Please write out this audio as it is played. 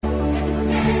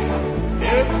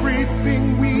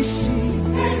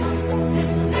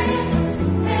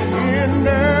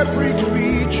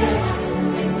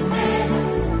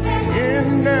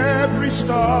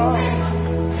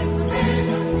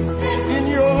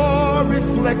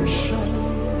reflection,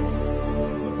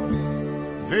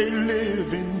 they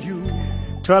live in you.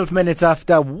 12 minutes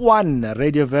after 1,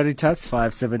 Radio Veritas,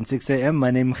 576 AM.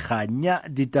 My name is Khanya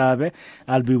Ditabe.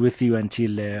 I'll be with you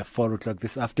until 4 o'clock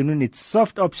this afternoon. It's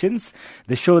Soft Options,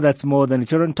 the show that's more than a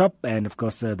children on top, and of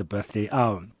course the birthday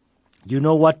hour. You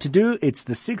know what to do. It's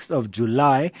the 6th of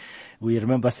July. We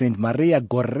remember Saint Maria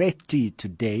Goretti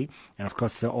today, and of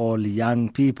course all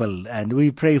young people, and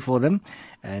we pray for them.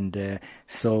 And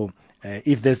so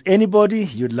if there's anybody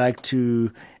you'd like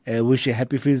to wish a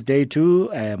happy feast day to,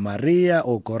 Maria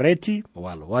or Goretti,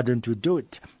 well, why don't you do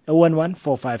it?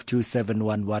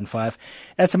 011-452-7115,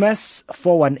 SMS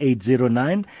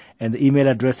 41809, and the email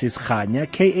address is Khanya,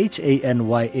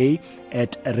 Khanya,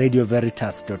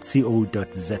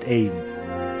 @radioveritas.co.za.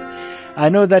 I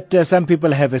know that some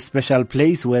people have a special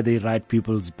place where they write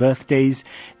people's birthdays.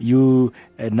 You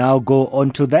now go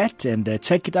onto that and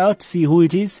check it out, see who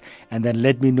it is, and then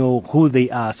let me know who they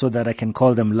are so that I can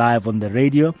call them live on the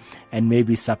radio and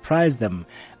maybe surprise them.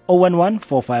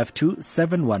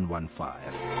 011-452-7115.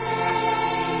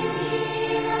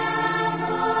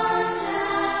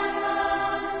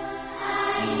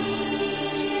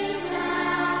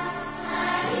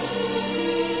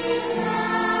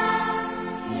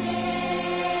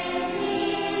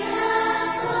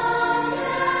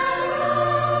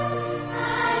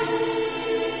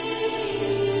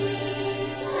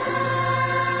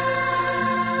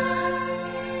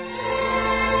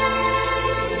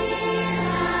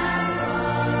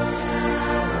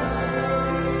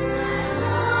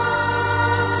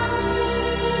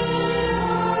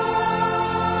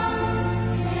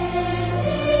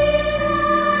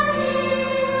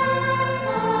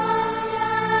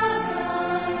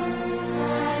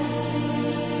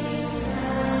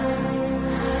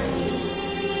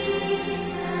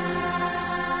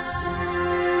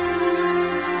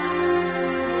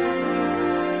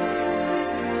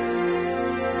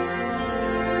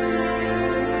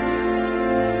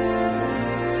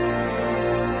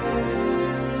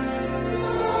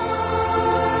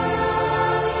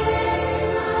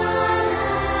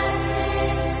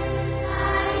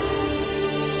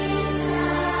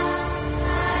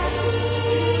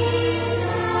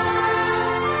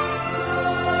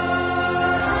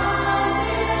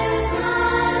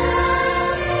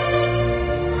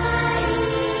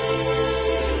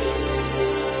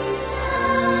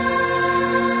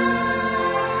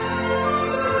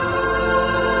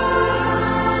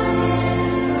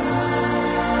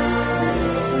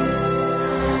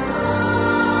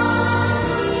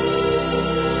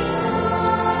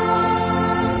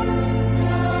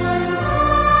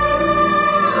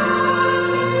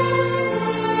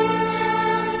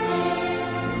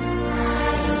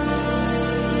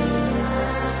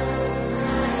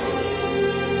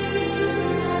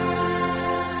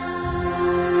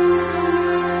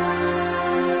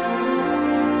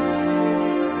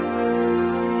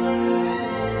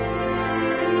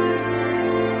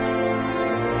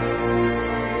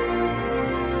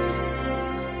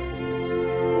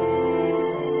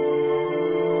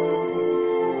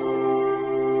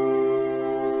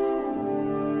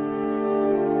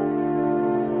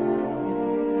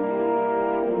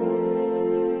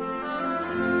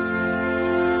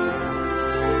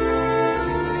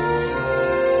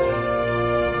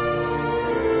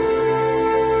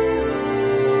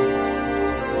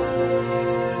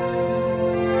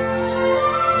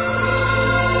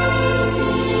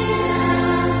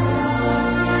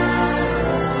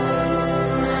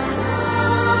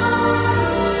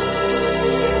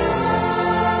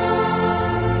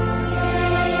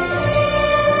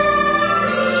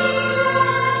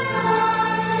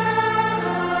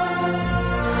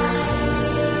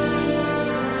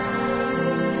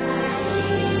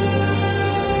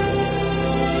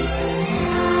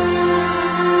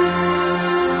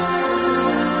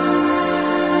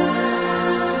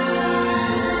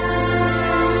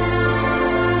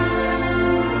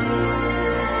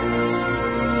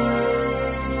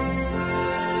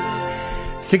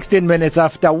 Sixteen minutes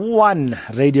after 1,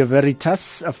 Radio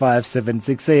Veritas,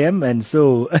 576 AM. And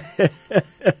so,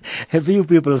 a few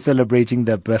people celebrating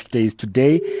their birthdays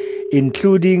today,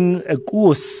 including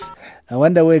Kuos. I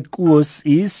wonder where Kuos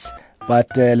is, but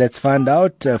let's find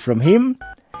out from him.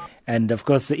 And of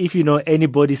course, if you know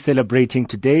anybody celebrating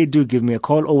today, do give me a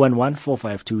call,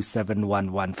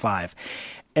 011-452-7115.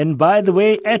 And by the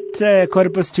way, at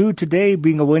 2:15 today,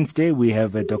 being a Wednesday, we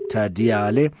have Dr.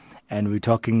 Diale, and we're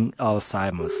talking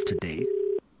Alzheimer's today.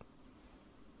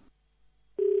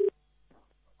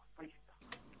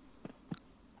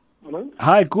 Hello?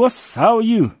 Hi, Gus. How are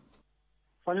you?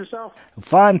 Find yourself?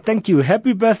 Fine, thank you.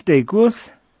 Happy birthday,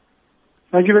 Gus.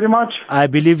 Thank you very much. I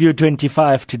believe you're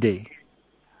 25 today.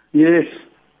 Yes.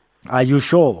 Are you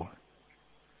sure?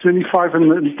 25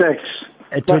 in tax.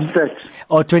 Plus tax.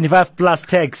 Or 25 plus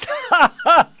tax.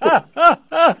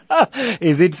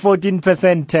 Is it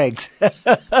 14% tax?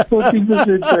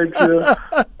 14% tax, yeah.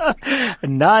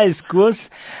 Nice, Kus.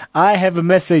 I have a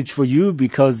message for you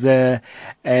because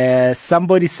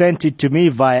somebody sent it to me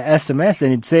via SMS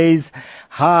and it says,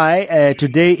 "Hi,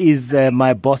 today is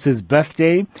my boss's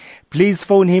birthday. Please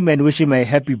phone him and wish him a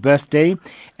happy birthday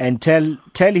and tell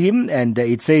him," and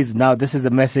it says, "Now this is a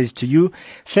message to you.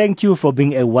 Thank you for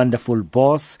being a wonderful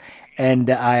boss and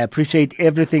I appreciate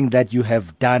everything that you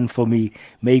have done for me.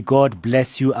 May God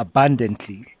bless you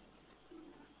abundantly."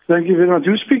 Thank you very much.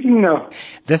 Who's speaking now?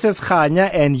 This is Khanya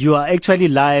and you are actually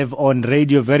live on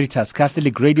Radio Veritas,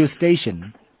 Catholic radio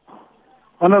station.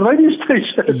 On a radio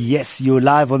station? Yes, you're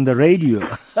live on the radio.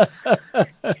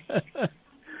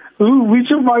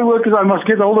 Which of my workers I must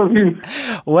get hold of him?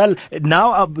 Well,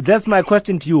 now that's my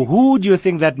question to you. Who do you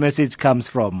think that message comes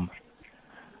from?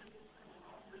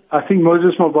 I think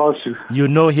Moses Mabasu. You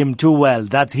know him too well.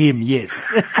 That's him,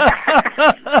 yes.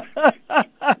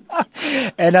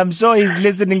 And I'm sure he's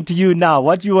listening to you now.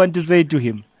 What do you want to say to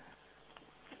him?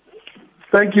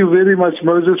 Thank you very much,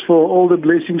 Moses, for all the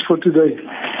blessings for today.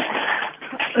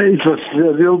 It was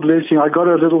a real blessing. I got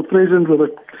a little present with a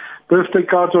birthday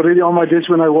card already on my desk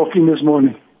when I walked in this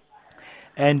morning.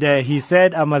 And he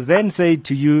said, I must then say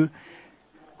to you,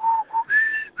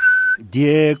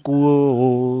 "Dear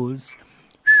Kuz."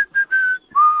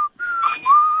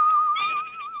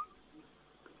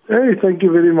 Hey, thank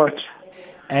you very much.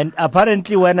 And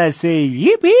apparently when I say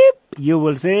yip yip, you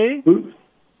will say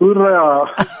Hoorah.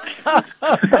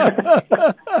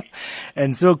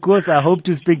 And so, Kuz, I hope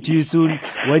to speak to you soon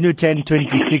when you turn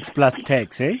 26 plus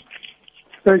tax, eh?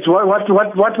 Thanks.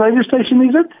 What radio station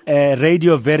is it?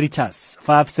 Radio Veritas,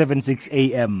 576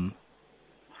 AM.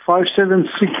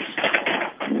 576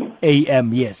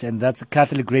 AM, yes, and that's a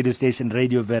Catholic radio station,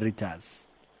 Radio Veritas.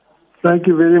 Thank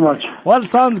you very much. Well,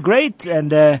 sounds great,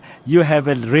 and you have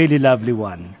a really lovely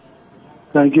one.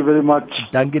 Thank you very much.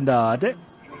 Dankindade.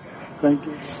 Thank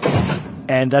you.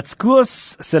 And that's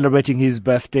Kuz celebrating his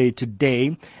birthday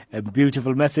today. A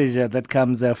beautiful message that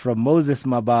comes from Moses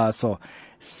Mabaso,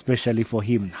 especially for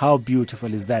him. How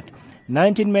beautiful is that?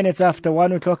 19 minutes after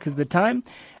 1 o'clock is the time.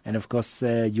 And of course,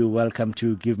 you're welcome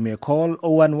to give me a call,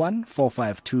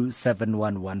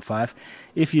 011-452-7115.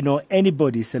 If you know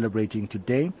anybody celebrating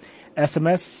today,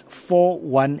 SMS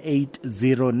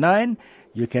 41809.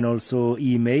 You can also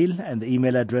email, and the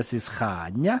email address is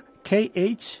Khanya,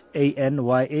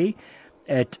 Khanya,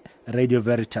 at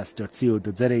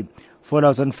radioveritas.co.za. Follow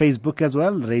us on Facebook as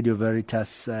well, Radio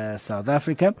Veritas South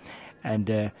Africa,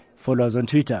 and follow us on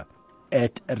Twitter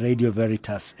at Radio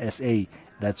Veritas SA.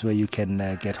 That's where you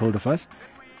can get hold of us.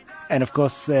 And of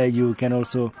course, you can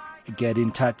also get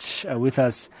in touch with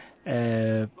us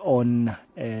on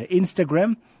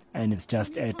Instagram, and it's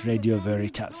just at Radio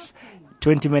Veritas.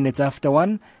 20 minutes after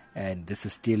 1, and this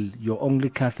is still your only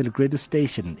Catholic radio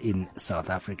station in South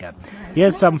Africa.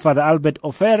 Here's some Father Albert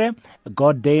Ofere,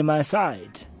 God Day My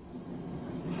Side.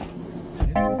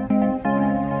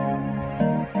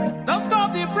 Don't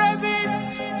stop the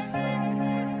praises,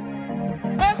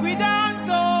 make we dance,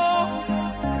 oh.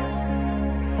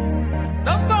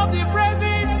 Don't stop the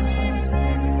praises,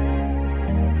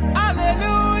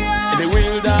 hallelujah. In the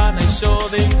wilderness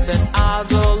showed himself as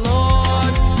the Lord.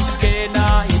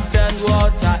 Cana, he turned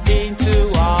water into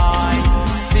wine.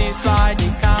 Seaside, he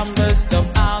calmed the storm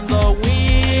and the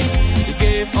wind. He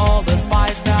gave all the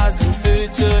 5,000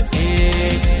 food to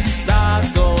eat.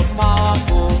 That's God,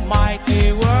 powerful,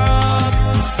 mighty word.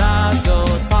 That's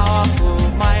God, powerful,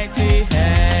 mighty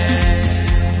hand.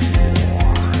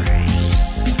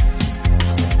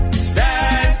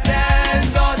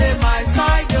 Stand, God in my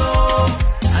side, oh.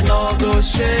 I know go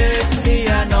shake me,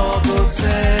 I know go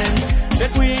say.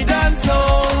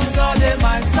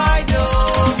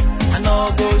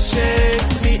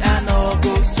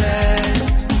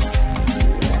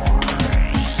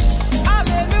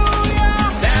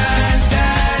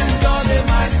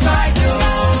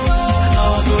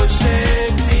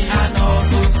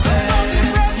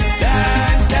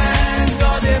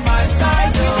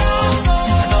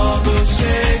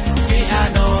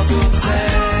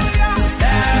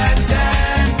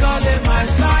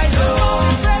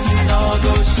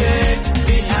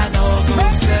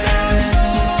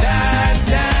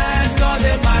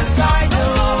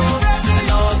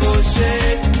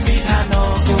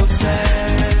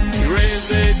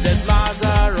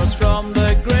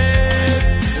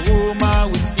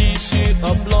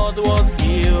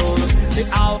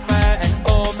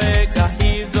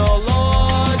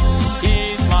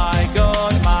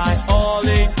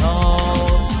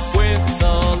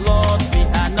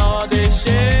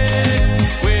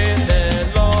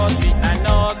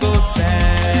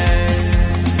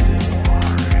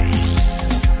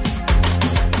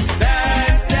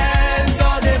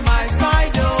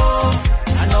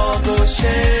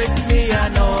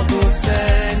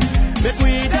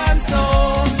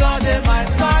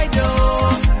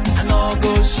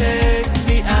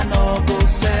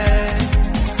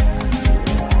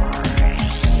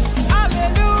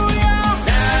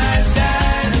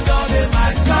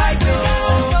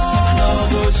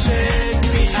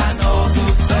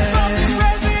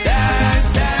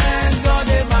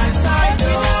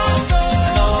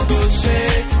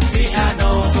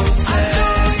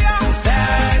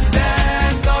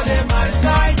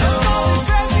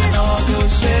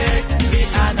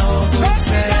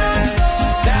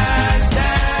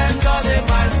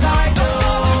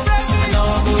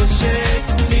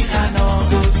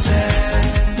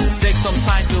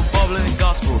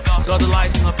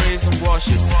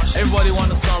 worship. Everybody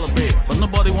wanna celebrate, but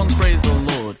nobody wants praise the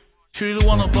Lord. If you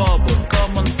wanna bubble,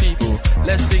 come on people,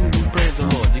 let's sing and praise the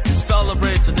Lord. You can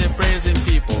celebrate today, praising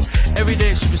people. Every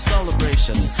day should be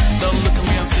celebration. Don't look at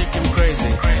me, I'm thinking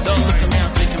crazy. Don't look at me,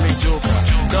 I'm thinking me joker.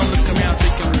 Don't look at me, I'm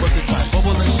thinking what's it time?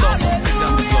 Bubble and shout, bring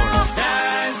down the glory.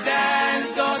 Dance, dance,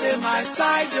 God in my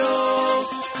side, oh.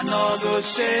 I know go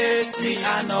shake me, I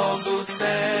know go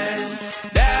sing.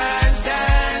 Dance,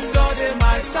 dance, God in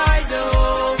my side,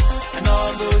 oh. I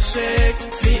know go shake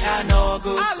me, I know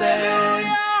go sing.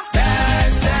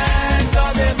 Dance, dance,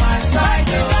 God in my side,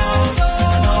 oh. I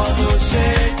know go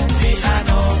shake me, I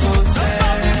know go sing.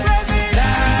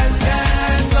 Dance,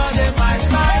 dance, God in my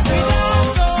side, oh.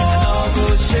 I know go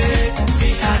shake me,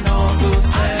 I know go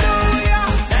sing.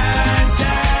 Dance,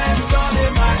 dance, God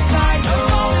in my side, oh.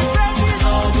 I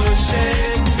know go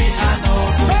shake me, I know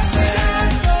go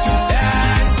sing.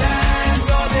 Dance, dance,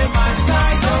 God in my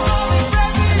side, oh. I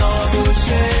know go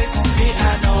shake me, I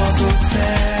know go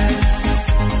sing.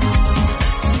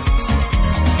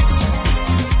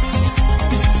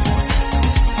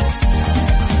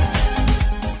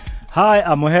 Hi,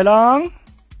 Amohelang.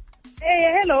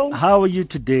 Hey, hello. How are you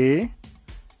today?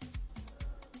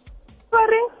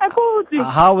 Sorry, akuti.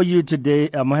 How are you today,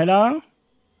 Amohelang?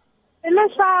 Hello,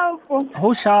 sharp.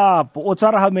 How sharp?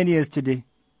 Otsara, how many years today?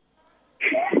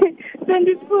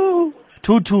 22.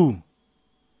 2-2.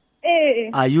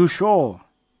 Hey. Are you sure?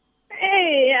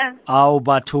 Hey, yeah. Ao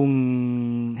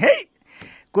bathong. Hey!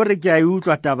 Kore ke a e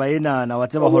utlwa taba ena na wa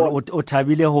tseba hore o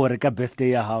thabile hore ka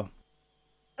birthday ya hao.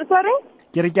 Sorry?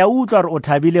 Ke re ke a utlwa hore o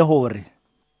thabile hore.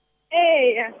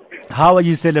 Hey, yeah. How are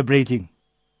you celebrating?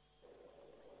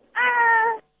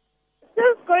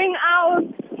 Just going out.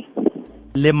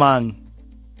 Le mang?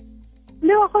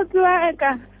 Le wa go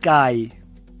tswaka. Kae?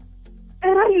 I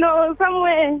don't know,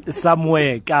 somewhere.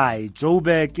 Somewhere, kae?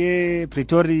 Joburg,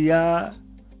 Pretoria?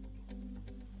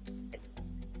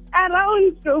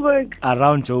 Around Joburg.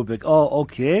 Around Joburg. Oh,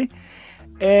 okay.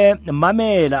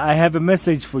 Mamela, I have a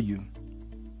message for you.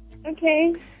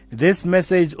 Okay. This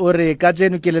message ore ka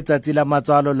jeno ke letsatsi la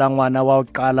matswalo la ngwana wa o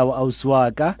qala wa ausi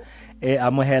wa ka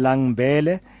Amohelang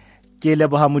Mbele. Ke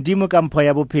leboha modimo ka mpho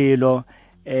ya bophelo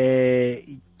ke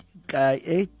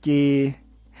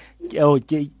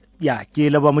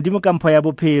leboha modimo ka mpho ya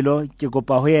bophelo. Ke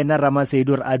kopa ho yena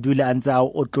Ramasedi hore a dule a ntse a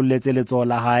o tlolletse letsoho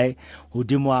la hae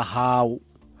hodimo wa hao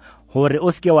hore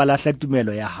o ske wa lahla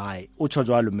tumelo ya hae. O tsho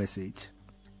jwalo message.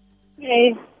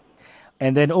 Okay.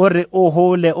 And then ore o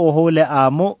hole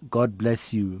amo, God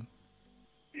bless you.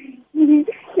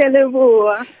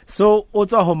 So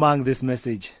what's a homang this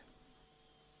message?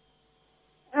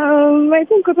 I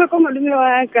think ko ko malume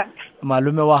wa ka.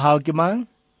 Malume wa hao ke mang?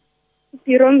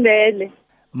 Tirombele.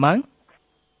 Mang?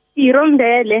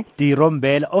 Tirombele.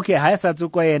 Tirombele. Okay, ha sa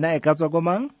tswa ko yena e ka tswa ko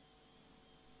mang?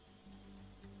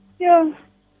 Yo.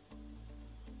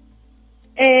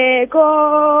 Ko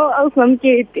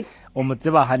Ausmamkete. O mo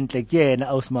tseba hantle ke yena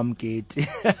Ausmamkete.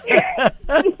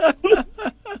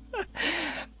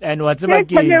 And what's about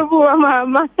ke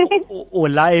mama? O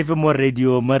live mo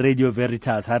radio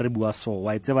Veritas ha re bua so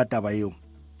wa tseba taba eo.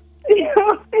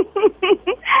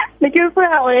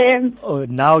 Oh,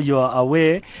 now you are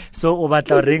aware. So o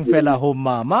batla ring fela ho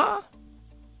mama.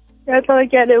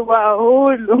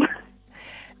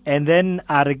 And then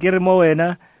a re ke re mo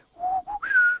wena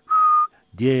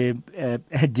die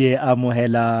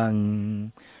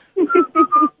Amohelang.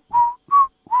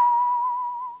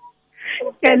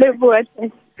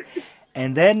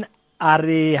 And then a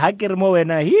re ha ke re mo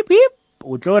wena hip hip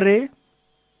o tlo re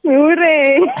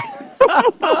Hooray.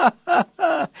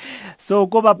 So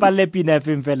go bapale Pina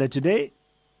FM fella today.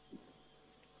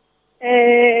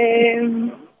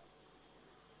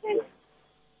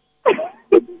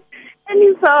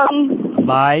 Any song.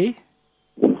 Bye.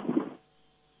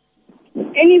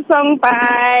 Any song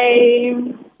by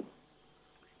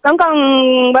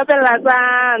Kong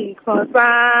Babelatsan,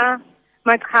 Kosa,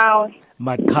 Makawe.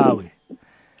 Makawe.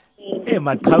 Hey,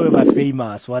 Makawe ba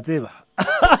famous, whatever.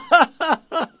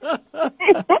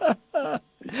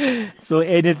 So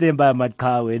anything by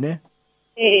Makawe, ne?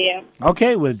 Yeah.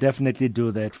 Okay, we'll definitely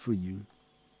do that for you.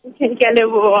 Okay,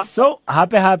 so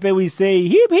happy we say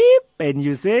hip hip, and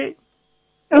you say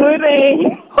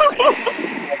hooray.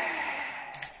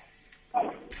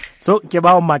 So ke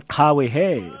ba Makawe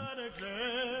he.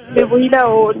 The winner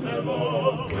old.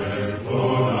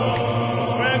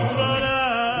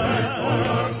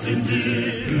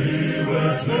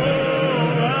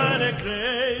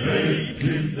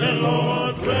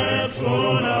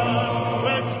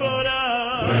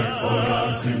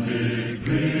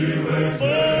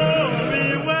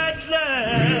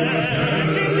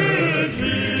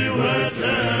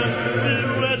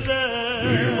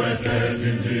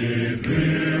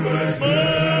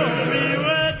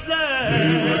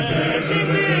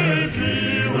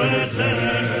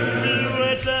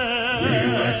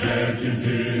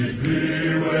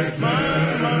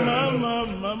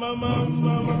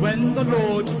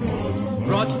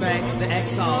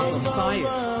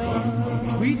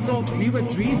 we thought we were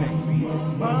dreaming.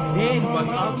 Then was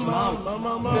our mouth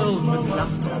filled with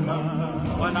laughter,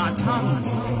 on our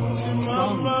tongues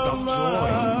songs of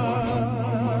joy.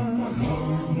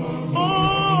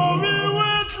 Oh, we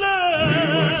were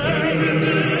glad. We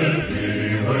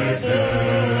were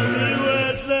glad. We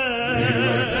were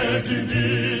glad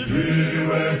indeed. We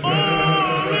were glad.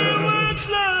 Oh, we were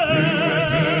glad.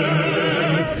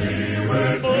 We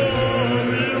were glad. Oh,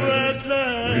 we were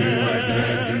glad. We were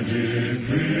glad indeed.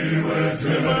 We were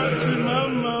glad.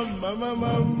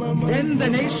 Then the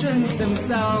nations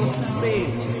themselves said,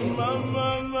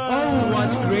 oh,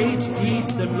 what great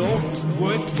deeds the Lord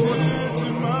worked for us.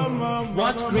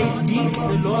 What great deeds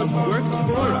the Lord worked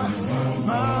for us.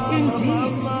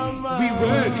 Indeed, we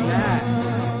were glad.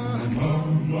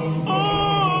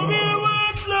 Oh, we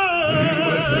were glad. We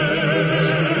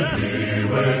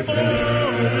were glad.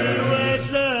 We were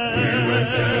glad. We were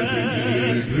glad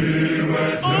indeed. We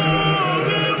were glad. Oh,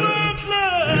 we were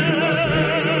glad.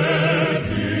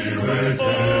 We were glad. Oh,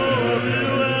 we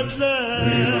were glad.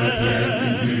 We were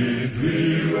glad indeed. We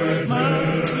were glad.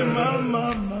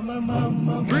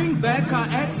 Bring back our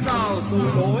exiles, O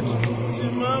Lord,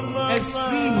 as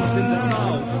streams in the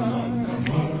south.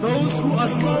 Those who are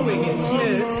sowing in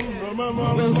tears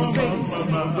will sing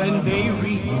when they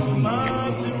reap.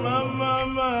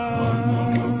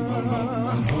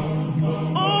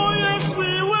 Oh, yes,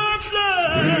 we were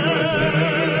glad.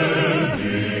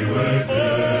 We were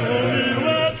glad. We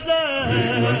were glad. We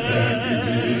were glad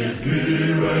indeed. We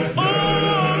were glad. Oh,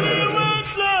 we were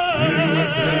glad. We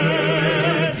were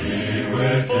glad. We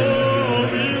were glad. Oh,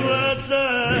 we were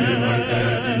glad. We were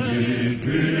glad indeed.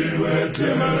 We were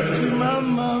glad.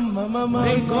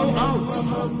 They go out.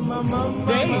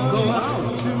 They go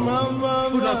out.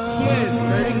 Full of tears,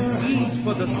 bearing seed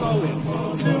for the sowing.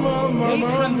 They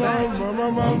come back.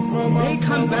 They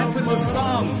come back with a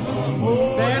song,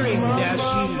 bearing their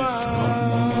shields.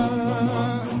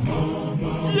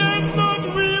 Yes, Lord,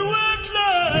 we were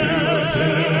glad.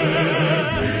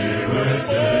 We were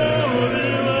glad. Oh, we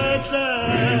were glad.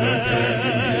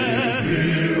 We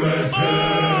were glad. Oh,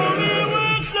 we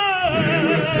were glad.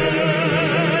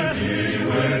 We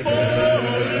were glad. Oh,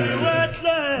 we were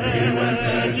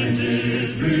glad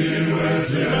indeed. We were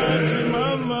glad.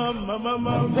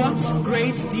 What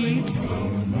great deeds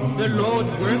the Lord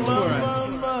worked for us.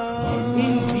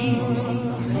 Indeed,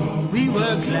 we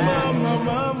were glad.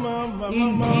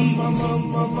 Indeed,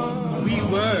 we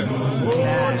were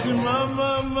glad.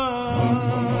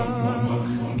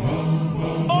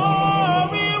 Oh,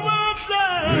 we were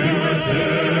glad. We were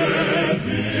glad.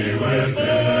 We were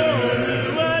glad. We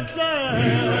were glad. We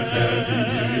were glad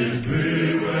indeed. We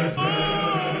were glad.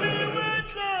 Oh, we were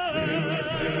glad.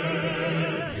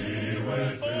 We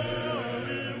were glad.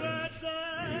 We were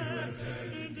glad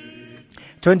indeed.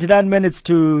 29 minutes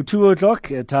to 2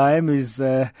 o'clock. Time is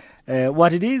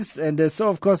what it is. And so,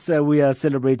 of course, we are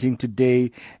celebrating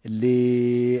today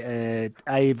Ivy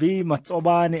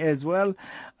Matsobane as well.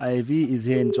 Ivy is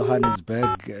here in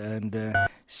Johannesburg, and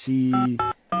she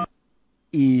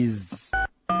is,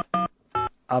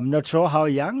 I'm not sure how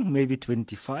young, maybe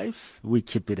 25. We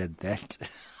keep it at that.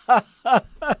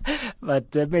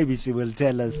 But maybe she will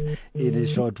tell us in a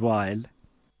short while.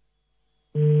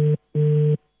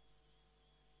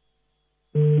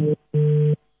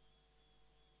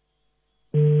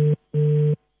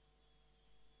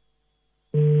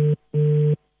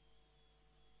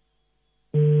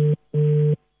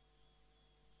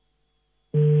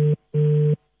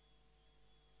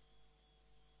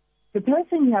 The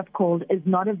person you have called is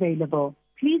not available.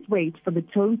 Please wait for the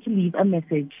tone to leave a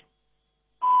message.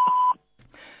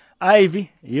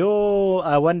 Ivy,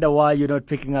 I wonder why you're not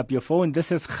picking up your phone.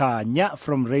 This is Khanya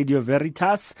from Radio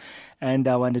Veritas, and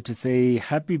I wanted to say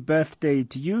happy birthday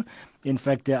to you. In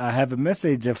fact, I have a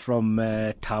message from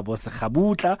Thabo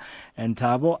Sekhabutla, and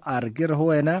Thabo, argir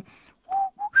hoena.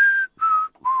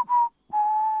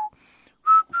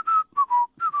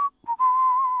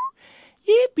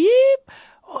 Yip, yip,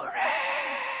 hooray!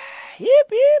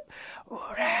 Yip, yip,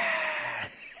 hooray!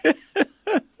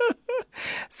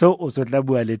 So,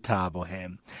 Usotlabu le Thabo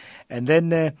hem. And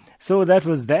then, so that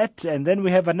was that. And then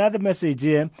we have another message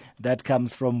here that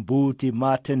comes from Booty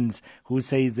Martins, who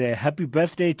says, happy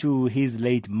birthday to his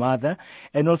late mother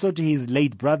and also to his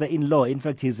late brother-in-law. In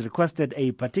fact, he's requested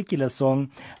a particular song,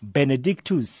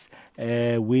 Benedictus,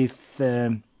 with...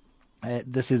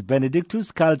 this is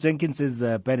Benedictus. Carl Jenkins is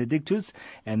Benedictus.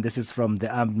 And this is from the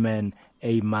Armed Man,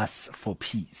 A Mass for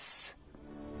Peace.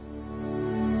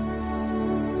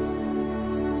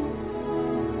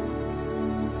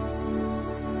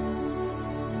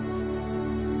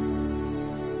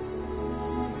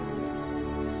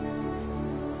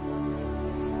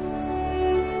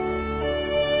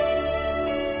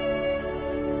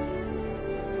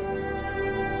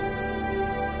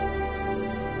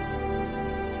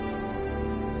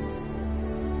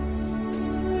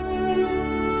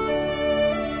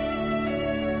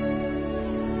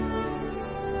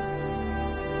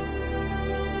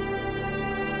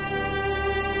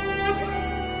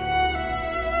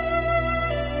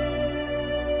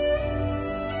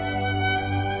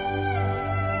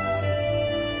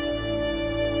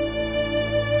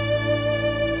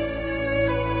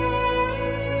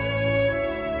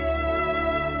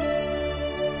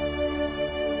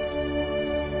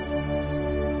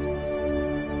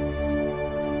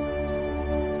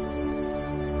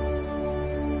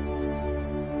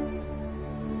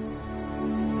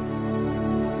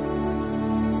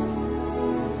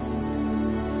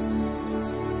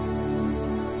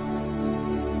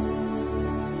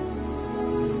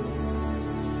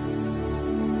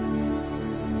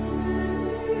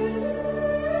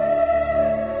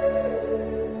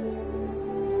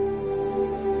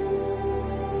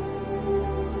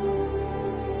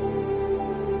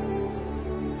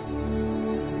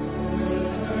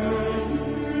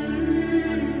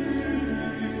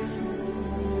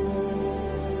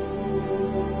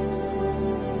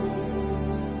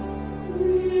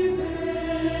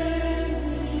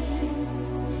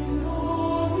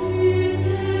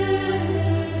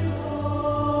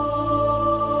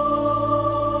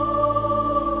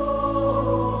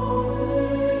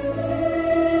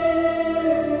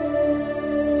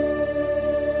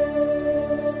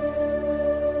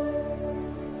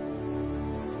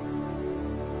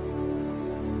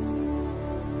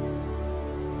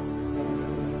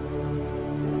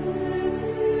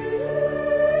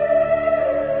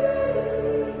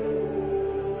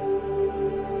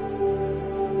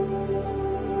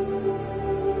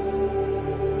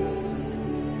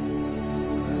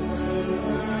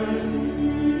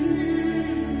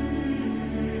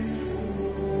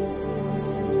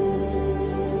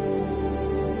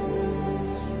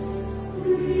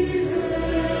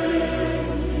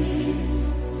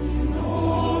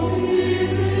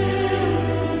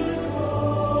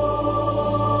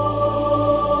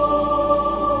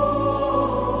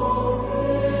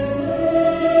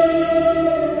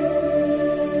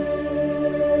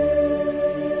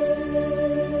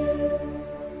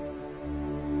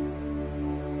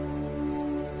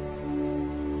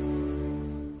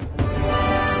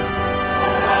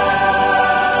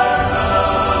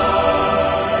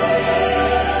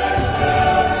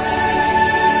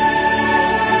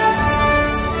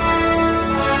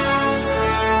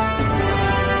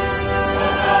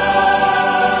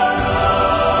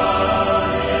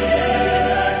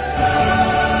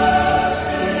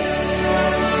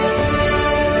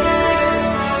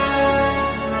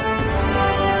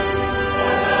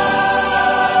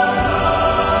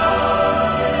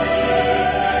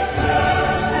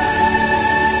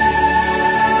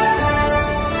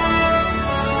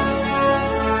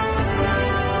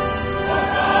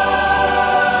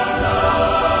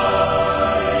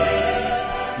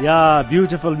 Yeah,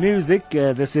 beautiful music.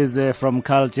 This is from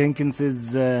Carl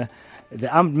Jenkins's The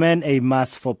Armed Man, A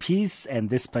Mass for Peace,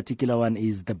 and this particular one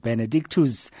is the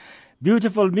Benedictus.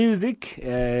 Beautiful music,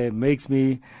 makes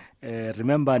me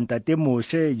remember Ntate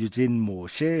Moshe, Eugene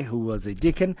Moshe, who was a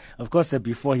deacon. Of course,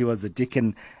 before he was a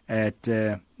deacon at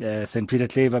St. Peter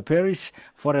Claver Parish,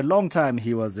 for a long time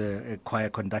he was a choir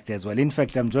conductor as well. In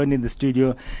fact, I'm joined in the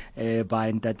studio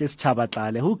by Ntate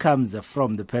Chabatlale, who comes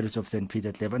from the parish of St.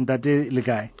 Peter Claver. Ntate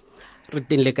Lekai.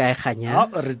 Radio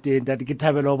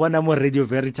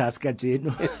Veritas.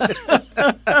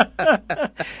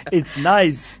 It's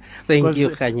nice. Thank you,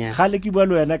 Khanya.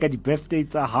 Birthday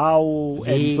how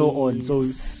and so on. So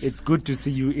it's good to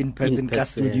see you in person.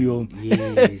 Studio.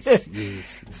 Yes,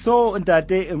 yes. So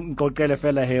Ntate Nkokele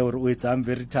fella here with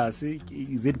Veritas.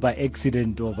 Is it by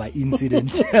accident or by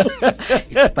incident?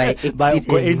 It's by accident. By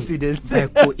coincidence. By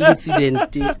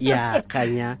coincidence, yeah,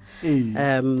 Khanya.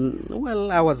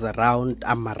 Well, I was around.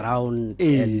 I'm around,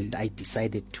 and I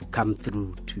decided to come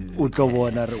through to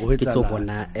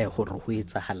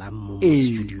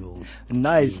studio.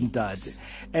 Nice, Ntate.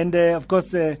 And of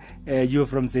course, you're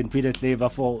from St. Peter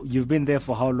Claver. You've been there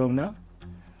for how long now?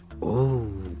 Oh,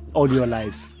 all your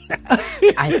life.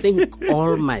 I think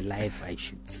all my life, I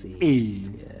should say.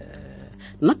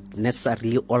 Not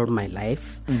necessarily all my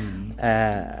life.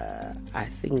 I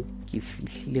think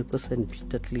if you look at St.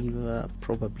 Peter Claver,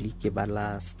 probably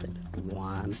Kebala Standard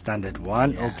 1. Standard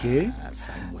 1, yeah, okay.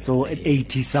 So at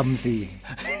 80 something.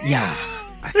 Yeah,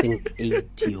 I think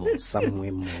 80 or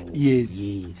somewhere more.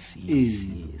 Yes.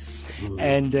 Yes.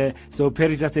 And so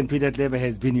Parish of St. Peter Claver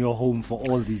has been your home for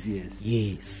all these years?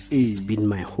 Yes, it's been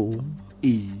my home.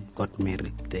 Got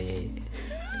married there.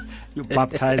 You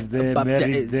baptized there,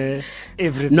 married there,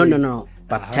 everything? No.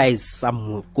 Baptized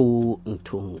somewhere, go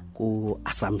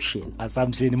Assumption.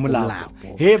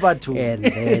 Mulapo. Hey, Batu. And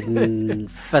then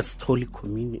first Holy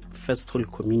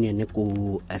Communion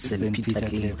go St. Peter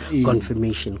Claver.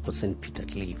 Confirmation for St. Peter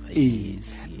Claver.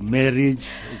 Yes. Marriage,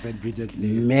 St. Peter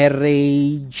Claver.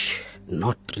 Marriage,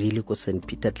 not really go St.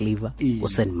 Peter Claver, go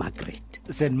St. Margaret.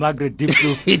 St. Margaret, Deep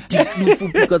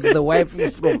because the wife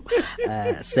is from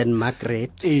St.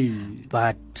 Margaret,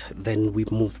 but then we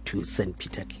moved to St.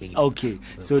 Peter Claver. Okay,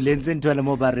 so Lenzen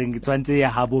Tualamobaring,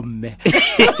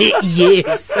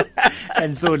 yes.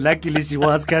 And so luckily she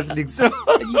was Catholic. So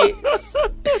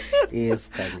yes.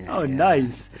 Oh,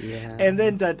 nice. Yeah. And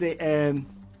then that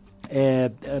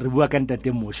Ruakan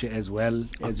Tate Moshe as well,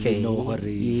 as we know,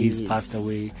 he's passed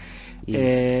away.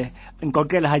 Yes. I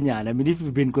mean, if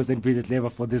you've been to St. Peter Claver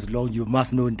for this long, you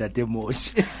must know Ntate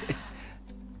Moshe.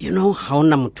 You know how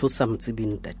Namutosa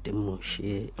Mtsibin Ntate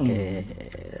Moshe,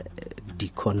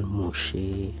 Deacon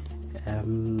Moshe.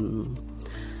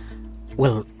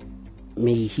 Well,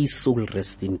 may his soul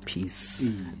rest in peace.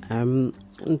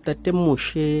 Ntate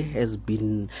Moshe has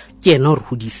been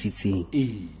sitting.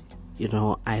 You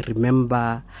know, I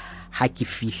remember Haki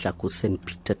Fisha ko St.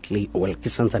 Peter Claver. Well,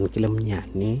 Kisanzan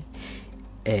Kilamnyane.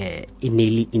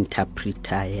 Ineli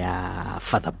interpreter ya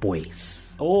Father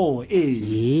Boys. Oh,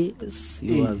 yes,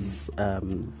 he was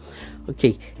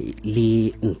okay.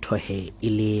 Li Ntohe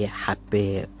ili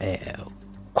hape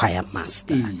choir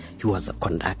master. He was a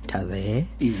conductor there.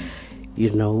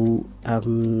 You know,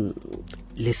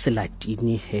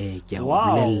 Leselatini he ya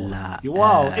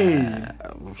wow.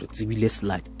 Tsibile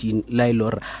Latin la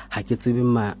ilor ha ke tsebe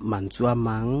mantswe a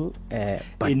mang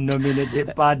but in nomine de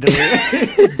padre.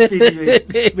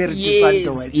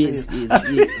 Yes.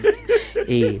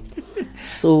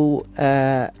 So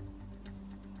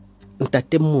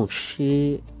Ntate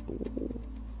Moshe,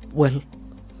 well,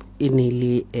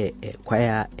 inili a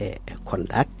choir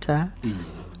conductor.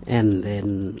 And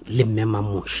then le Mema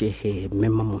Moshe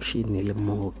ni le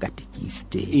mo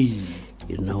catechist,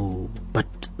 you know.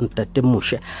 But Ntate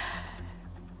Moshe,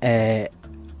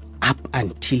 up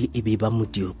until Ibiba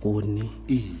Mudiokoni,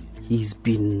 he's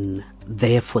been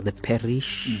there for the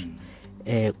parish.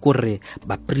 Kore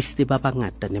ba priest ba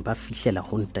bangata ne ba fihlela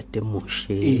ho Ntate Moshe,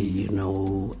 you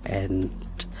know, and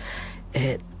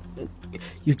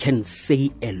you can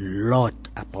say a lot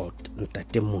about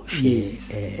Ntate Moshe,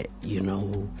 yes. You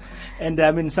know. And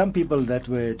I mean, some people that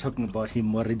were talking about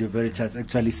him, Radio Veritas,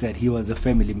 actually said he was a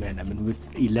family man. I mean, with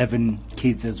 11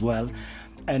 kids as well.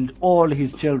 And all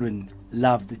his children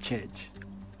loved the church.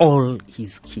 All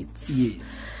his kids,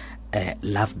 yes,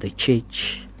 loved the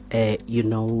church. You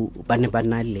know,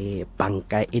 le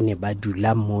banka ene ba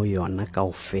dula mo yona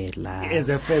kaofela as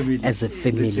a family. As a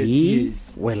family,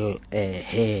 yes. Well,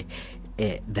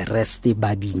 the rest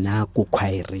babina ku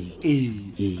choiring.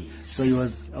 Yes. So he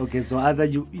was okay. So either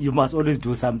you must always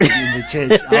do something in the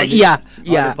church. Yeah.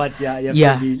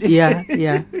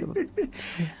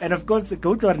 And of course,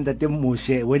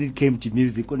 when it came to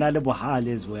music, unale bohale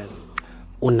as well.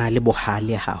 Unale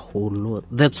bohale haholo.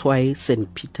 That's why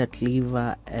St. Peter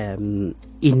Cleaver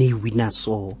ini winner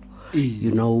so.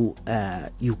 You know,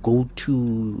 you go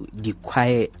to the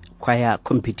choir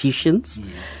competitions,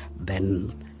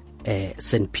 then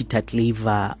St. Peter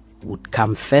Cleaver would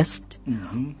come first,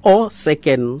 or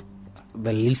second,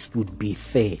 the list would be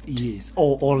third. Yes,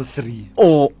 or all three.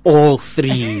 Or all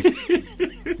three.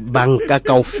 Banka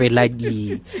kaofela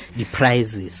the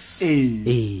prizes.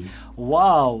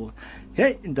 Wow.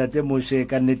 Hey, Ntate Moshe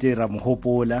kannete ra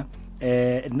mohopola.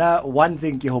 Now one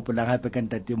thing ke hopolang hape ka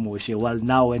Ntate Moshe, well,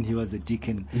 now when he was a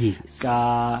deacon, yes,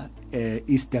 ka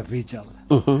Easter Vigil,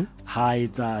 ha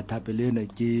etsa thapelena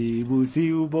ke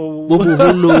bosiu bo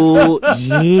boholo.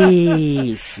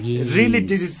 Yes, really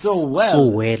did it so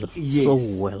well.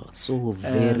 So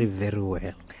very very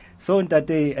well. So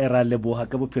Ntate ra leboha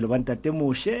ka bophelo ba Ntate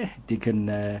Moshe, Deacon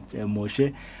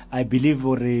Moshe. I believe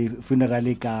or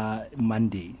funeral ka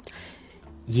Monday.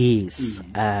 Yes,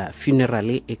 funeral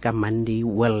e ka Monday.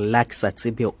 Well, like sa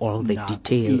tsebe all the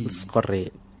details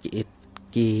gore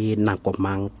ke nako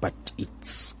mang, but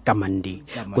it's ka Monday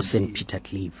ko St. Peter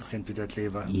Cleaver. St. Peter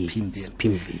Cleaver, yes,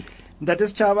 Pimville. That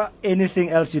is Chaba. Anything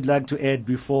else you'd like to add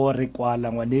before re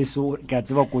kwala ngwaneso ka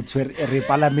tseba go tshwere re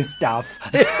palame staff?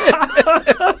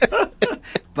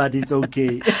 But it's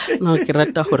okay. No, ke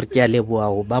rata gore ke a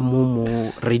leboa ba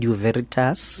mo Radio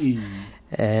Veritas.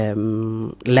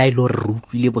 Lailo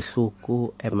rutlile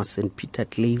bohloko ma St. Peter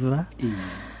Cleaver.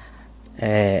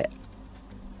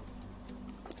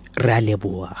 Re a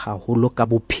leboa haholo ka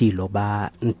bophelo ba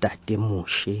Ntate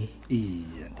Moshe.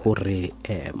 Gore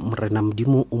morena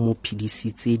modimo o mo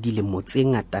phidisitse dilemo tse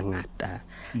ngata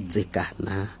tse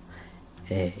kana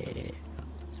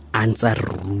antsa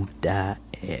ruta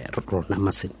rona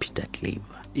ma St. Peter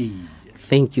Cleaver.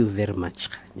 Thank you very much,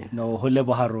 Khanya. No, ho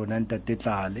leboha rona Ntate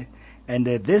Tlale. And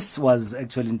this was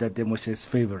actually Ntate Moshe's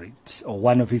favorite, or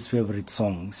one of his favorite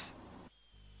songs.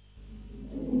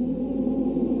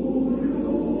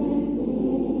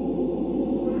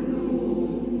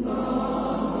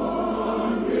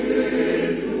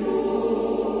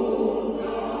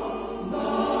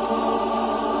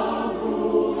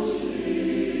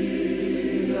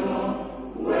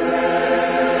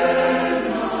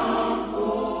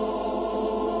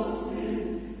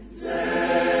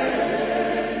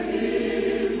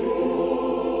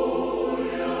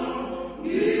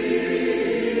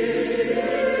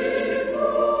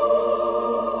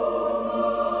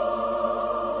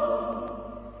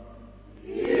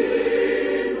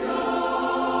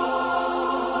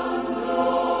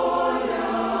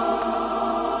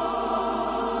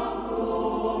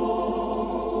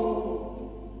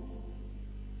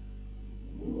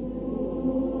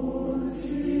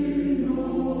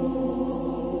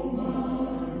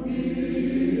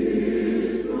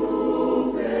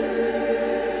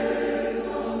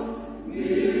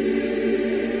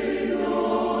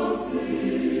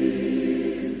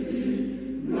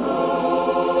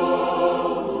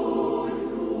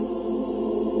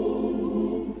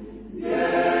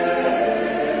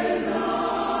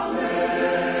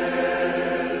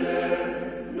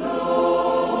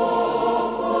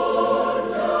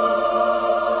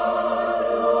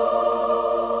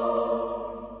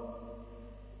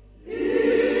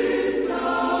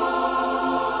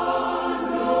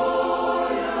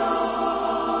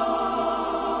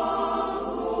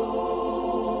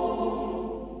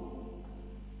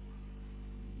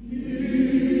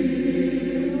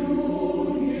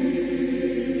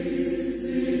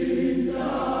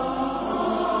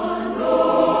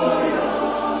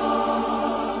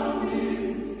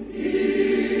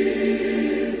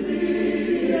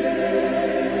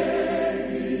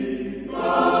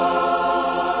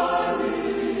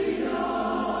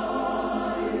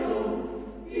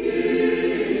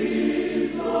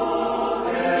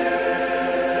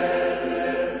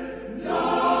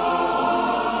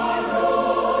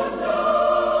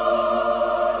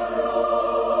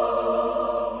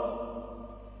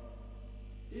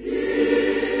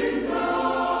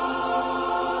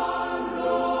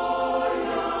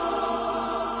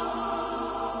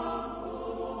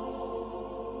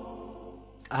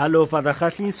 Hello, Father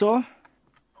Khahliso.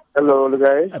 Hello,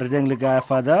 guys. Redeng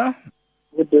Father.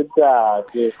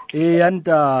 And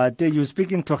you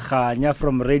speaking to Khanya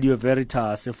from Radio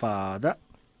Veritas, Father.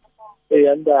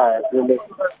 And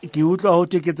Ki utlwa ho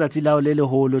ke tsatsi la o le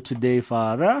leholo today,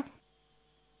 Father.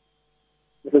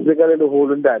 Sekale le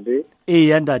holo ndade.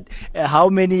 And that. How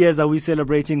many years are we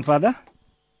celebrating, Father?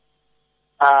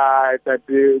 That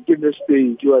give the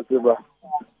stage you are.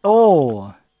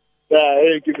 Oh.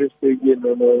 Yeah, give the stage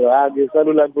no. I get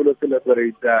salula bolo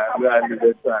celebrate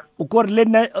anniversary. Ukor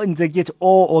lena nzeket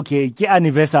oh okay, ke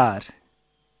anniversary.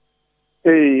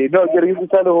 Hey, no, ke re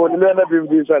tsala ho lena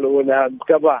bimbi sala ho na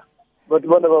kaba. But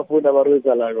bona ba funa ba re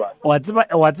tsala jwa.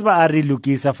 What's ba re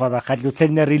lukisa Father Khatlo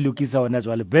tlhenne re lukisa ona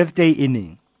jwale birthday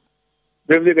ineng.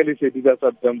 Birthday ka le 30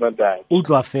 September dai.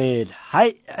 Utlwa fela.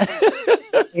 Hai.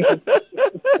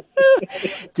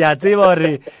 Ke a tseba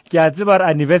re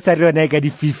anniversary yona ka di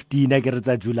 15 a ke re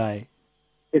tsa July.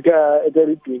 Eka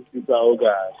di 20 tsa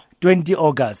August. 20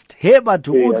 August. He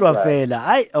batho utlwa fela.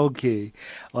 Ai okay.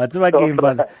 Wa tseba ke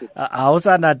Father. A o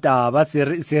sa na taba se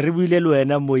re buile le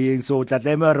wena moyeng so tla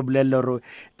tlema re bolelle ro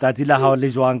tsatsi la hao le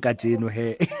jwang ka tseno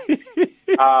he.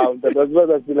 That's what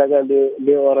I feel like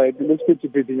le alright. Let's put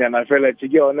it in yana fela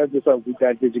tshike ona tse sa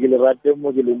buta tse ke le rate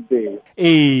mo ke lenteng.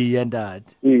 And that.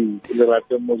 Le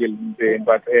rate mo ke lenteng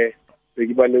but ke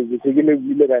ba le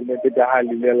bile ka nne ka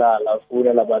halile la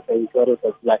funa la batla itoro tsa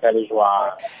la ka le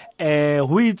jwa.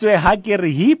 Ho itswe ha ke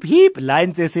re hip hip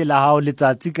lines se la hao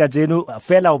letsatsi ka jeno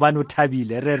fela o bana o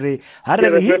thabile re ha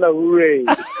re hip fela hooray.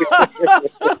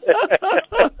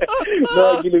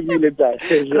 No, give me that.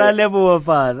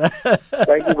 Father.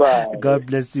 Thank you, bye. God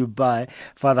bless you, bye.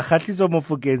 Father Khatliso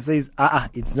Mofokeng says,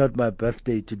 it's not my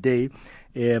birthday today.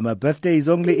 My birthday is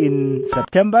only in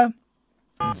September,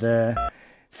 the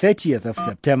 30th of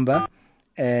September.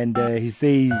 And he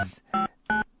says,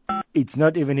 it's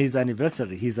not even his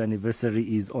anniversary. His anniversary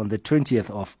is on the 20th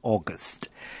of August.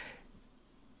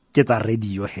 Get a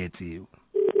radio head to you.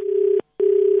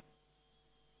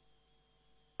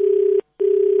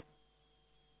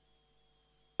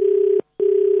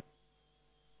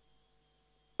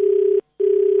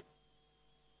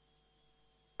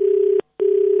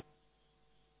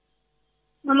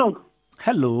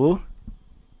 Hello.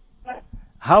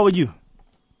 How are you?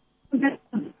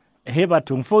 He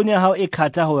bathong phone ya hao e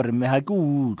khata hore me ha ke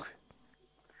utlwe.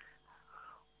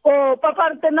 Oh, papa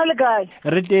re tena le kae?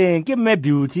 Re teng ke me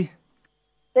Beauty.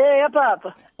 Ya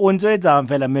papa. O ntse etsa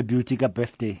fela me Beauty ka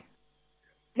birthday.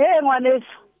 Ngwaneso.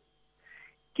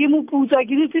 Ke moputswa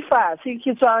ke ditse fase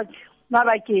ke tswa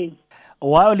mabakeng.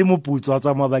 Wa o le moputswa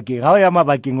tswa mabakeng. Ha o ya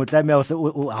mabakeng o tlamea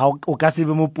o ka se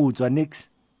be moputswa nix.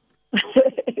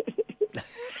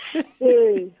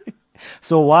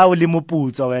 So why o le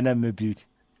moputswa wena me Beauty?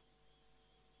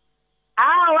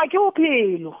 Wa ke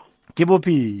bophelo. Ke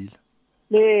bophelo.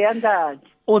 Andad.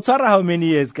 O tshwara how many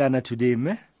years kana today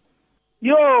me?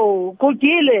 Yo,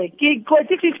 kugile, ke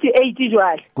 58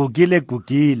 jwale.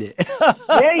 Kugile.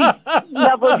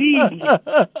 La godile.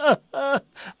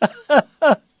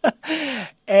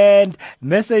 And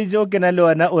message o kena le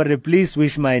ona or please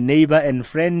wish my neighbor and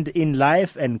friend in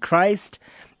life and Christ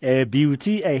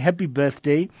Beauty a happy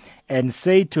birthday and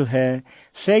say to her,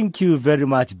 thank you very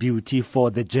much, Beauty, for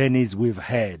the journeys we've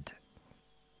had.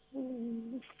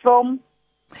 From?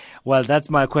 Well, that's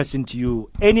my question to you.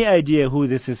 Any idea who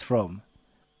this is from?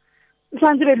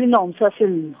 Sandreli Nomsa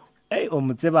Sello. Hey,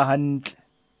 Mutseba Hantle.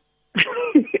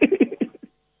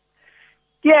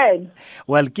 Ken.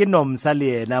 Well, ke Nomsa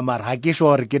le yena mara ha ke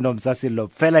sure ke Nomsa Sello.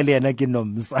 Fela le yena ke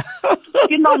Nomsa.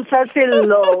 Ke Nomsa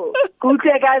Sello.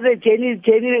 Kutle ka the Jenny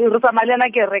re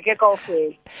tsamalana ke reke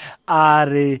kaofela.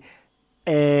 Are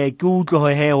ke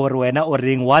utlwe he hore wena o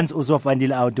reng once o so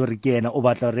fandile out hore ke yena o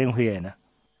batla reng ho yena.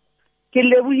 Ke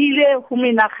lebohile ho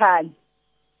menagane.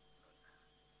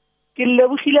 Ke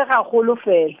lebohile gagolo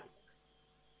fela.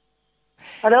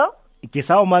 Hello? Ke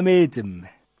sa o mametse mme.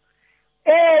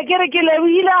 Ke re ke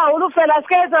lebohile haholo fela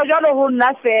ska etsa jalo ho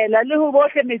nna fela le ho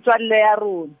bohle metswalle ya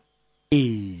rona.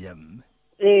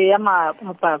 Ya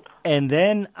papa. And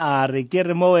then re ke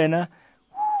re mo wena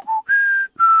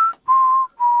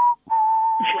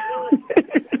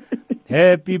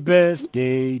Happy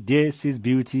birthday, this is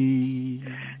Beauty.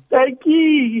 Thank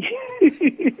you.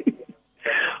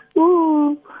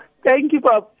 Thank you,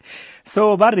 Papa.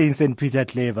 So, ba re St. Peter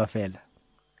Clever fela?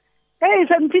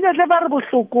 St. Peter Clever re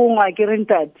bohlokong a ke reng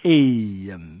tate.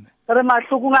 Re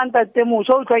mahlokong a ntate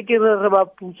mosha o tla ke re ba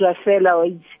putswa fela wa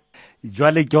itse.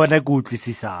 Jwale ke yona ke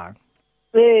utlwisisang.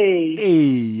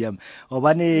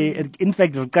 Obane in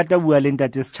fact re kata bua le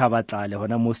ntate Setjhaba Tlale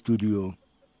hona mo studio.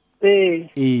 Ka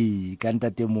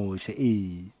ntate mosha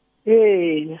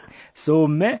So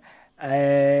me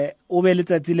o be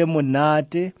letsatsi le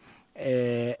monate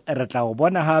re tla o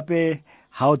bona hape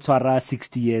ha o tshwara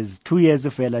 60 years 2 years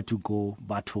fela to go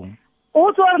bathong.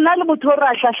 O tswa rena le motho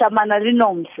ra hlahlamana le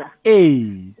Nomsa.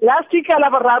 Last week la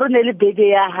boraro ne le bebe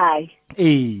ya hae.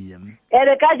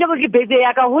 ere ka jeko ke birthday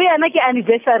ya ka ho yana ke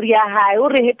anniversary ya hae o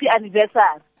re happy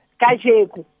anniversary ka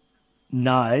jeko.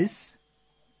 Nice.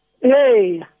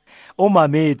 Hey. O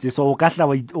mametse so o kahla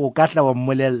wa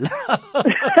mmolella.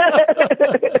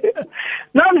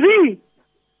 Nomzi.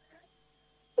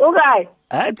 Okay.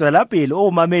 Ha tswela pele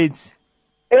o mametse.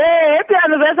 Happy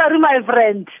anniversary my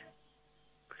friend.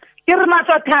 Ke re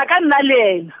matsotha ka nna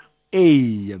le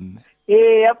ena.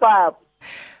 Papa.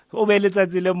 O be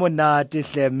letsatsi le monate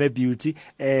hle me beauty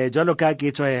jwalo ka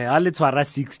ke tswa ha le tshwara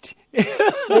 60.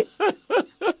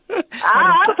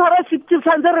 Tshwara 60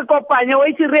 tshantse re kopanye o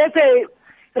itse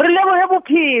re lebohe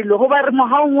bophelo go ba re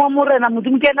mohaong wa morena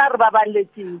modimo ke ena re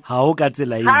baballetseng. Ha o ka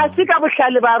tsela eno. Ha se ka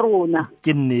bohlale ba rona.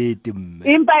 Ke nnete mme.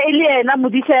 Empa ile ena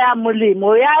modisa ya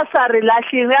molemo ya sa re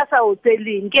lahleng ya sa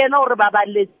hoteleng ke ena o re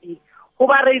baballetseng. Go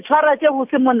ba re tshwara tse go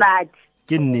se monate.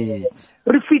 Ke nnete.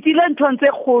 Re fitile nthong tse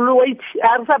kgolo wait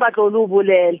a re sa batla lo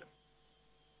bolela.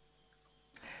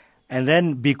 And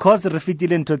then because re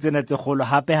fitile ntho tsena tse kgolo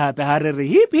hape ha re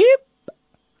hip hip.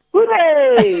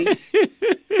 Hooray!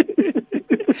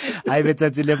 I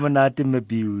letsatsi le monate me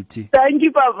beauty. Thank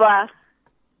you Papa.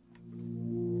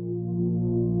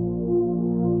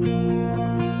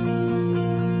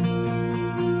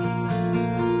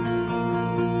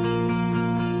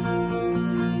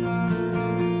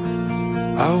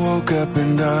 I woke up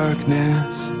in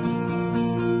darkness,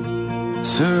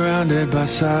 surrounded by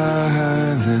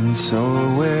silence, so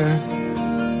where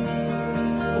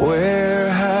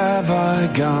have I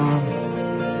gone?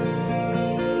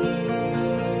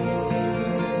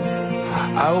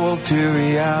 I woke to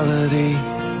reality,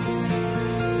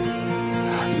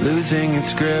 losing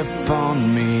its grip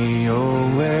on me, oh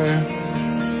where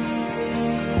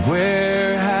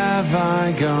have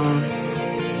I gone?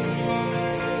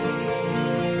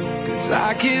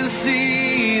 I can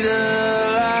see the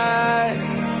light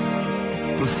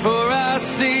before I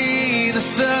see the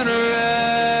sunrise.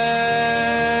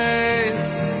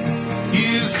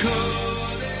 You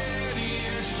called and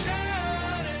you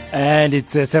shouted. And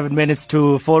it's 7 minutes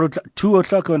to 2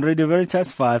 o'clock on Radio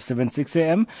Veritas 576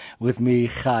 AM with me,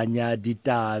 Khanya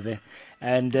Ditabe.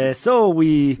 And so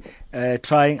we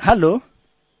trying. Hello.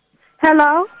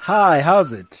 Hello. Hi.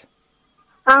 How's it?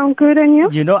 I'm good, and you?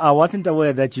 You know, I wasn't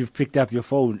aware that you've picked up your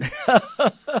phone. Who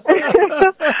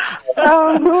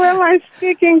am I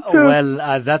speaking to?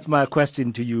 Well, that's my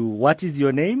question to you. What is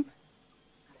your name?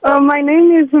 My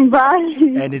name is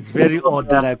Mbali. And it's very odd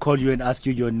that I call you and ask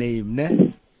you your name,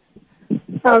 ne?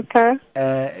 Okay.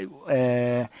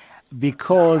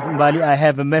 Because, Mbali, I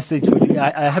have a message for you.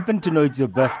 I happen to know it's your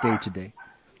birthday today.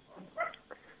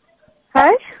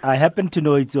 Hi? I happen to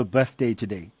know it's your birthday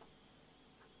today.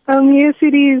 Yes,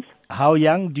 it is. How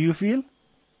young do you feel?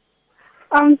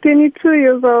 I'm 22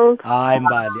 years old. I'm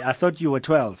Mbali. I thought you were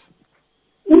 12.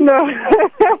 No.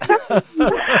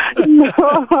 No.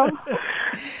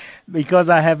 Because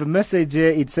I have a message here.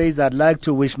 It says, I'd like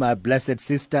to wish my blessed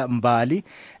sister Mbali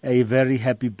a very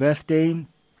happy birthday.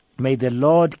 May the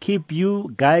Lord keep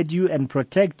you, guide you, and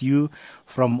protect you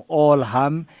from all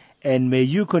harm. And may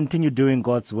you continue doing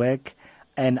God's work.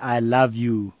 And I love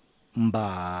you,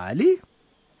 Mbali.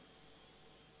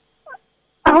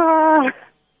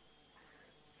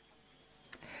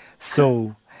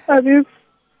 So,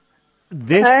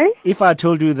 this, if I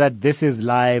told you that this is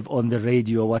live on the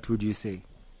radio, what would you say?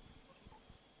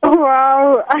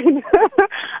 Wow,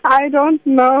 I don't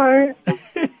know.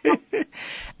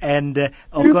 And of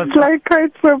course, it's like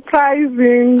quite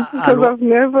surprising because I've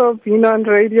never been on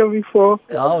radio before.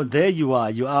 Oh, there you are.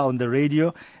 You are on the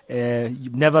radio.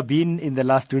 You've never been in the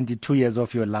last 22 years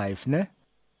of your life, ne?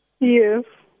 Yes.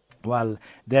 Well,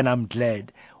 then I'm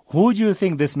glad. Who do you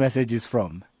think this message is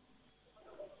from?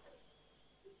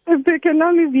 There can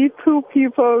only be two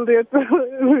people that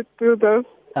would do this.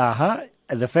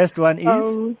 The first one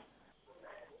is?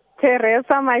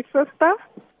 Teresa, my sister.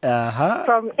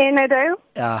 From Enedale.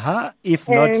 If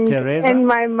not Teresa. And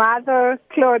my mother,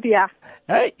 Claudia.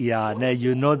 Yeah, now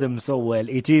you know them so well.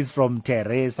 It is from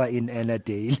Teresa in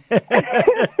Enedale.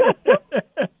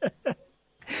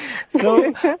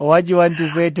 So, what do you want to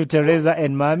say to Teresa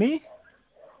and Mommy?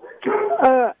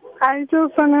 I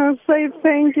just want to say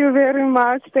thank you very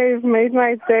much. They've made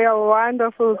my day a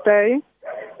wonderful day.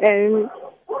 And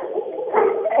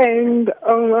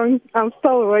I'm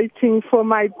still waiting for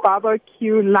my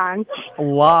barbecue lunch.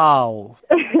 Wow.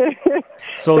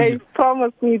 So they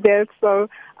promised me that, so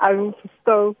I'm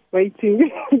still waiting.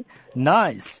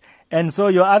 Nice. And so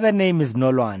your other name is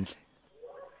Nolwandle?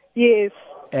 Yes.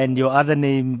 And your other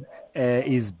name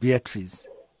is Beatrice?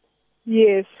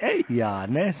 Yes. Hey,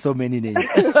 yeah, so many names.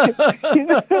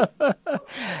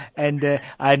 And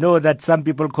I know that some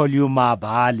people call you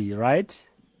Mabali, right?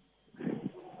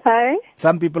 Hi?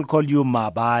 Some people call you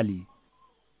Mabali.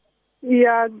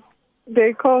 Yeah,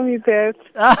 they call me that.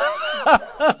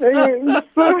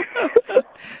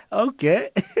 Okay.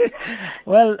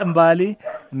 Well, Mbali,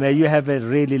 may you have a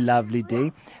really lovely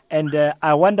day. And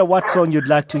I wonder what song you'd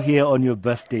like to hear on your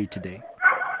birthday today.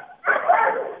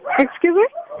 Excuse me?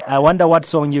 I wonder what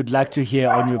song you'd like to hear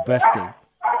on your birthday.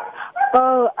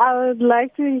 Oh, I would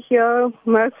like to hear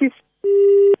Mercy.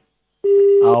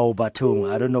 Oh, Batung,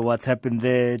 I don't know what's happened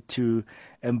there to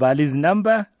Mbali's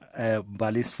number,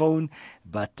 Mbali's phone.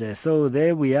 But so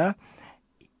there we are.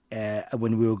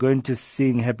 When we were going to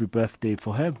sing happy birthday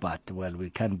for her, but, well, we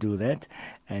can't do that.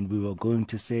 And we were going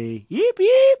to say, yip,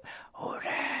 yip,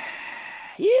 hooray,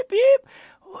 yip, yip,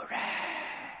 hooray.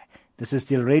 This is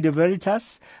still Radio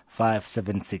Veritas,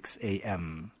 576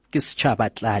 AM. Kis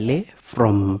Chabatlale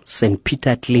from St.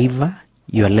 Peter Cleaver.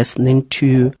 You are listening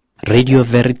to Radio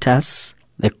Veritas,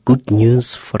 the good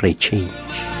news for a change.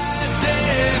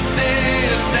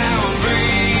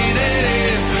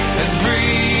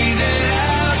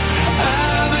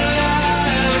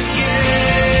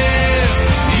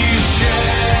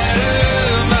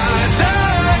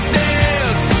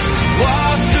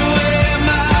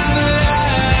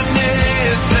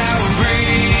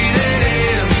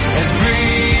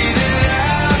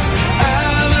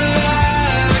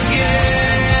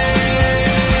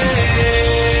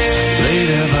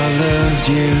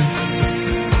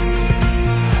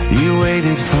 You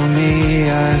waited for me,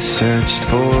 I searched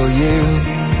for you.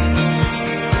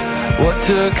 What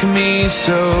took me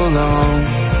so long?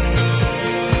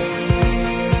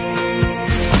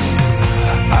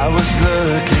 I was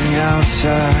looking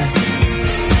outside,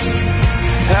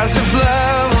 as if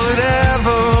love would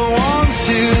ever want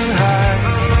to hide.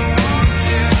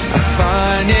 I'm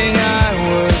finding I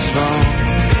was wrong,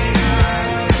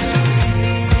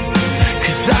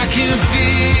 'cause I can feel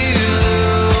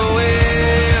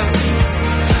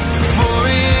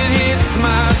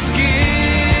my skin.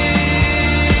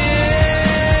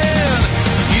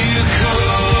 You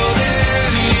called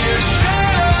and you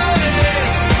shouted,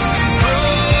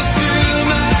 broke through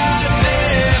my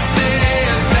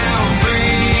deafness. Now I'm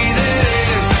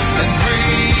breathing and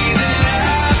breathing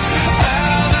out.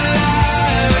 I'm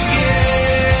alive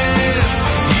again.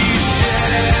 You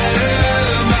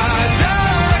shattered my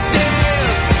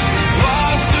darkness,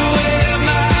 washed away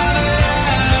my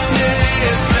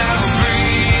blindness. Now I'm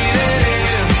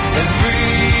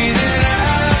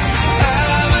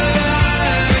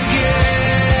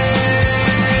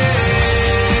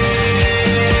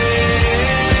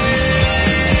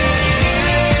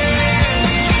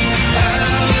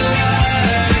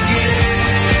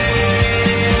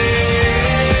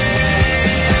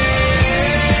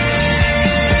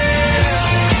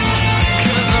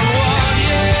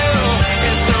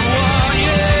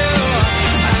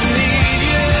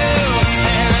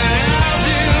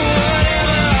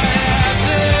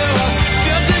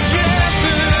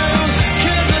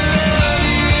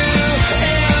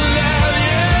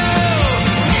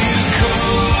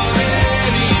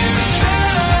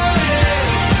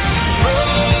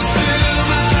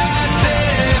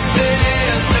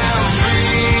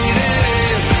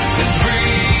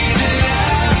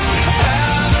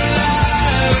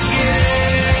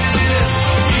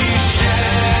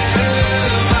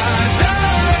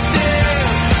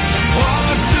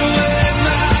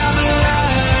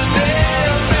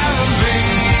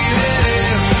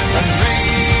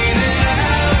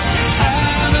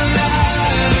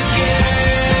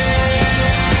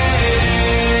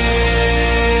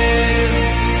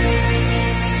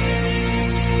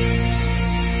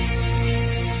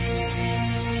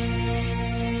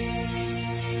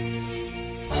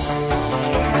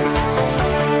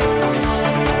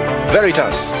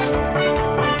Veritas.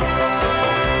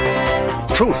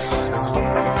 Truth.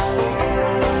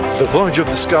 The voyage of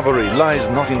discovery lies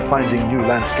not in finding new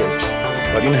landscapes,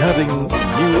 but in having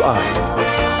new eyes.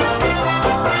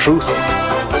 Truth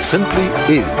simply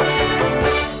is.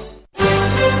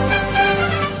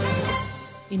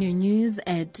 In your news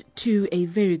at 2, a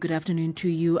very good afternoon to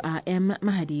you. I am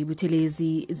Mahadi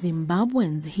Buthelezi.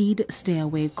 Zimbabweans heed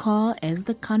stay-away call as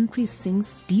the country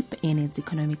sinks deep in its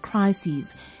economic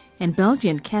crises. And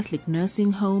Belgian Catholic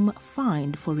nursing home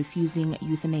fined for refusing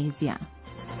euthanasia.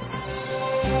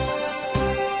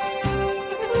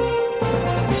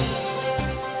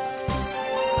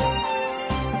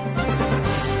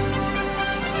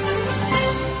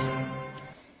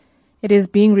 It is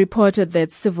being reported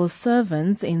that civil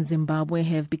servants in Zimbabwe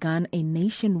have begun a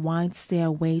nationwide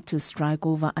stairway to strike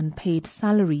over unpaid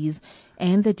salaries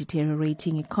and the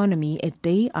deteriorating economy a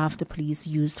day after police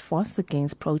used force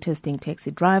against protesting taxi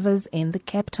drivers in the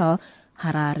capital,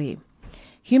 Harare.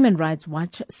 Human Rights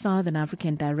Watch Southern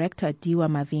African Director Diwa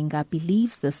Mavinga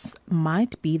believes this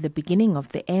might be the beginning of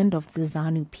the end of the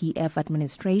ZANU-PF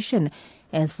administration,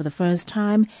 as for the first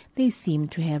time they seem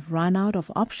to have run out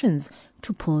of options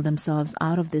to pull themselves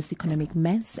out of this economic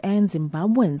mess, and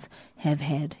Zimbabweans have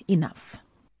had enough.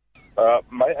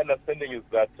 My understanding is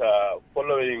that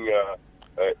following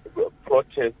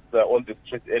protests on the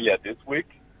streets earlier this week,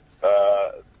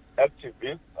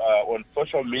 activists on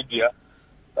social media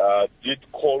did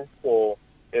call for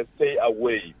a stay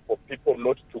away, for people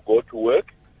not to go to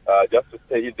work, just to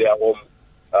stay in their homes,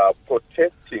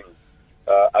 protesting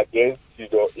against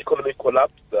economic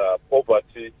collapse,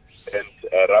 poverty, and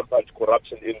rampant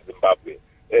corruption in Zimbabwe.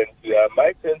 And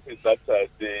my sense is that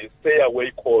the stay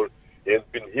away call has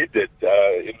been heeded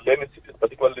in many cities,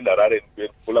 particularly in Harare and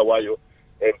Bulawayo,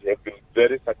 and has been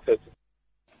very successful.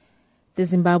 The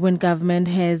Zimbabwean government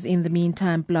has in the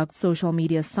meantime blocked social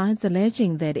media sites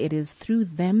alleging that it is through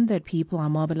them that people are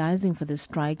mobilizing for the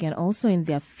strike, and also in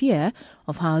their fear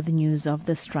of how the news of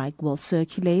the strike will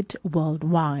circulate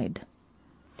worldwide.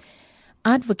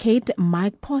 Advocate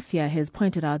Mike Porthia has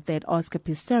pointed out that Oscar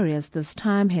Pistorius this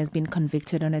time has been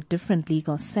convicted on a different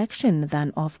legal section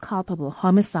than of culpable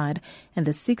homicide, and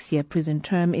the 6-year prison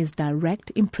term is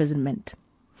direct imprisonment.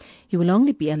 He will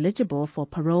only be eligible for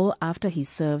parole after he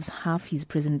serves half his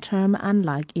prison term,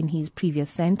 unlike in his previous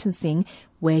sentencing,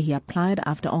 where he applied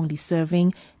after only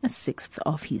serving a sixth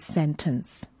of his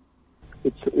sentence.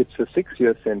 It's a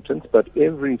 6-year sentence, but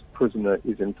every prisoner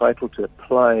is entitled to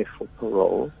apply for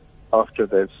parole after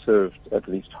they've served at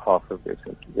least half of their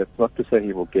sentence. That's not to say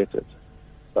he will get it,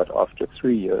 but after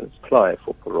 3 years, apply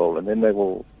for parole, and then they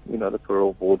will, the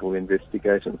parole board will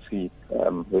investigate and see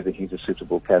whether he's a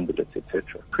suitable candidate,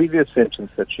 etc. Previous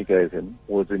sentence that she gave him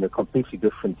was in a completely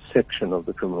different section of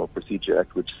the Criminal Procedure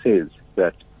Act, which says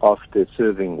that after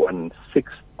serving 1/6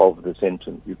 of the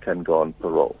sentence, you can go on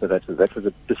parole. So that was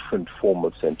a different form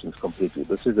of sentence completely.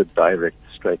 This is a direct,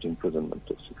 straight imprisonment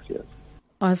of 6 years.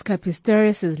 Oscar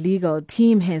Pistorius' legal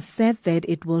team has said that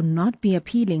it will not be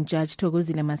appealing Judge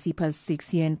Thokozile Masipa's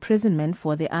 6-year imprisonment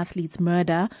for the athlete's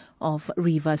murder of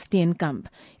Reeva Steenkamp.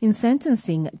 In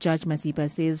sentencing, Judge Masipa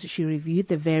says she reviewed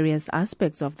the various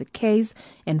aspects of the case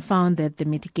and found that the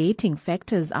mitigating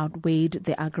factors outweighed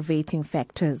the aggravating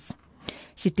factors.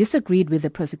 She disagreed with the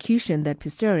prosecution that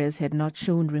Pistorius had not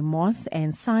shown remorse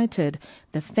and cited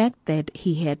the fact that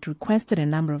he had requested a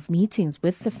number of meetings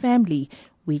with the family,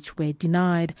 which were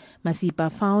denied.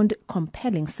 Masipa found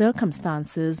compelling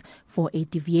circumstances for a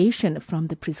deviation from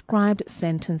the prescribed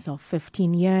sentence of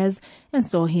 15 years and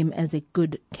saw him as a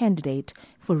good candidate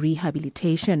for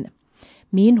rehabilitation.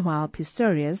 Meanwhile,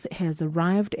 Pistorius has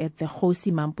arrived at the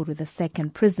Kgosi Mampuru II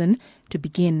prison to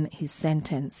begin his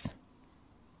sentence.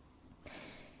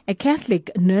 A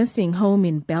Catholic nursing home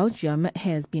in Belgium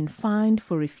has been fined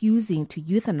for refusing to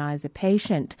euthanize a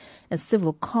patient. A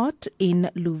civil court in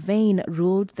Louvain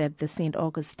ruled that the St.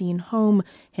 Augustine home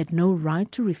had no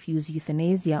right to refuse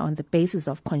euthanasia on the basis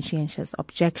of conscientious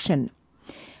objection.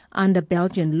 Under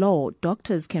Belgian law,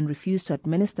 doctors can refuse to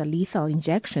administer lethal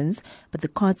injections, but the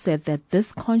court said that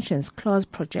this conscience clause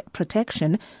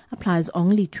protection applies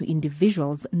only to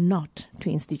individuals, not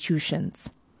to institutions.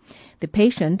 The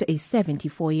patient, a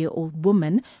 74-year-old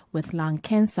woman with lung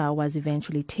cancer, was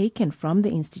eventually taken from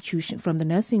the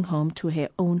nursing home to her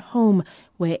own home,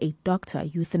 where a doctor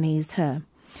euthanized her.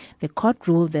 The court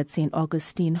ruled that St.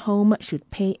 Augustine Home should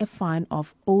pay a fine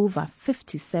of over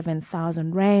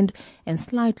 57,000 rand and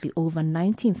slightly over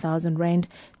 19,000 rand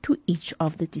to each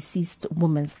of the deceased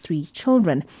woman's 3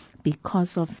 children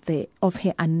because of her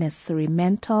unnecessary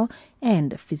mental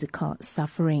and physical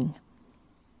suffering.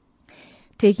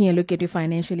 Taking a look at your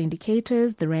financial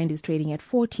indicators, the rand is trading at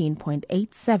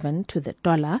 14.87 to the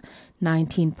dollar,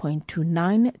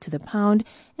 19.29 to the pound,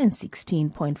 and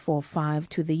 16.45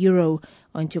 to the euro.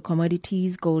 On to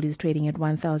commodities, gold is trading at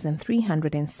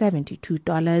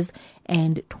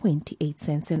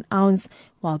 $1,372.28 an ounce,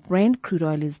 while Brent crude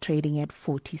oil is trading at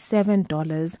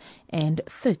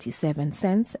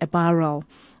 $47.37 a barrel.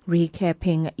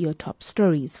 Recapping your top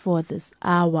stories for this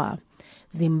hour.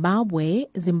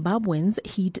 Zimbabweans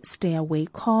heed stay-away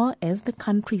call as the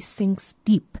country sinks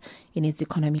deep in its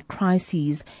economic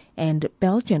crises, and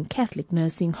Belgian Catholic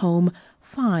nursing home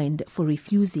fined for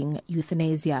refusing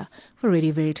euthanasia. For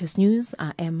Radio Veritas News,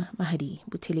 I am Mahadi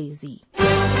Buthelezi.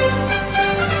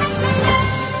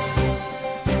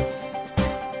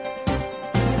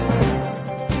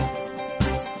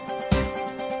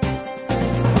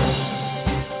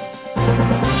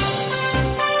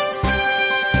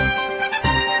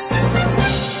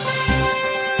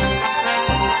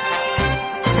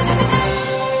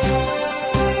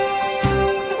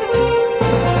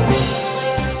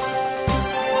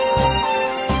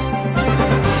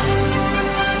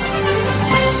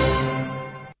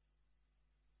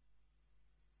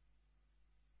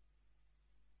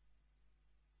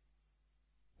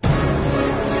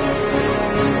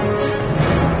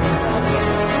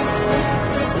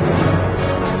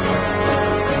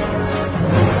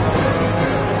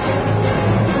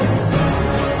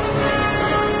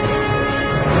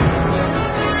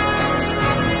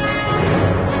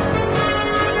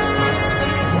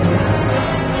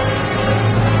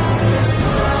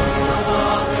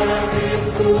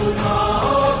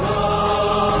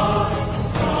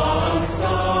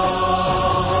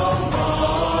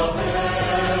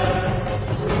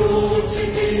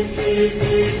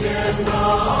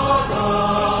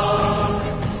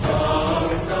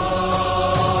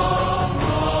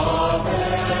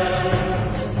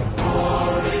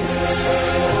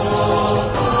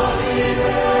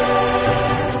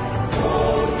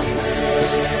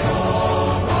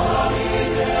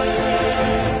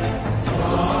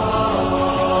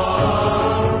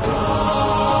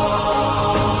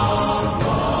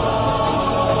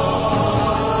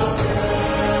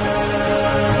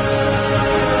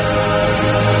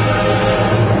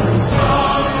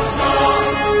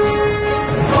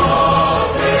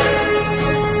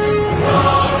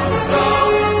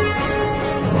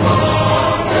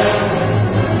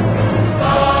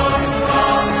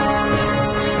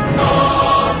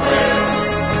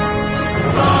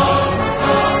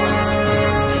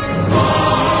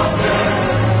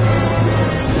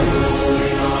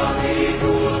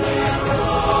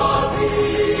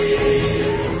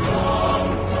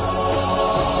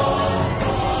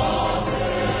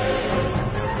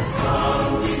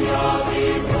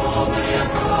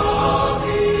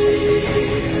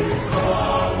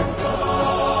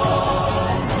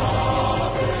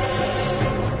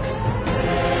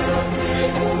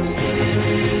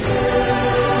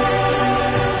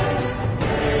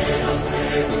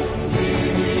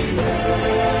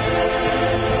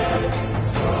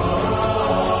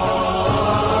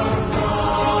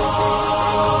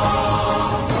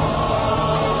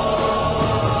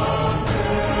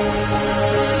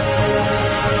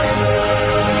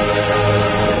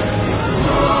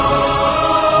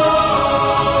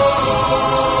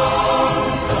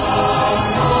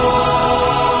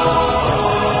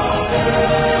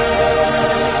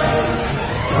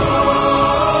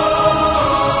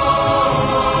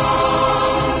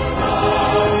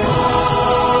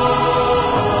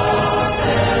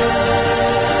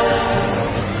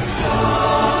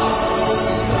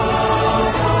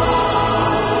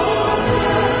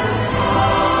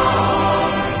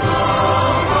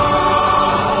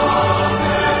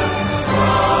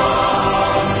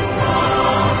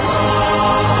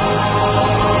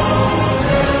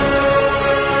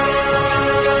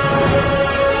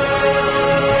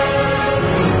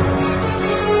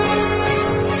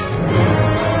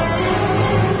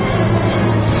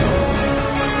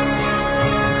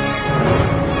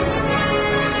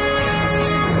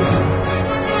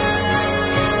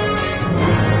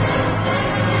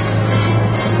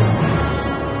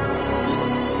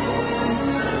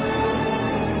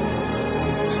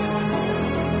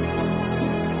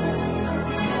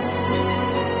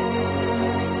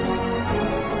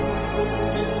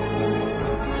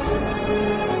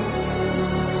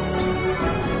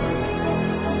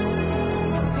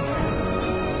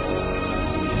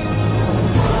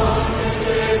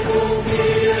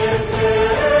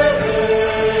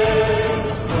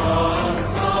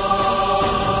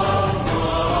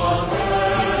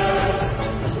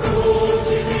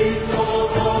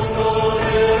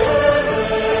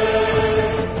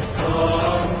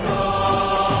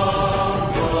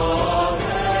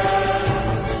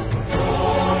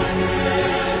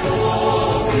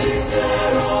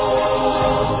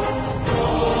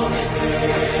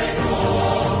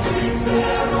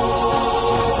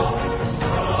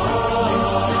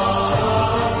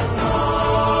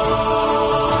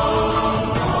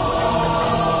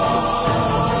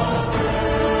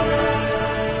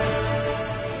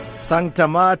 Sancta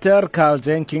Mater, Carl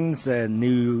Jenkins,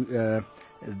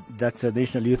 that's the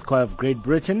National Youth Choir of Great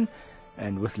Britain,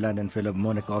 and with London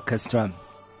Philharmonic Orchestra.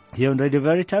 Here on Radio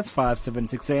Veritas,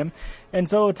 576 AM. And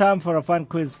so time for a fun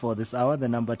quiz for this hour. The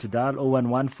number to dial,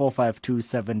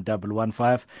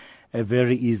 011-452-7115. A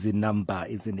very easy number,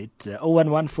 isn't it?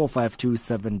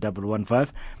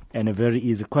 011-452-7115. And a very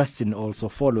easy question also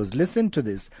follows. Listen to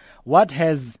this. What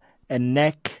has a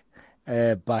neck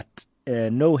but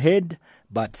no head,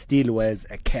 but still wears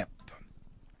a cap?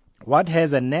 What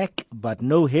has a neck but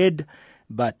no head,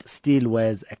 but still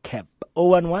wears a cap?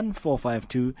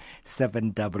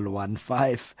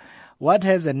 011-452-7115. What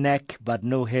has a neck but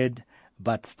no head,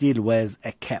 but still wears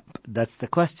a cap? That's the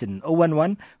question.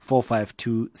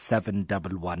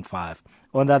 011-452-7115.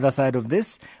 On the other side of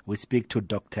this, we speak to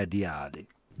Dr. Diali.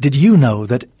 Did you know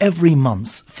that every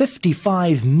month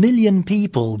 55 million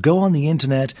people go on the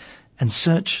internet and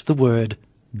search the word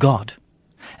God?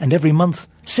 And every month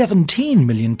 17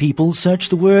 million people search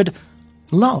the word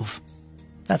love.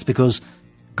 That's because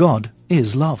God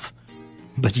is love.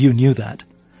 But you knew that.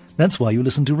 That's why you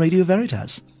listen to Radio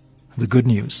Veritas. The good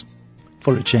news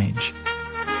for a change.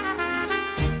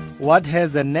 What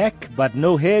has a neck but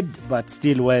no head but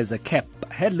still wears a cap?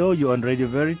 Hello, you're on Radio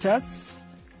Veritas.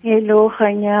 Hello,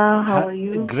 Khanya. How are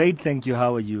you? Great, thank you.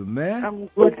 How are you, ma'am? I'm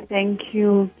good, thank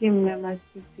you. Kim Mema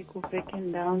Tusiko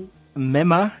breaking down.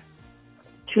 Mema?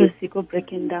 Tusiko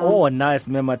breaking down. Oh, nice,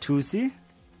 Mema Tusi.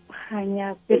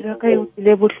 Khanya, pele ka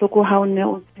utile bohloko ha o ne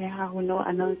o tsheha ho no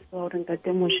announce hore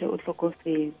ntate Moshe o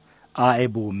hlokofetse. A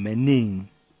ebo mening.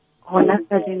 Hona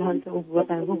sa din ho ntse o bua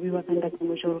ka go bua ka ntate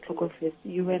Moshe o hlokofetse.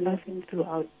 You were laughing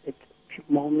throughout that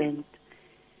moment.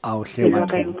 Ao hle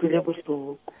ka utile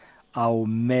bohloko. Ao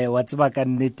me wa tseba ka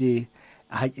nnete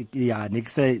ya ne ke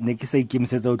sa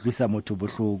ikemisetsa o tlisa motho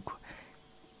bohloko.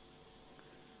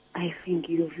 I think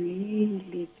you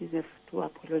really deserve to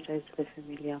apologize to the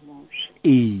family of Moshe.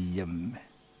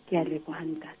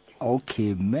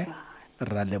 Okay, me.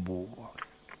 Ralebo.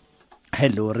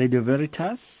 Hello, Radio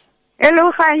Veritas.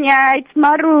 Hello, Khanya. It's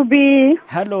Marubi.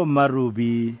 Hello,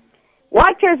 Marubi.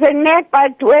 What is a neck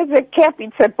but where's a cap?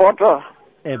 It's a bottle.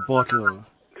 A bottle.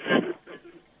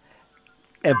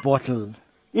 A bottle.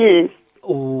 Yes.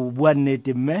 Oh, one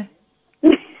nete me.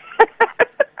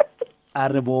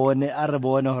 Arabone,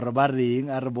 hore ba reng,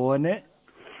 Arabone.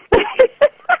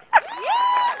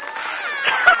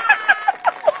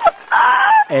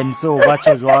 And so, what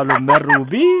is jwalo,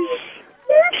 Merubi?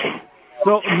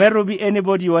 So, Merubi,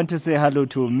 anybody you want to say hello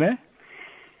to, me?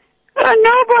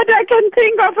 Nobody I can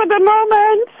think of at the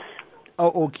moment.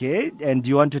 Oh, okay. And do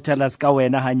you want to tell us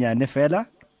kawena hanyane fela?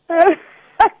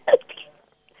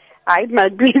 I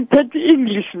might be that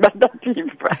English, but not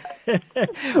even.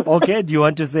 Okay, do you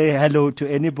want to say hello to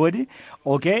anybody?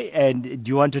 Okay, and do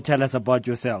you want to tell us about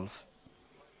yourself?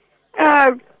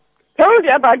 Told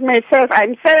you about myself.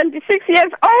 I'm 76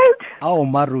 years old. Oh,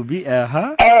 Marubi,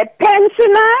 A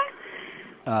pensioner.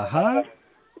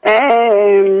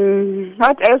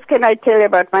 What else can I tell you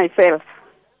about myself?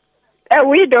 A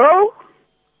widow.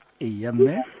 Yeah,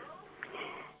 me.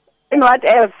 And what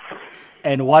else?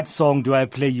 And what song do I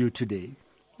play you today?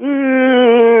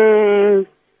 There's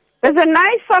a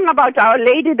nice song about Our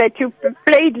Lady that you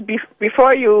played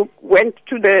before you went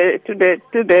to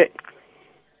the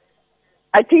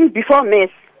I think before Mass.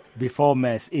 Before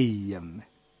Mass,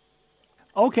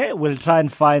 Okay, we'll try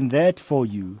and find that for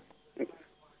you.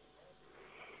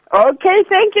 Okay,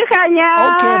 thank you,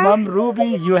 Khanya. Okay, Mom Ruby,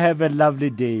 you have a lovely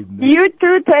day. You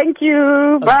too, thank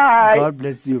you. Bye. God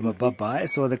bless you, bye-bye.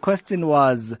 So the question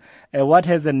was, what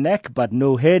has a neck but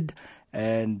no head,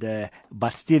 and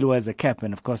but still wears a cap?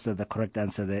 And of course, the correct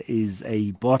answer there is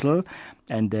a bottle.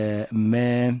 And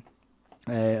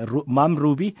Mom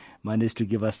Ruby managed to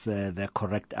give us the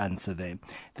correct answer there.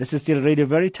 This is still Radio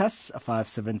Veritas,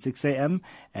 576 AM,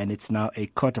 and it's now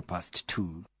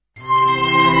 2:15.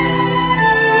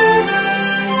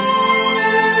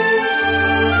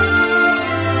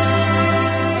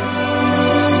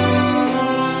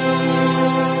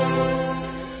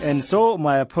 And so,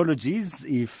 my apologies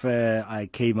if I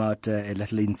came out a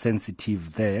little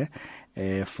insensitive there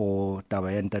for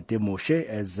Ntate Moshe,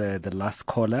 as the last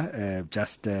caller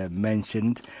just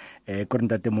mentioned.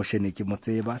 Ntate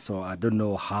Moshe, so I don't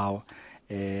know how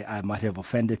I might have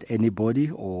offended anybody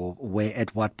or where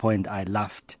at what point I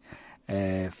laughed.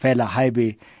 Fela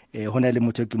haibe hona le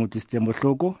motho ke motlisitse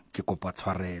mohloko ke kopa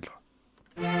tshwarelo.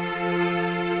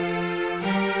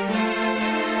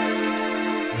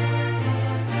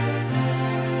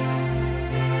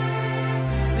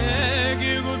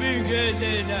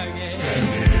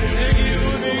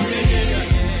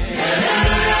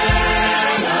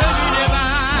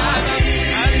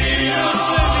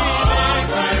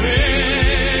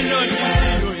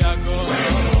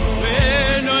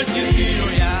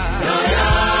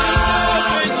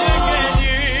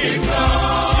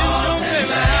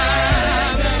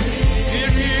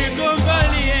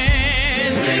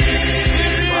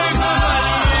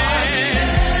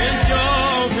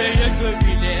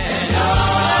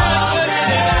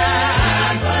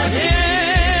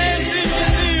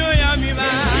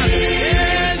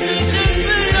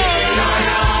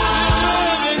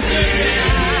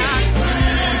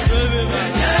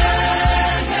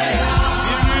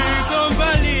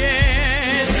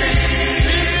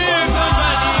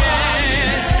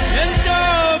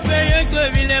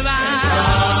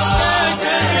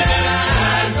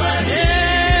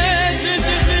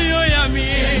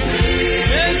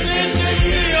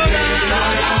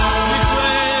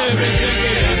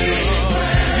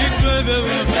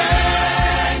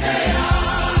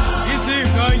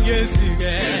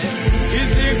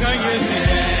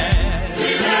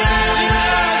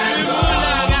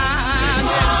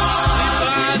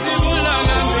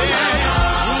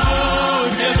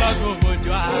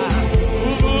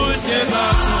 Ubuhle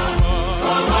bakho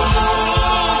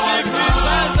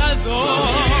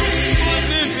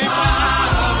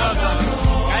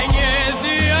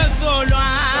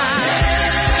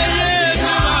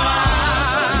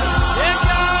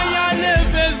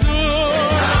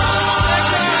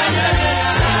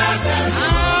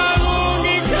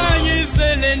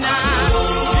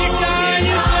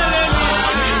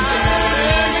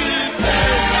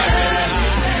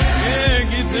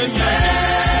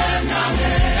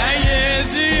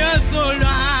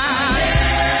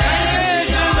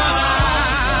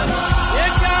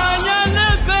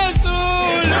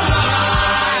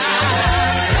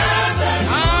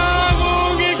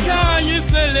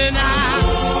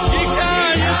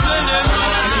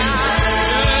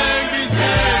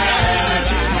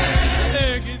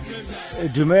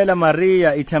Dumela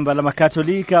Maria Itembala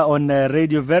Makatolika on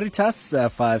Radio Veritas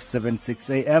 576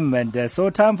 AM, and so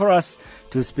time for us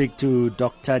to speak to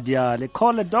Dr. Diale.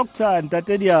 Call a doctor and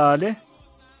Dr. Diale.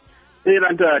 Hey,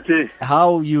 Ntate.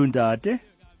 How are you, Ntate?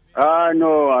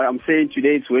 No, I'm saying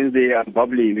today it's Wednesday. I'm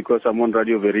bubbling because I'm on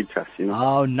Radio Veritas, you know.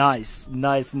 Oh, nice,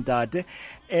 Ntate.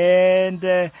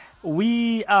 And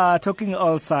we are talking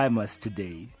Alzheimer's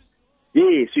today.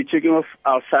 Yes, we're talking of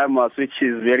Alzheimer's, which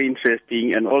is very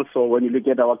interesting. And also, when you look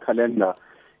at our calendar,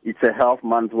 it's a health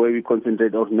month where we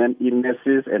concentrate on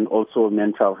illnesses and also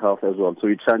mental health as well. So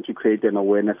we're trying to create an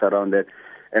awareness around that.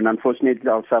 And unfortunately,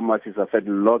 Alzheimer's has affected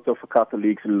a lot of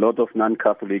Catholics, a lot of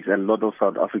non-Catholics, and a lot of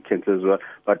South Africans as well.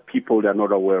 But people are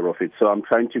not aware of it. So I'm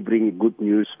trying to bring good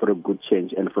news for a good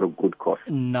change and for a good cause.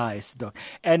 Nice, Doc.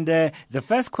 And the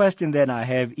first question then I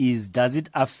have is, does it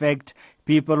affect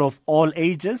people of all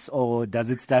ages, or does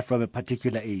it start from a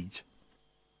particular age?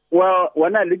 Well,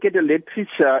 when I look at the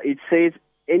literature, it says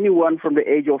anyone from the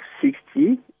age of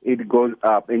 60, it goes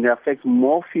up. And it affects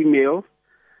more females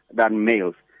than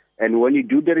males. And when you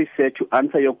do the research to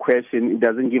answer your question, it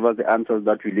doesn't give us the answers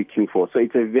that we're looking for. So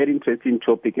it's a very interesting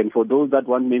topic. And for those that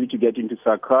want maybe to get into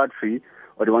psychiatry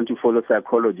or they want to follow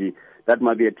psychology, that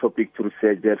might be a topic to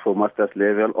research there for master's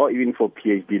level or even for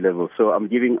PhD level. So I'm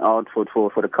giving out for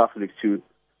the Catholics to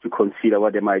consider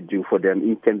what they might do for them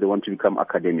in case they want to become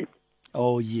academic.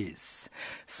 Oh, yes.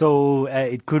 So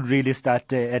it could really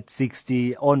start at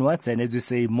 60 onwards. And as you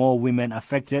say, more women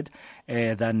affected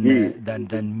than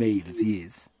males,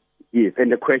 yes. Yes,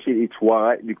 and the question is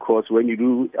why? Because when you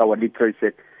do our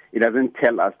literature, it doesn't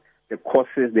tell us the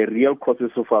causes, the real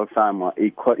causes of Alzheimer's.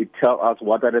 It tells us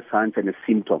what are the signs and the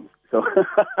symptoms. So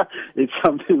it's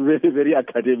something very, very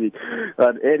academic.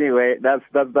 But anyway, that's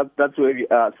where we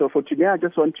are. So for today, I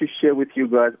just want to share with you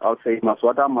guys Alzheimer's.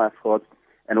 What are my thoughts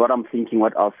and what I'm thinking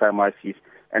what Alzheimer's is.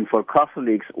 And for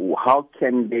Catholics, how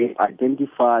can they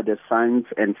identify the signs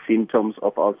and symptoms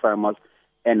of Alzheimer's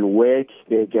and where can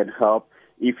they get help?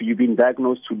 If you've been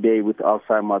diagnosed today with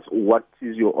Alzheimer's, what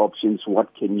is your options?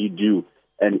 What can you do?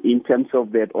 And in terms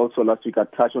of that, also last week I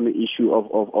touched on the issue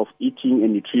of eating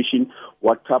and nutrition.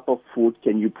 What type of food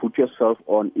can you put yourself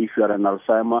on if you are an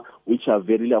Alzheimer, which are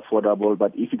very affordable?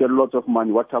 But if you get a lot of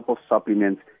money, what type of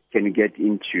supplements can you get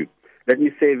into? Let me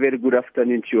say a very good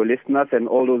afternoon to your listeners and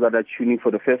all those that are tuning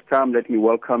for the first time. Let me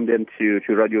welcome them to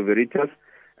Radio Veritas.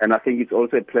 And I think it's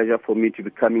also a pleasure for me to be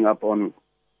coming up on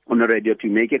the radio to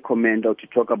make a comment or to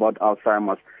talk about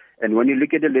Alzheimer's. And when you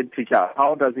look at the literature,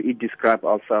 how does it describe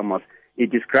Alzheimer's? It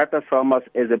describes Alzheimer's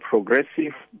as a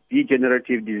progressive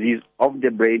degenerative disease of the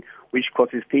brain which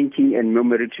causes thinking and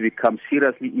memory to become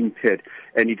seriously impaired.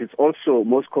 And it is also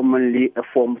most commonly a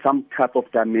form, some type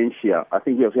of dementia. I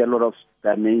think we have heard a lot of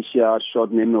dementia,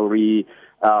 short memory,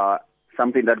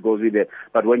 something that goes with it.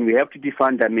 But when we have to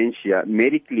define dementia,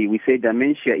 medically we say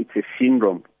dementia, it's a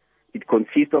syndrome. It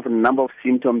consists of a number of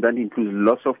symptoms that include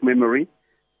loss of memory,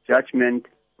 judgment,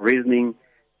 reasoning,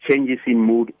 changes in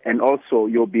mood, and also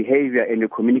your behavior and your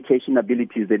communication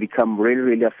abilities, they become really,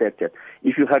 really affected.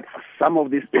 If you had some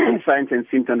of these signs and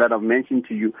symptoms that I've mentioned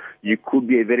to you, you could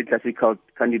be a very classical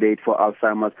candidate for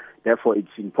Alzheimer's. Therefore,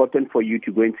 it's important for you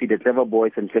to go and see the clever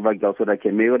boys and clever girls so that I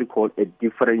can make what we call a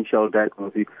differential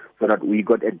diagnosis, so that we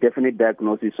got a definite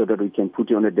diagnosis so that we can put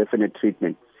you on a definite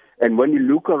treatment. And when you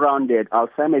look around it,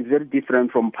 Alzheimer's is very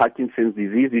different from Parkinson's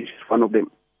disease, which is one of the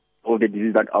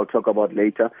diseases that I'll talk about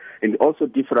later, and also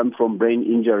different from brain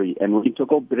injury. And when we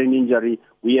talk about brain injury,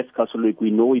 we as Catholic,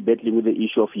 we know we're battling with the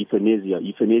issue of euthanasia.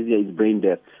 Euthanasia is brain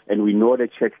death, and we know the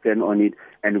church stand on it,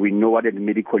 and we know what the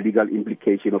medical legal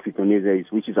implication of euthanasia is,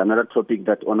 which is another topic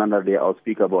that on another day I'll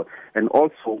speak about. And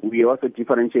also, we also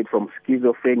differentiate from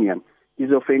schizophrenia.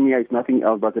 Schizophrenia is nothing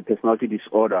else but a personality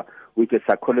disorder, which a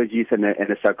psychologist and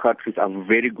a psychiatrist are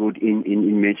very good in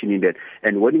mentioning that.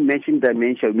 And when you mention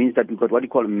dementia, it means that we've got what you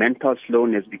call mental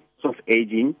slowness because of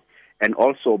aging, and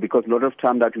also because a lot of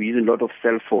time that we use a lot of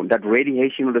cell phone, that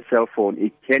radiation of the cell phone,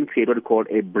 it can create what we call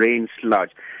a brain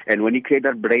sludge. And when you create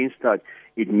that brain sludge,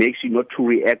 it makes you not to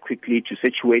react quickly to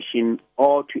situation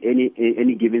or to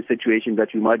any given situation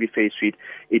that you might be faced with.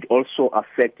 It also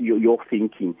affects your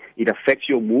thinking. It affects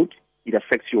your mood. It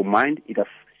affects your mind, it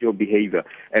affects your behavior.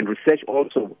 And research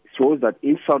also shows that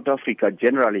in South Africa,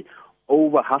 generally,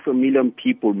 over 500,000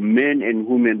 people, men and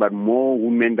women, but more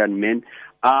women than men,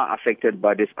 are affected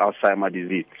by this Alzheimer's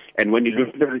disease. And when you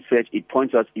look at the research, it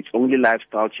points out it's only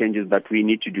lifestyle changes that we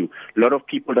need to do. A lot of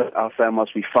people that have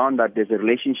Alzheimer's, we found that there's a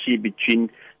relationship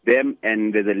between them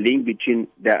and there's a link between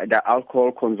the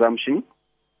alcohol consumption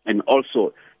and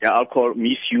also the alcohol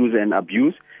misuse and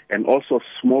abuse. And also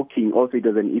smoking, also it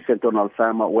has an effect on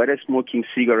Alzheimer's, whether smoking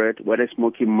cigarette, whether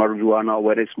smoking marijuana,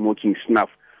 whether smoking snuff,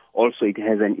 also it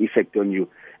has an effect on you.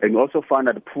 And we also find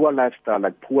that poor lifestyle,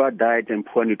 like poor diet and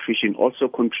poor nutrition, also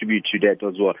contribute to that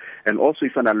as well. And also we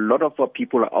find a lot of our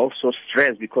people are also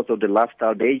stressed because of the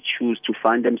lifestyle they choose to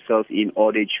find themselves in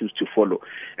or they choose to follow.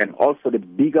 And also the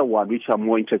bigger one, which I'm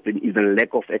more interested in, is the lack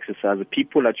of exercise.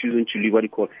 People are choosing to live what you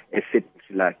call a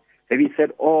sedentary life. Having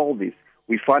said all this,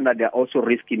 we find that there are also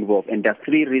risks involved. And there are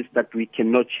 3 risks that we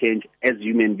cannot change as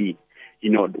human beings.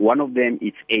 One of them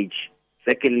is age.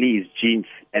 Secondly is genes,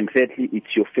 and thirdly it's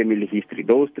your family history.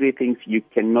 Those 3 things you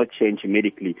cannot change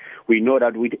medically. We know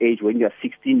that with age, when you are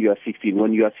 16, you are 16.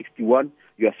 When you are 61,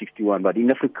 you are 61. But in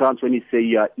Afrikaans, when you say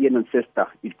you are an ancestor,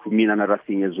 it could mean another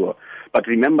thing as well. But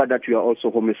remember that you are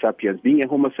also Homo sapiens. Being a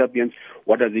Homo sapiens,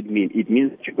 what does it mean? It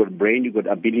means that you got brain, you got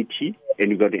ability, and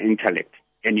you got the intellect.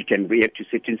 And you can react to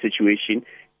certain situations,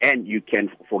 and you can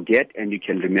forget, and you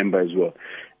can remember as well.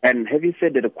 And having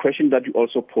said that, the question that you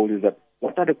also pose is that,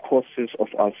 what are the causes of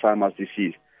Alzheimer's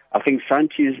disease? I think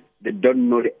scientists, they don't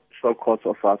know the actual cause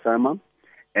of Alzheimer's,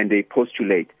 and they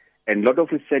postulate. And a lot of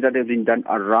research that has been done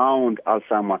around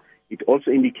Alzheimer's, it also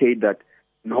indicates that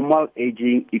normal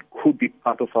aging, it could be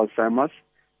part of Alzheimer's,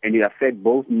 and it affects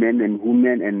both men and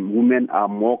women are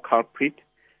more culprit.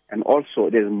 And also,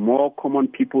 there's more common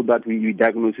people that we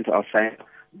diagnose with Alzheimer's.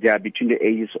 They are between the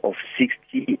ages of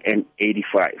 60 and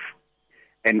 85.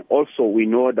 And also, we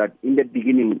know that in the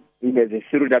beginning, in the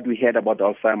theory that we had about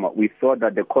Alzheimer's, we thought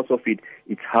that the cause of it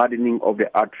is hardening of the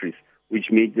arteries, which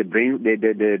makes the brain,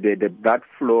 the blood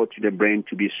flow to the brain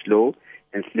to be slow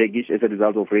and sluggish as a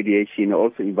result of radiation and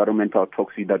also environmental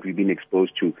toxins that we've been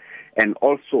exposed to. And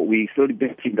also, we slowly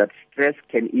believe that stress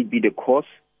can be the cause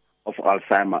of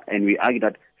Alzheimer's. And we argue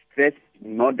that stress is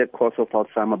not the cause of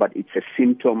Alzheimer's, but it's a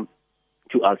symptom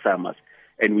to Alzheimer's.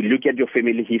 And we look at your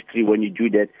family history when you do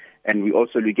that, and we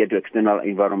also look at the external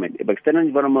environment. But external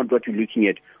environment, what we're looking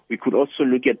at, we could also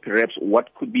look at perhaps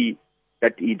what could be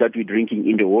that we're drinking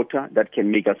in the water that can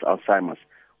make us Alzheimer's.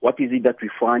 What is it that we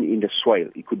find in the soil?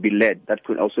 It could be lead. That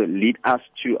could also lead us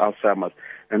to Alzheimer's.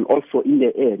 And also in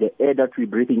the air that we're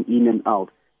breathing in and out,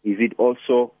 is it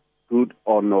also good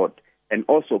or not? And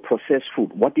also processed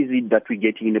food. What is it that we're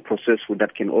getting in the processed food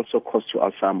that can also cause to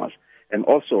Alzheimer's? And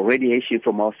also radiation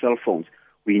from our cell phones.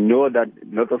 We know that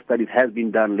a lot of studies has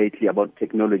been done lately about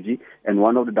technology, and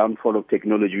one of the downfall of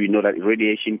technology, we know that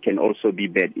radiation can also be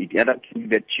bad. It either can be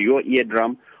bad to your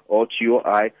eardrum or to your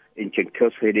eye, and can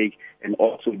cause headache, and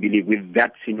also believe with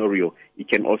that scenario, it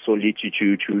can also lead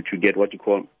you to get what you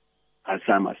call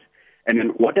Alzheimer's. And then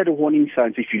what are the warning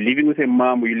signs? If you're living with a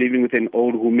mom or you're living with an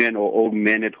old woman or old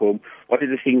man at home, what are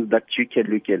the things that you can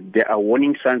look at? There are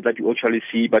warning signs that you actually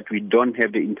see, but we don't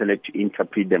have the intellect to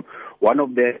interpret them. One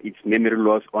of them is memory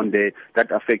loss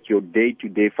that affect your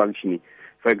day-to-day functioning.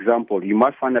 For example, you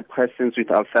might find that persons with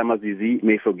Alzheimer's disease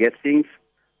may forget things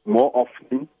more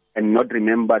often and not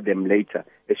remember them later,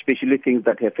 especially things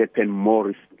that have happened more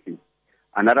recently.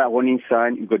 Another warning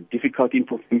sign, you've got difficulty in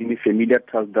performing familiar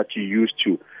tasks that you used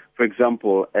to. For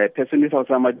example, a person with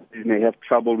Alzheimer's may have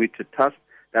trouble with a task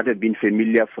that has been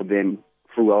familiar for them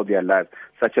throughout their life,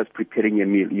 such as preparing a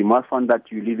meal. You might find that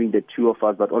you're living the 2 of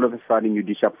us, but all of a sudden you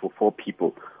dish up for 4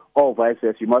 people. Or vice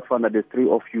versa, you might find that the 3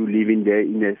 of you living there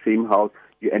in the same house,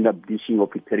 you end up dishing or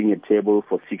preparing a table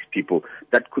for 6 people.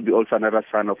 That could be also another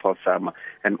sign of Alzheimer's.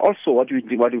 And also what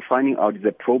we're finding out is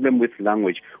a problem with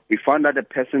language. We find that the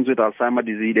persons with Alzheimer's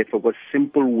disease, they forgot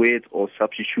simple words or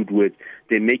substitute words.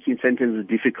 They're making sentences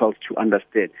difficult to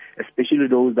understand, especially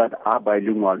those that are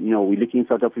bilingual. We're looking in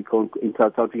South African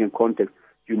context.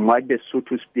 You might be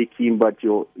Sotho speaking, but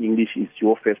your English is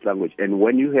your first language. And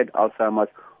when you had Alzheimer's,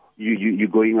 you're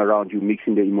going around, you're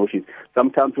mixing the emotions.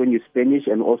 Sometimes when you're Spanish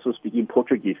and also speaking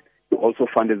Portuguese, you also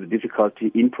find there's a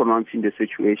difficulty in pronouncing the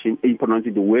situation, in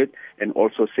pronouncing the word, and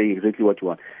also saying exactly what you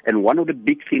want. And one of the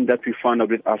big things that we found out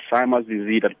with Alzheimer's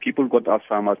disease, that people got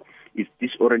Alzheimer's, is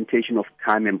disorientation of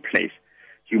time and place.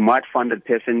 You might find that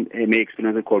person may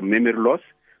experience what's called memory loss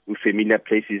with familiar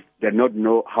places. They not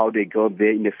know how they got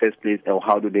there in the first place or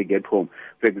how do they get home.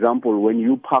 For example, when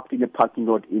you parked in a parking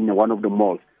lot in one of the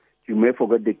malls, you may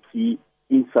forget the key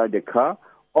inside the car,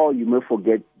 or you may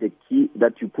forget the key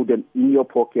that you put in your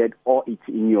pocket, or it's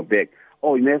in your bag.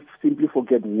 Or you may simply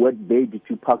forget what bay did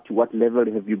you park to, what level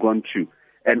have you gone to.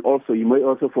 And also, you may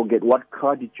also forget what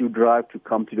car did you drive to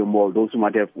come to the mall, those who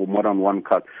might have more than one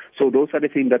car. So those are the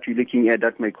things that we're looking at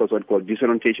that may cause what's called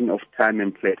disorientation of time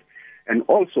and place. And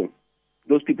also,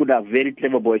 those people that are very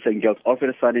clever boys and girls, all of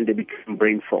a sudden they become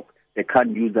brain fog. They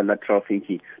can't use the lateral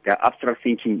thinking. Their abstract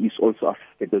thinking is also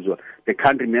affected as well. They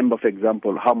can't remember, for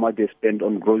example, how much they spend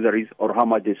on groceries, or how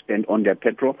much they spend on their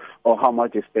petrol, or how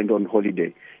much they spend on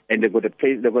holiday. And they've got the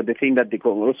thing that they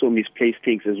can also misplace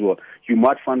things as well. You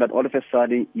might find that all of a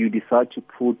sudden you decide to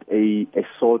put a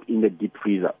salt in the deep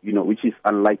freezer, which is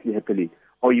unlikely happening.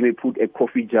 Or you may put a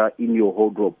coffee jar in your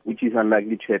wardrobe, which is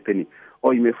unlikely to happen.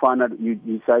 Or you may find that you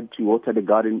decide to water the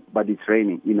garden, but it's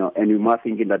raining, and you might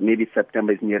thinking that maybe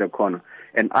September is near the corner.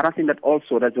 And other thing that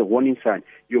also, that's a warning sign,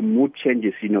 your mood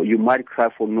changes, you might cry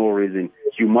for no reason.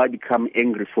 You might become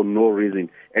angry for no reason.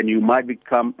 And you might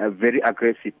become very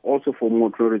aggressive also for no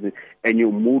reason. And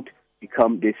your mood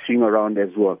they swing around as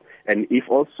well. And if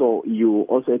also you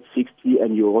also at 60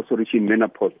 and you're also reaching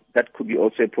menopause, that could be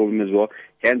also a problem as well.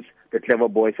 Hence, the clever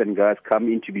boys and girls come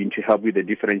in to help with the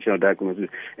differential diagnosis.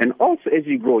 And also, as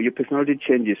you grow, your personality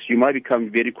changes. You might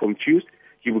become very confused.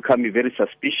 You become very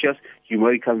suspicious. You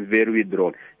might become very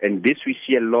withdrawn. And this we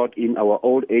see a lot in our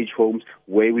old age homes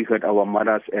where we had our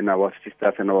mothers and our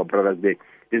sisters and our brothers there.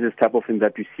 This is the type of thing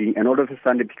that we see. And all of a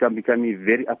sudden, they becoming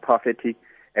very apathetic,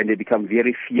 and they become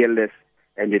very fearless,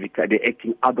 and they're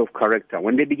acting out of character.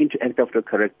 When they begin to act out of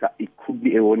character, it could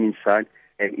be a warning sign.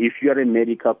 And if you are a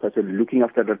medical person looking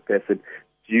after that person,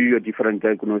 do your different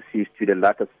diagnoses to the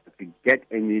latter to get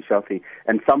an initial thing.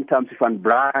 And sometimes, if I'm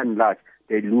by and large,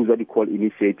 they lose what you call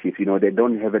initiative. They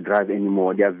don't have a drive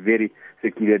anymore. They are very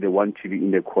secure. They want to be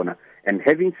in the corner. And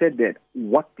having said that,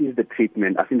 what is the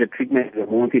treatment? I think the treatment is the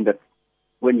one thing that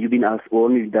when you've been asked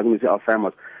only diagnosed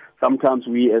Alzheimer's, sometimes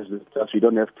we as doctors, we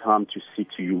don't have time to sit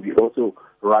to you. We also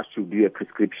rush to do a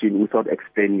prescription without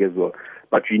explaining as well.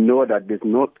 But we know that there's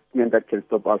no treatment that can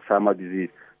stop Alzheimer's disease.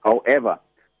 However,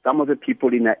 some of the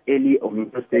people in the early or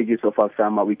middle stages of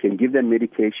Alzheimer's, we can give them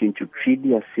medication to treat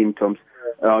their symptoms,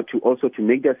 to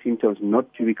make their symptoms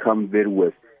not to become very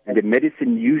worse. And the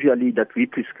medicine usually that we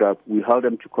prescribe, we help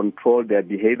them to control their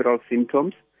behavioral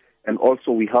symptoms. And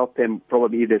also we help them,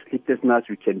 probably if there's sleeplessness,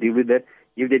 we can deal with that.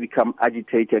 If they become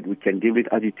agitated, we can deal with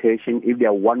agitation. If they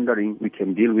are wandering, we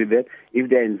can deal with it. If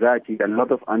they're anxiety, a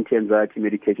lot of anti-anxiety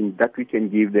medication that we can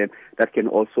give them that can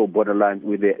also borderline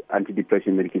with the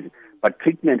antidepressant medication. But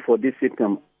treatment for this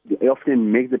symptom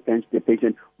often makes the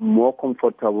patient more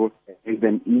comfortable, makes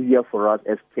them easier for us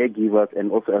as caregivers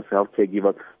and also as health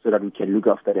caregivers so that we can look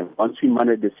after them. Once we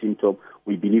manage the symptom,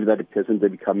 we believe that the person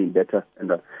is becoming better.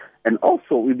 And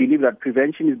also, we believe that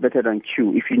prevention is better than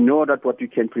cure. If you know that what you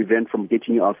can prevent from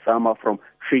getting Alzheimer's, from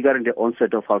triggering the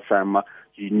onset of Alzheimer's,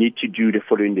 you need to do the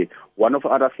following day. One of the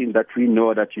other things that we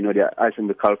know that, they are eyes on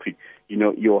the culprit.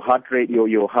 Your heart rate,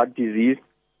 your heart disease,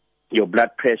 your blood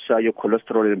pressure, your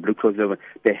cholesterol and glucose level,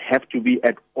 they have to be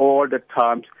at all the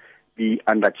times be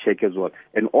under check as well.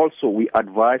 And also, we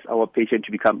advise our patient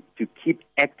to keep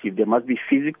active. They must be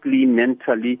physically,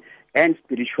 mentally, and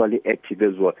spiritually active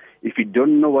as well. If you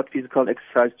don't know what physical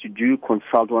exercise to do,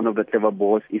 consult one of the clever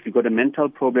boys. If you've got a mental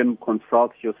problem,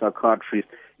 consult your psychiatrist.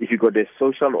 If you've got a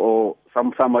social or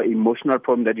some emotional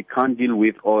problem that you can't deal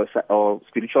with or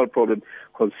spiritual problem,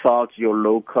 consult your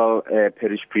local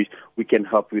parish priest. We can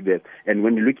help with that. And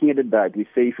when you're looking at the diet, we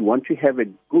say if you want to have a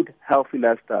good, healthy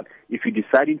lifestyle, if you're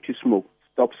deciding to smoke,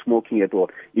 stop smoking at all.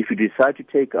 If you decide to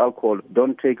take alcohol,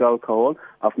 don't take alcohol.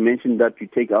 I've mentioned that you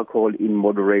take alcohol in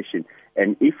moderation.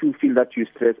 And if you feel that you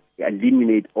stress,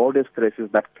 eliminate all the stresses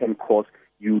that can cause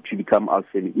you to become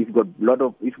Alzheimer's. If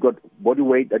you've got body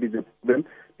weight that is a problem,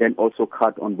 then also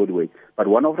cut on body weight. But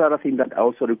one of the other things that I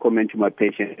also recommend to my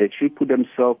patients, they should put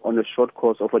themselves on a short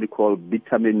course of what they call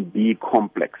vitamin B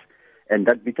complex. And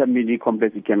that vitamin B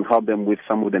complex, it can help them with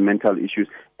some of the mental issues,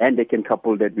 and they can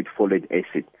couple that with folate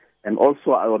acid. And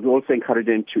also, I would also encourage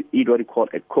them to eat what we call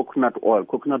a coconut oil.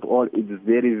 Coconut oil is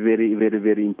very, very, very,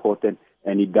 very important,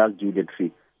 and it does do the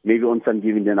trick. Maybe on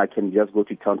Thanksgiving, then I can just go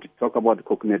to town to talk about the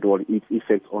coconut oil, its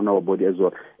effects on our body as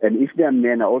well. And if they are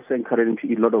men, I also encourage them to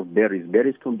eat a lot of berries.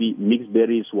 Berries can be mixed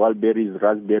berries, wild berries,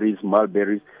 raspberries,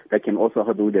 mulberries. That can also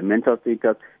help them with their mental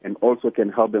status and also can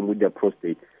help them with their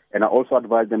prostate. And I also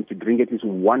advise them to drink at least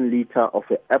 1 liter of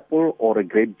an apple or a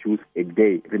grape juice a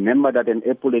day. Remember that an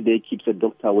apple a day keeps a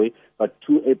doctor away, but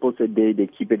 2 apples a day, they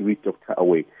keep it with doctor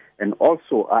away. And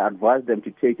also, I advise them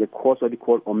to take a course what they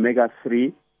call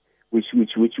omega-3, which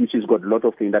has got a lot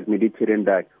of things, that Mediterranean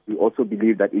diet. We also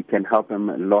believe that it can help them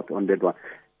a lot on that one.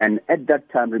 And at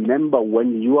that time, remember,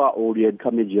 when you are old, you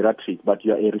become a geriatric, but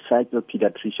you are a recycled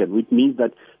pediatrician, which means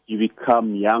that you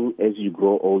become young as you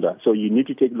grow older. So you need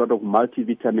to take a lot of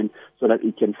multivitamin so that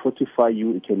it can fortify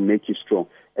you, it can make you strong.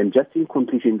 And just in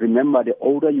conclusion, remember, the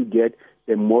older you get,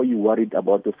 the more you worried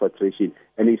about the frustration.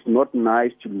 And it's not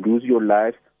nice to lose your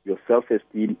life your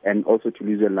self-esteem, and also to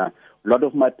lose your life. A lot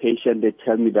of my patients, they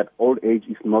tell me that old age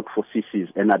is not for sissies,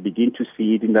 and I begin to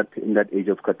see it in that age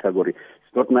of category.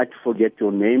 It's not nice to forget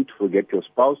your name, to forget your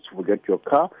spouse, to forget your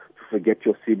car, to forget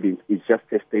your siblings. It's just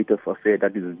a state of affair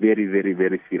that is very, very,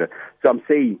 very serious. So I'm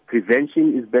saying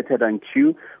prevention is better than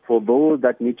cure. For those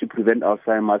that need to prevent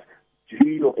Alzheimer's, do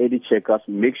your early checkups.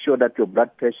 Make sure that your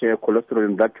blood pressure, cholesterol,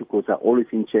 and blood glucose are always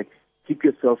in check. Keep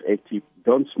yourself active.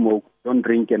 Don't smoke. Don't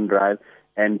drink and drive.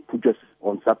 And put yourself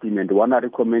on supplement. The one I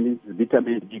recommend is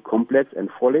vitamin D complex and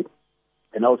folate.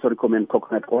 And I also recommend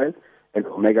coconut oil and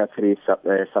omega-3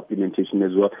 supplementation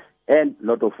as well. And a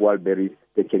lot of wild berries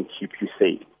that can keep you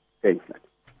safe. Thanks.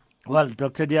 Well,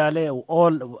 Dr. Diale,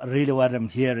 all really what I'm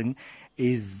hearing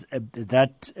is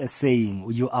that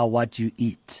saying, you are what you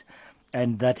eat.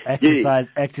 And that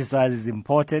exercise is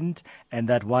important, and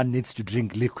that one needs to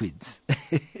drink liquids.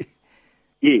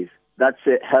 Yes, that's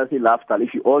a healthy lifestyle.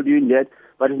 If you're all doing that,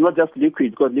 but it's not just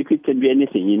liquid, because liquid can be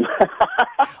anything, you know.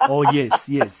 Oh,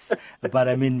 yes. But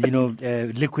I mean,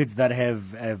 liquids that have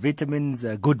vitamins,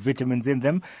 good vitamins in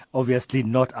them, obviously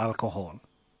not alcohol.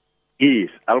 Yes,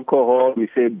 alcohol, we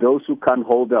say those who can't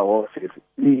hold their horses,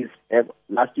 please,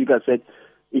 last week I said,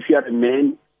 if you are a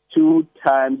man, 2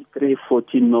 times 3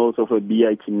 14 mils of a beer,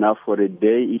 it's enough for a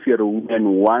day. If you're a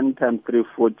woman, 1 times 3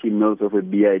 14 mils of a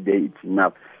beer a day, it's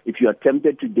enough. If you are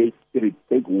tempted to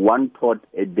take 1 pot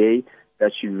a day,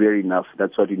 that should be very enough.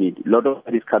 That's what you need. A lot of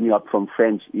that is coming up from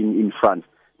French in France.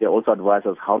 They also advise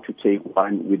us how to take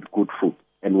wine with good food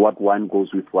and what wine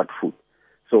goes with what food.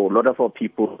 So a lot of our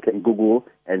people can Google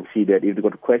and see that. If they've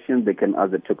got questions, they can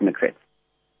ask the technocrats.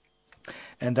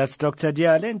 And that's Dr.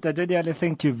 Diale. Dr. Diale,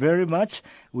 thank you very much.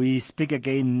 We speak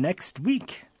again next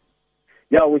week.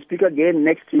 Yeah, we speak again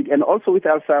next week. And also with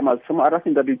Alzheimer's, some other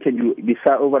things that we can do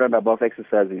besides over and above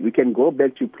exercising. We can go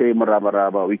back to play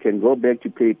Marabaraba. We can go back to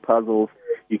play puzzles.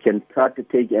 You can start to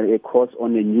take a course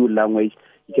on a new language.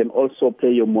 You can also play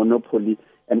your Monopoly.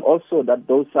 And also that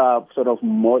those are sort of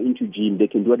more into gym. They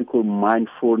can do what you call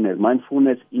mindfulness.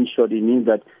 Mindfulness, in short, it means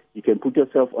that you can put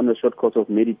yourself on a short course of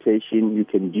meditation. You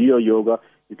can do your yoga.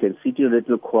 You can sit in a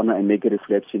little corner and make a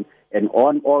reflection. And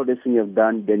on all this thing you've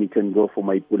done, then you can go for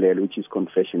Maipulelo, which is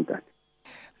confession time.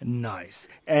 Nice.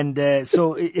 And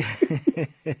so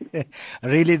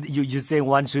really you're saying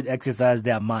one should exercise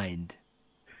their mind?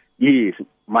 Yes,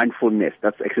 mindfulness.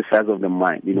 That's exercise of the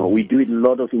mind. We do it a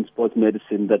lot of in sports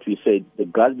medicine that we say the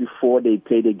guys before they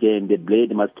play the game,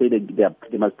 they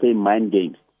must play mind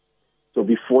games. So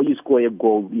before you score a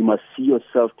goal, you must see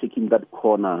yourself taking that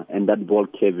corner and that ball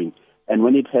curving. And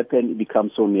when it happens, it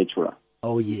becomes so natural.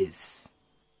 Oh, yes.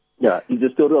 Yeah, it's the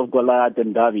story of Goliath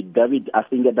and David. David, I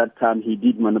think at that time, he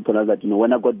did monopolize that,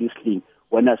 when I got this thing,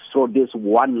 when I saw this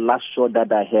one last shot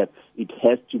that I have, it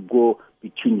has to go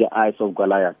between the eyes of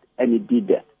Goliath. And it did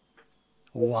that.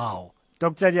 Wow.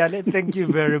 Dr. Diale, thank you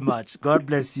very much. God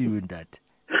bless you in that.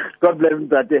 God bless you,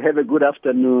 that. Have a good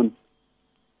afternoon.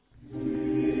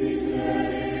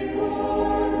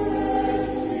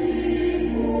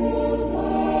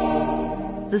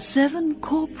 The 7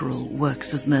 corporal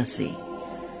works of mercy: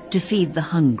 to feed the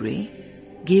hungry,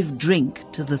 give drink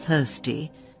to the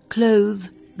thirsty, clothe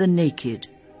the naked,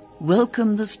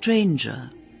 welcome the stranger,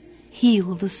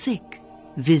 heal the sick,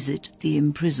 visit the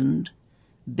imprisoned,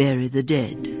 bury the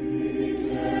dead.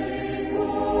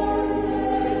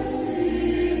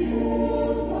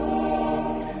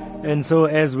 And so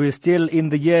as we're still in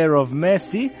the year of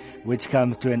mercy, which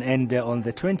comes to an end on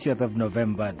the 20th of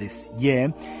November this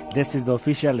year, this is the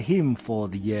official hymn for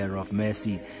the year of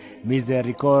mercy,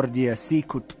 Misericordia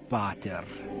Sicut Pater,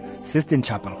 Sistine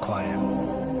Chapel Choir.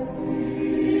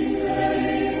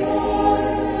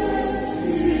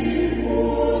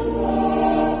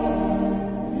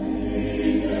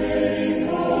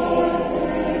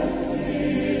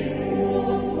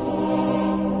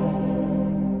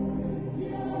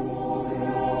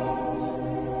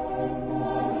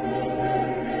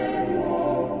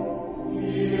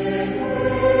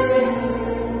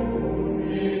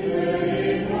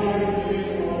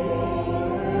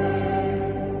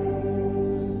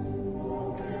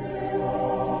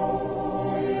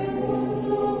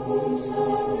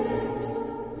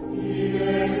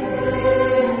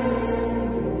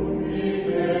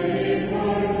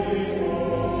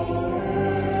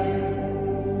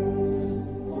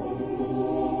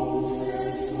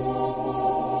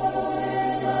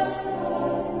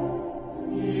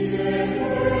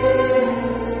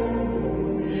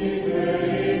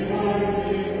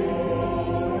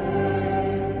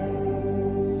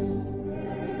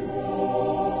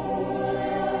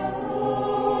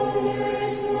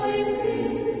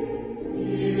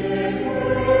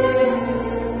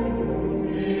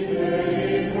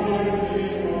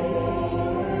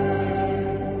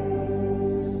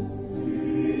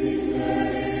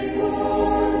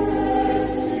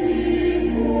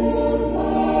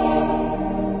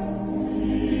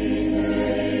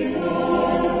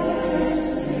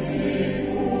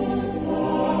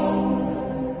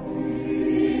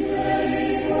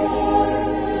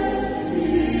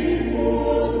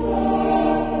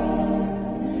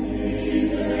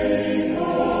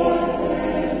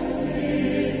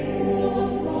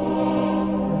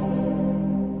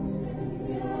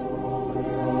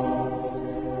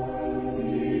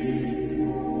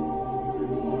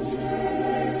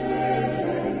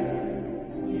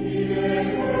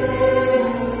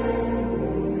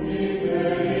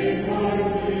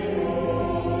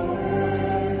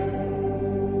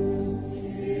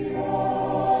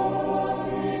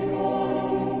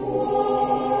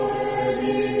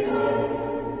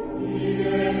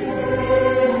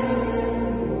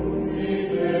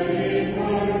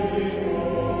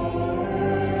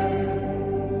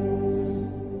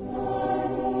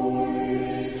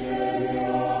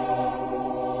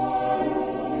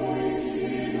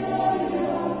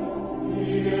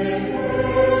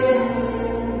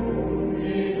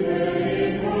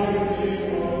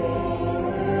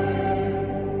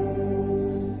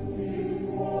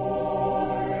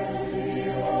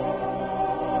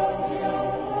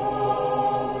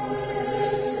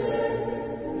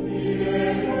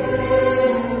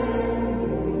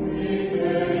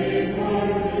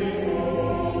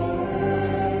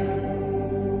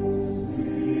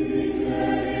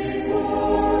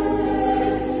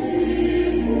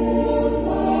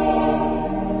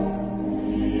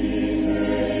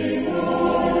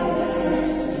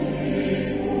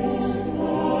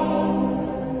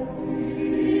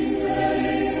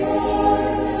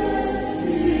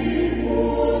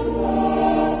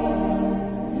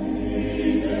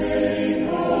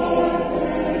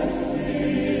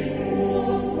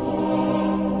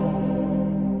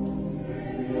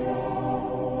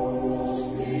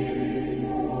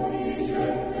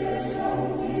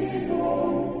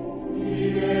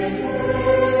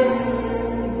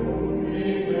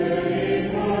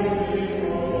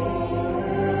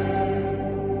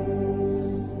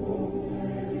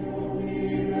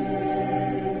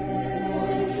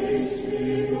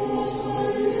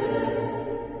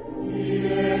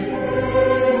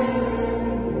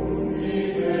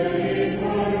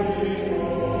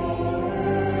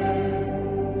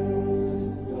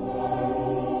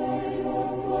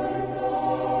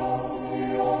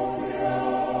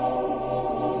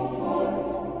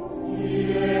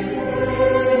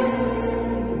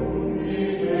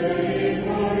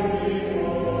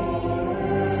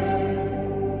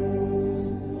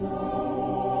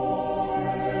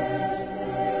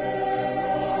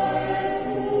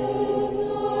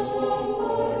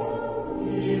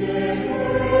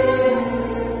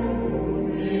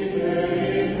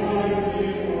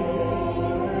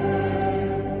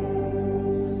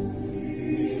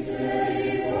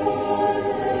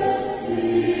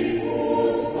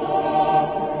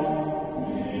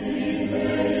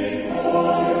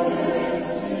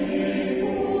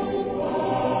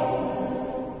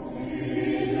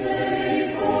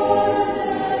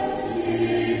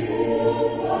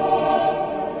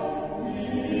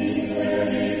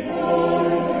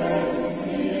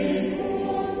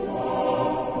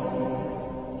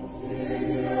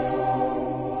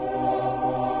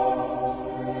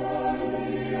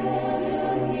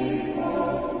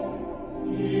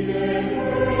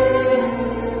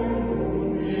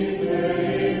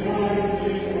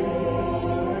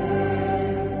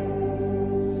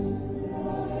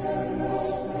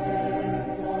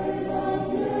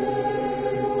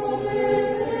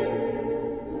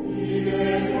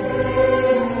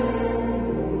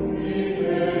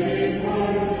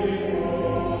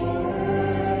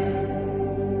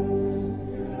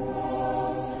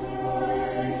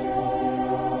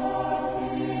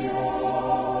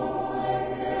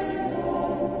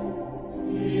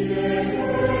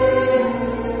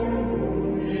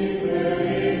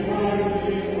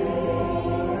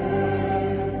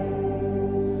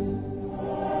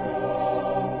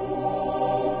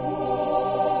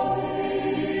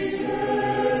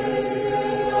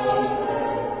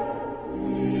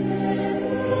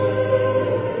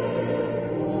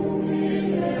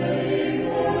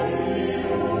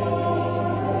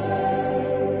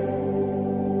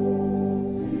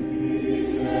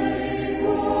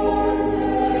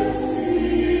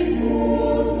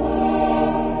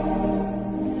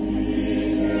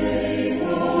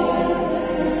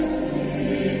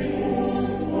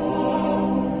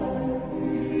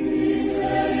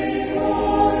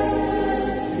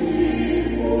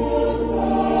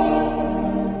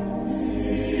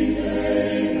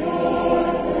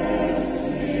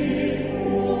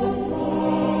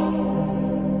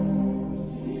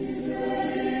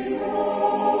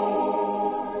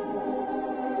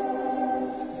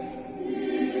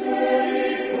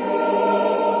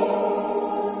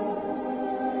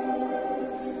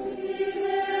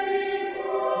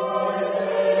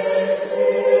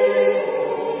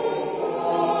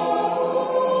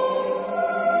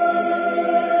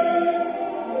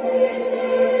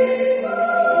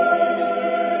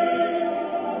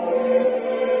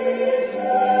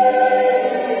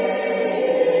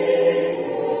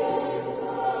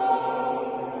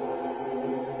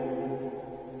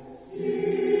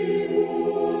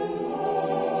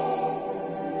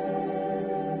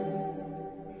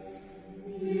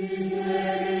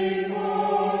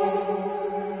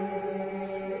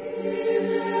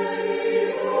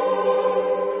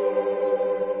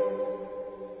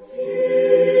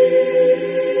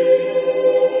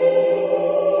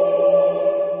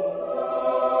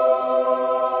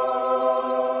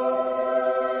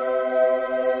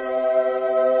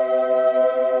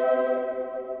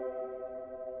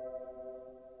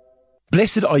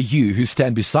 Blessed are you who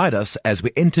stand beside us as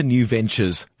we enter new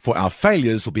ventures, for our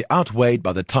failures will be outweighed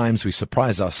by the times we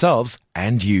surprise ourselves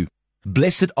and you.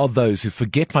 Blessed are those who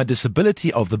forget my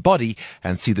disability of the body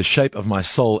and see the shape of my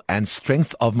soul and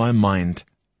strength of my mind.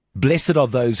 Blessed are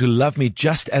those who love me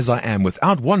just as I am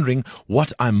without wondering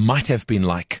what I might have been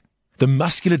like. The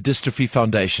Muscular Dystrophy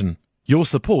Foundation. Your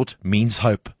support means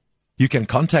hope. You can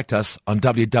contact us on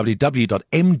www.mdsa.org.za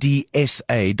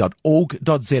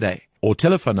or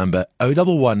telephone number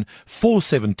 011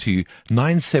 472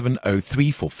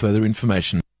 9703 for further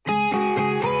information.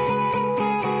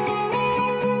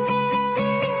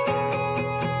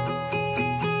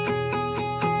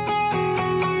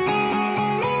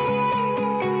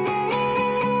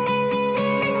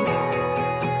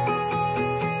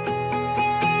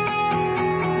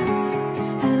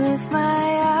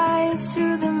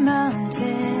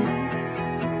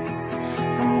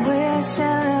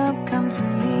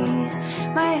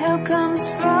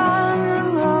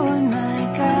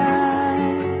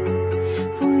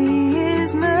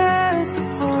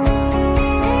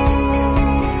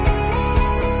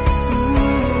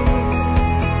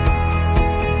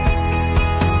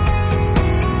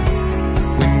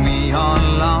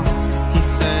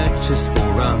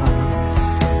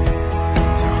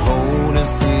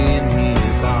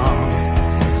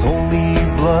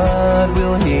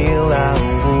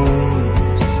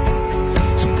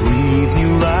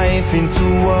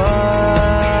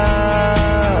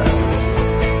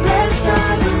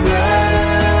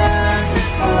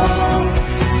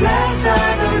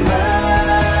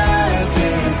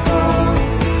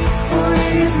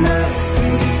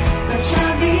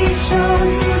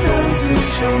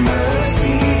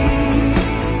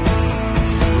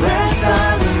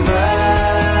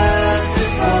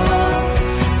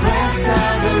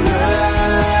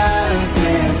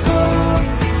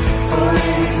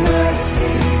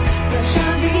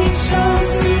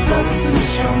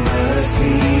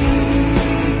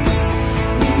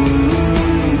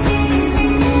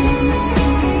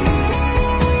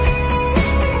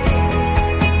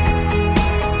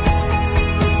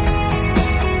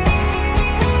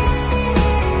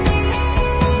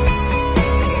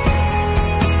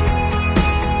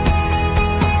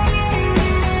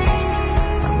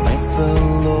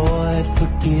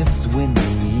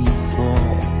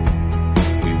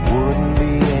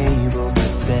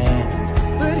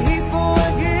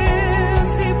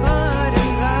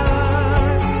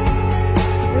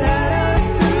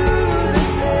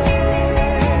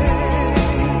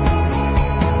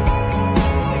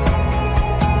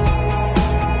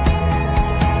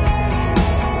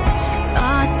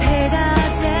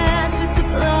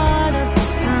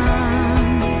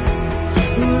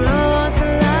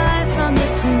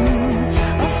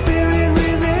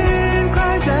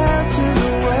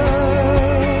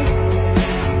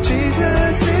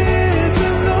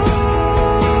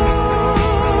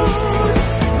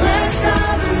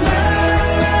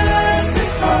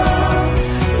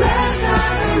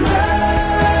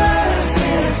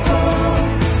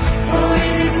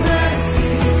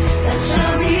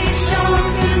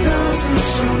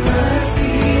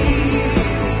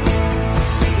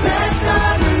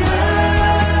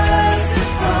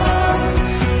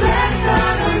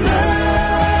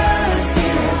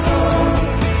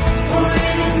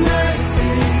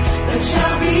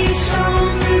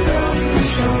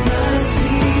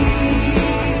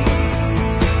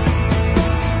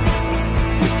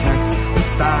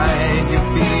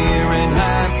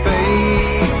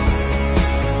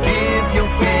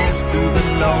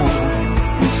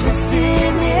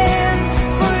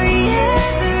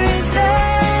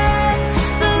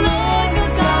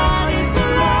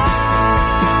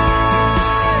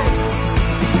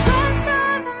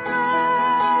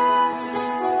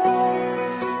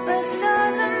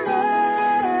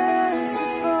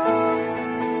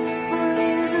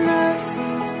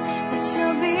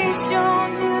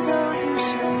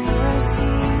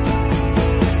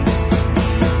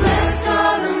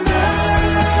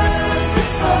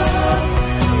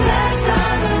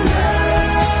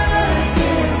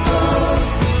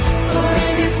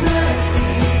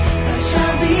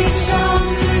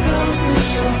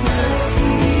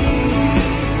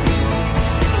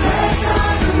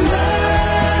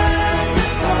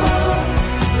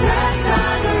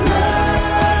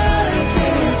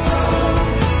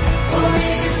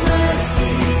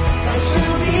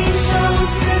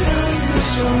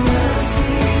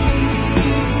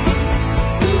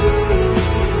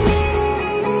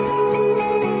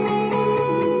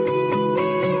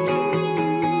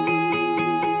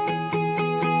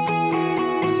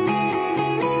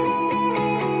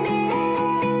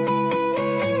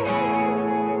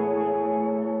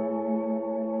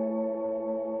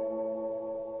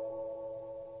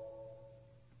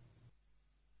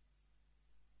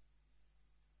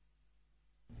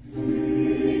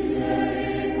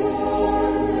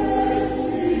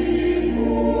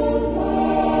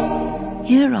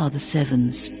 Here are the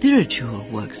 7 spiritual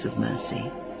works of mercy: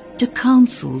 to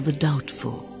counsel the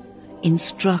doubtful,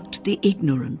 instruct the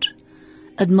ignorant,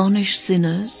 admonish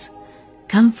sinners,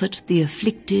 comfort the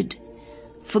afflicted,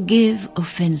 forgive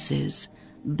offences,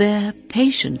 bear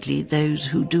patiently those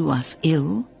who do us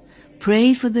ill,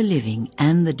 pray for the living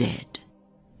and the dead.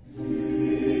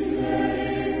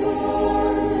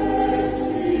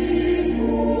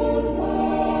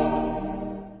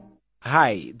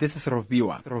 Hi, this is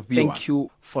Robiwa. Thank you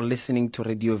for listening to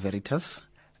Radio Veritas.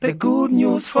 The good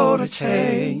news for a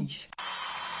change.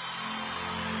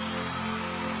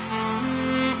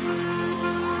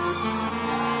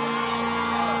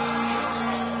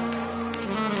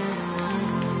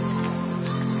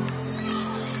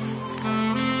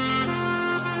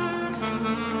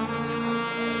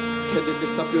 Can you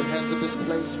lift up your hands in this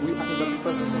place? We are in the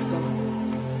presence of God.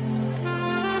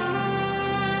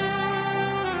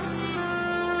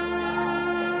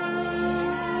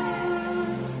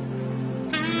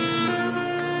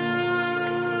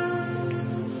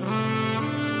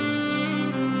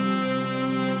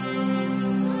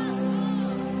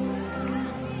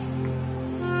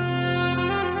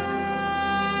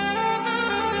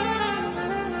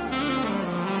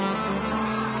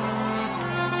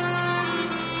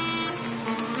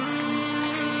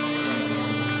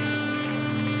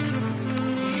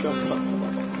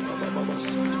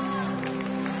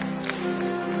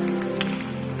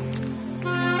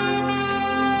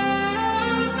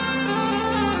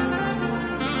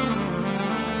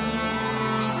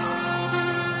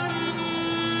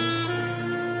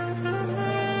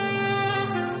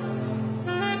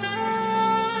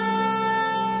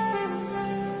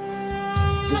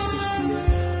 This is the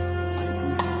air I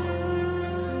breathe.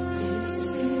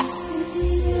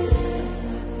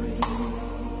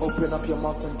 Open up your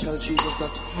mouth and tell Jesus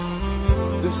that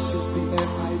this is the air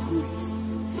I breathe.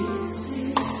 This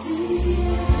is the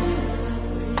air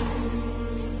I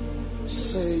breathe.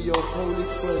 Say your holy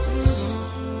presence.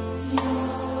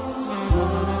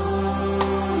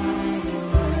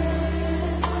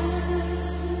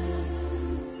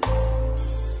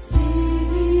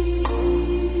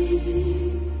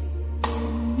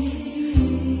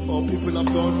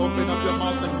 God, open up your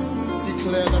mouth and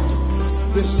declare that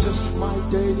this is my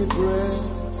daily bread.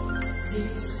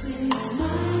 This is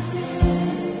my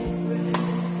daily bread.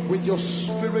 With your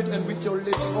spirit and with your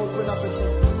lips, open up and say,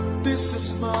 this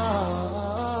is my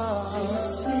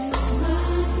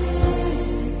daily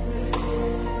bread.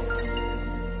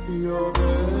 Your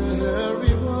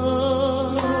very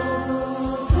word.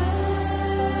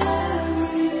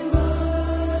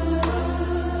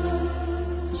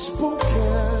 Spoken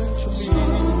to me.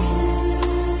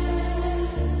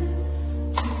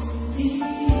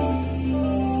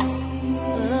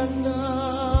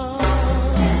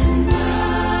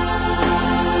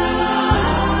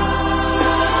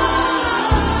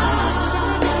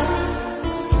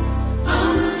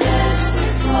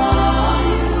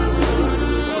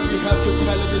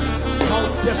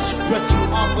 Desperate you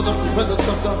are for the presence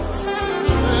of God.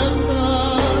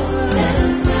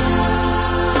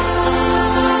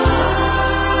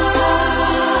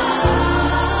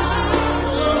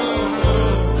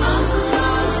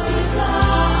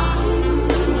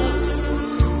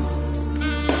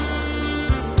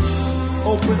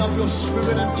 Open up your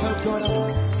spirit and tell God,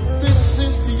 this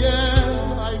is the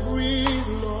air I breathe,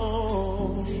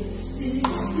 Lord. This is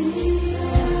the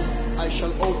air. I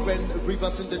shall open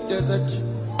rivers in the desert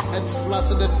and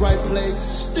floods in the dry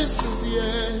place. This is the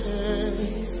air.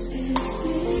 This is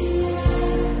the air.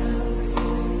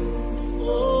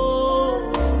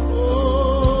 Oh, oh,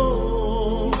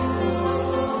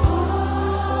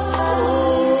 oh,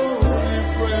 Holy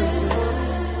presence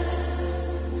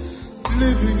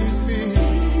living in me.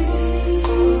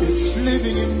 It's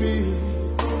living in me.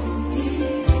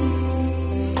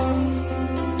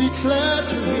 Declare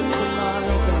to Him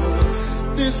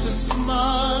tonight, this is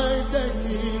my daily.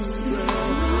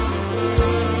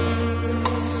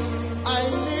 I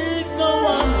need no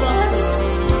one but you.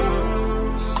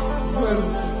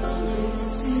 This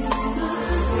is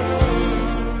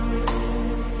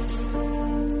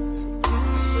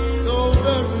your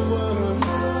very word.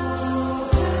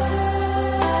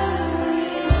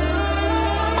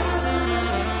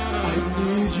 I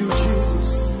need you, Jesus.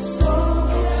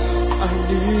 I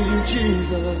need you,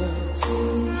 Jesus.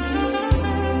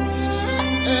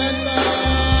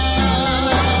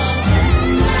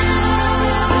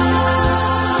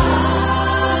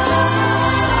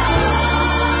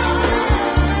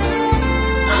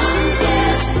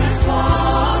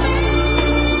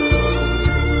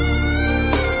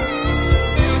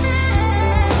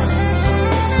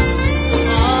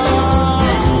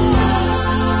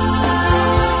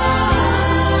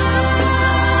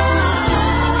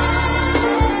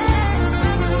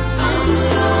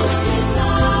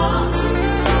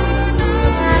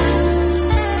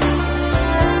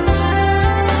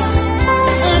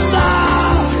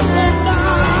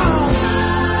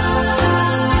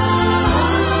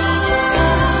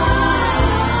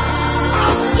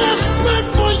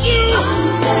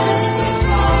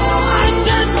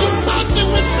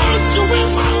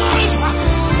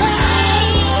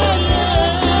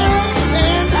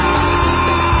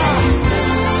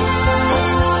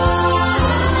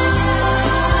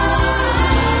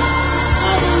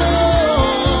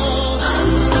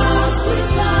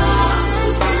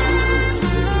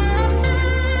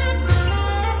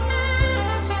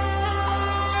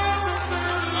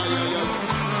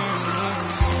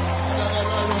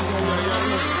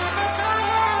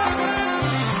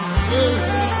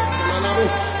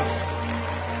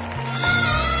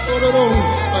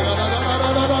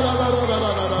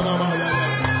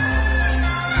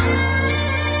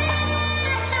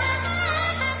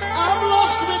 I'm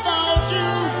lost without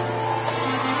you.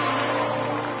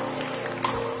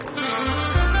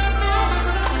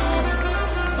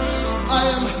 I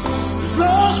am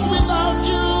lost without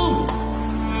you.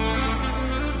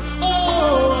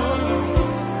 Oh,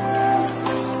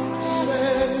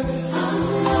 say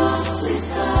I'm lost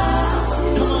without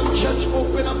you. Come on, church,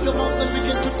 open up your mouth and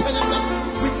begin to tell him that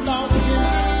without him,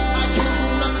 I can do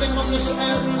nothing on this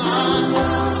earth. I'm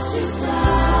lost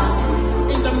without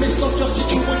you. In the midst of your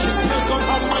situation, tell God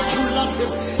how much you love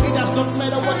him. It does not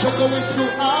matter what you're going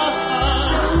through.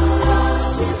 I'm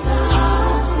lost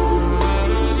without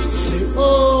you. Say,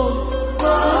 oh.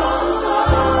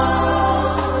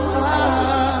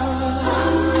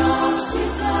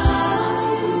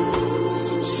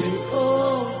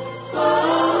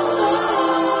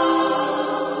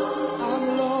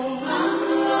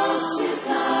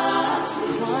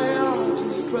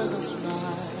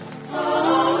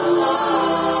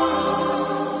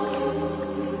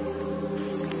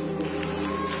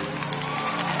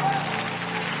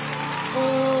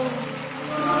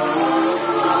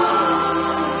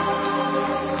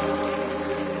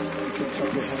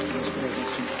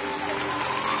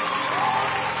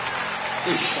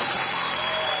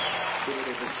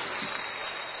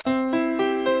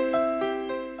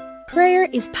 Prayer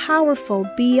is powerful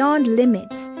beyond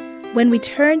limits when we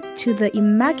turn to the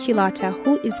Immaculata,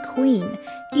 who is Queen,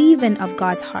 even of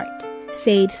God's heart,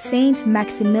 said Saint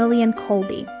Maximilian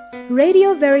Kolbe.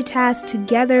 Radio Veritas,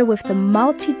 together with the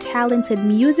multi-talented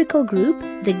musical group,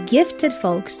 The Gifted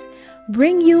Folks,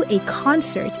 bring you a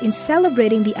concert in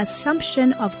celebrating the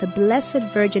Assumption of the Blessed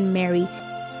Virgin Mary.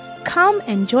 Come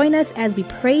and join us as we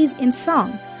praise in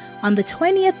song on the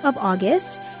 20th of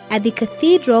August at the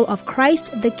Cathedral of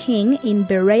Christ the King in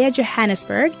Berea,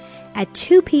 Johannesburg at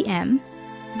 2 p.m.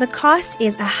 The cost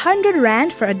is 100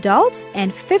 Rand for adults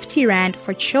and 50 Rand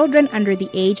for children under the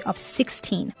age of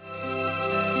 16.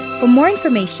 For more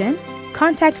information,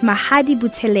 contact Mahadi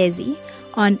Buthelezi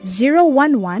on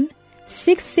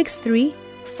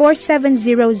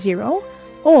 011-663-4700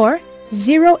 or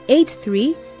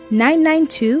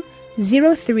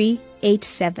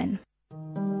 083-992-0387.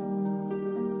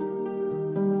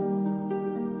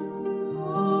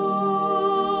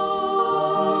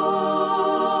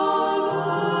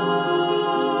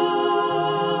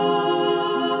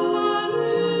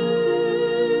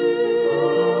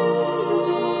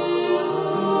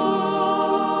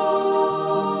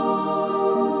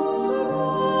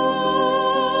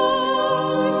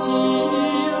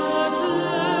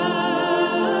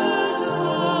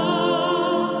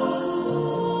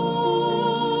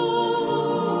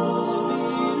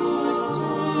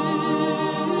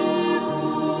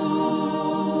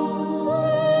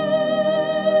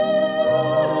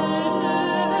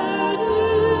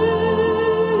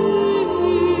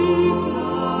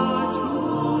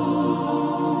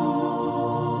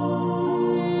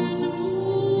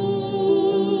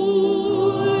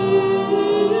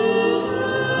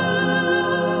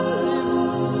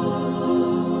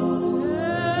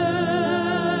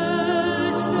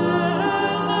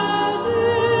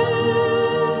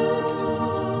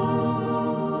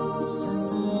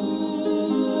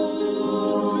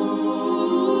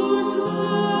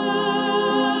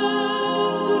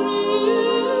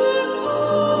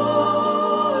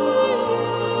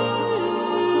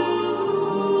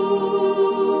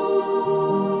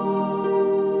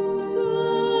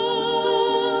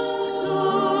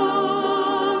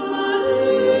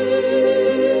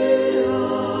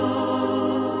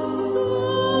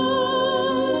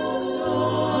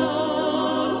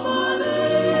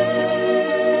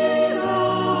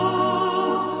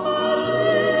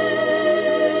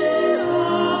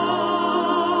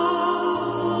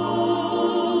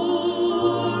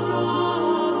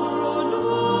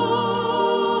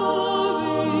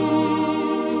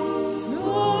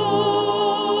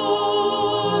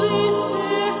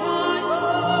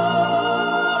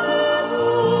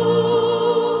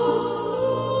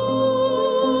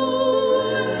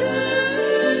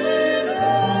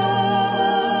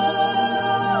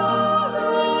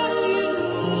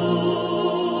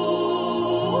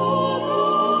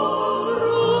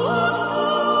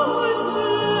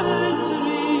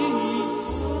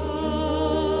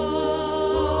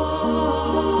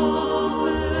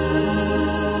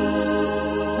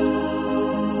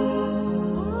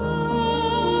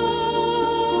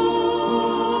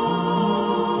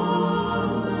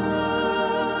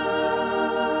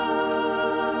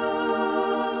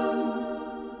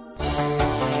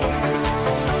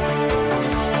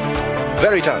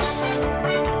 Veritas.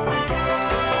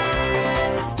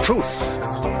 Truth.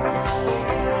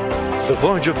 The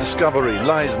voyage of discovery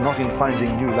lies not in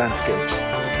finding new landscapes,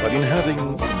 but in having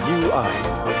new eyes.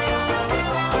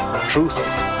 Truth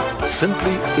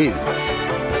simply is.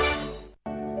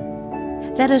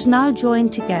 Let us now join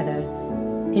together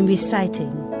in reciting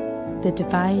the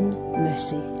Divine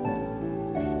Mercy.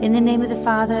 In the name of the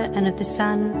Father, and of the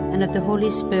Son, and of the Holy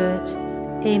Spirit.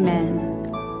 Amen.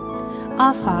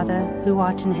 Our Father, who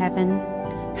art in heaven,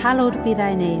 hallowed be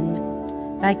thy name.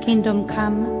 Thy kingdom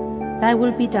come, thy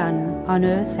will be done, on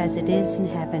earth as it is in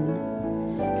heaven.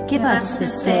 Give us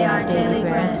this day our daily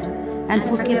bread, and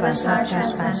forgive us our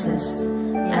trespasses,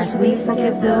 as we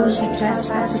forgive those who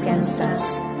trespass against us.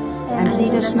 And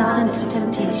lead us not into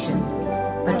temptation,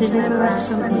 but deliver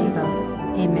us from evil.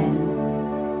 Amen.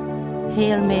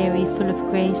 Hail Mary, full of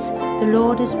grace, the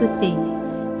Lord is with thee.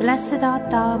 Blessed art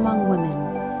thou among women,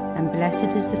 and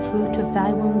blessed is the fruit of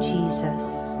thy womb, Jesus.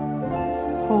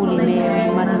 Holy Mary,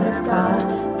 Mother of God,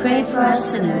 pray for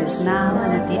us sinners, now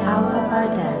and at the hour of our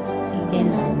death.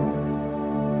 Amen.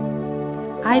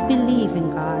 I believe in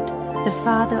God, the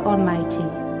Father Almighty,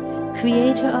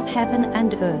 creator of heaven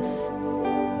and earth,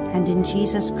 and in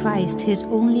Jesus Christ, his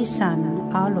only Son,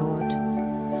 our Lord,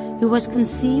 who was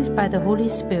conceived by the Holy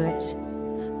Spirit,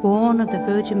 born of the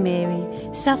Virgin Mary,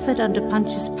 suffered under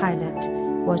Pontius Pilate,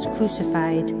 was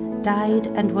crucified, died,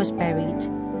 and was buried.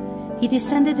 He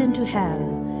descended into hell,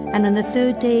 and on the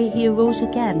third day he arose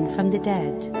again from the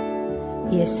dead.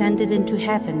 He ascended into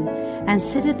heaven, and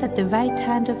sitteth at the right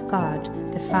hand of God,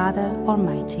 the Father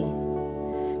Almighty.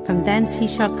 From thence he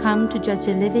shall come to judge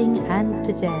the living and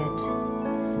the dead.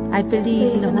 I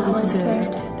believe in the Holy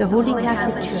Spirit, the Holy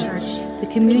Catholic Church, the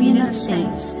communion of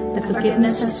saints, the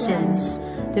forgiveness of sins,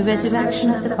 the resurrection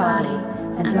of the body,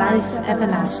 and life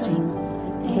everlasting.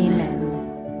 Amen.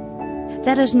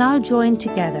 Let us now join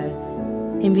together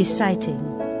in reciting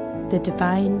the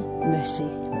Divine Mercy.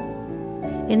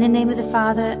 In the name of the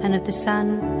Father, and of the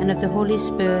Son, and of the Holy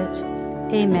Spirit.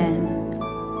 Amen.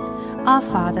 Our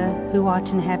Father, who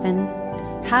art in heaven,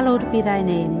 hallowed be thy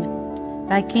name.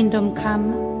 Thy kingdom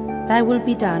come, thy will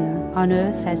be done, on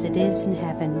earth as it is in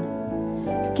heaven.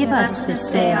 Give us this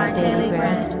day our daily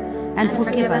bread, and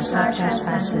forgive us our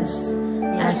trespasses,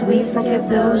 as we forgive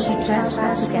those who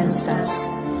trespass against us.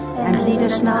 And lead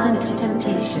us not into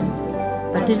temptation,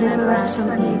 but deliver us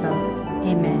from evil.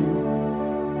 Amen.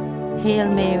 Hail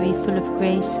Mary, full of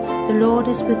grace, the Lord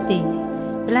is with thee.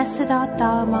 Blessed art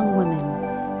thou among women,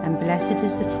 and blessed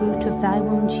is the fruit of thy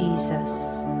womb, Jesus.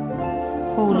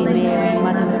 Holy Mary,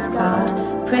 Mother of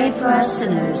God, pray for us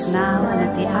sinners, now and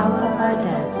at the hour of our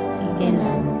death.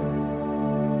 Amen.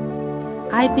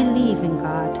 I believe in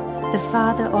God, the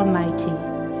Father Almighty,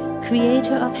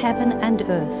 creator of heaven and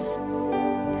earth,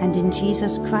 and in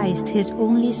Jesus Christ, his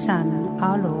only Son,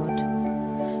 our Lord,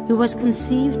 who was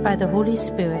conceived by the Holy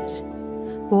Spirit,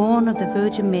 born of the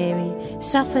Virgin Mary,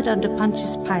 suffered under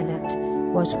Pontius Pilate,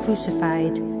 was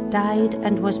crucified, died,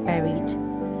 and was buried.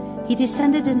 He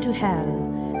descended into hell,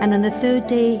 and on the third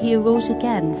day he arose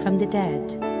again from the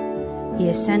dead. He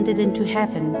ascended into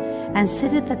heaven, and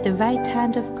sitteth at the right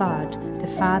hand of God, the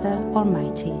Father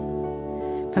Almighty.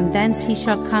 From thence he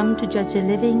shall come to judge the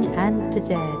living and the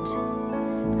dead.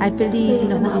 I believe in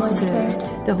the Holy Spirit,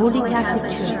 the Holy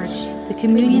Catholic Church, the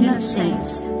communion of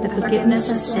saints, the forgiveness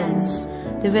of sins,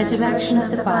 the resurrection of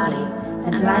the body,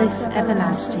 and life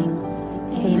everlasting.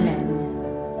 Amen.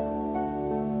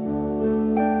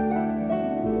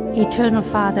 Eternal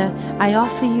Father, I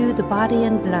offer you the body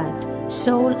and blood,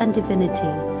 soul and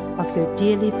divinity of your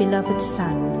dearly beloved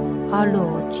Son, our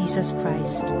Lord Jesus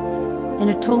Christ, in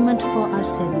atonement for our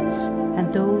sins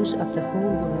and those of the whole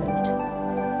world.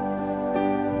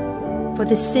 For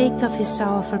the sake of his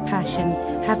sorrowful passion,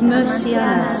 have mercy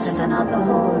on us and on the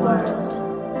whole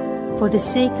world. For the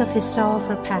sake of his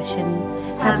sorrowful passion,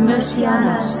 have mercy on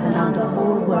us and on the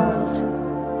whole world.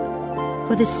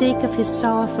 For the sake of his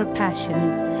sorrowful passion,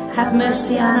 have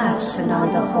mercy on us and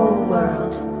on the whole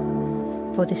world.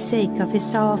 For the sake of his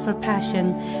sorrowful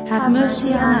passion, have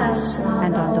mercy on us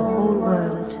and on the whole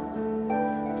world.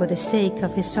 For the sake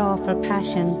of his sorrowful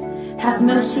passion, have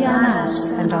mercy on us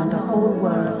and on the whole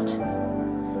world.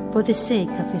 For the sake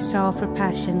of his sorrowful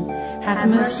passion, have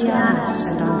mercy on us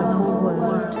and on the whole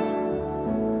world.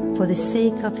 For the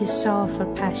sake of his sorrowful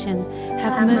passion,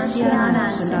 have mercy on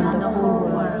us and on the whole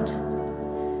world.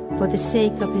 For the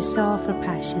sake of his sorrowful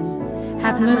passion,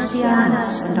 have mercy on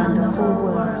us and on the whole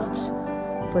world.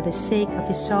 For the sake of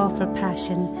his sorrowful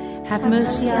passion, have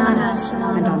mercy on us and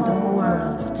on the whole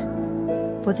world.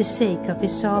 For the sake of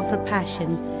his sorrowful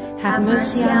passion, have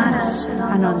mercy on us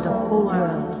and on the whole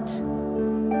world.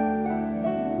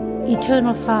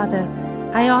 Eternal Father,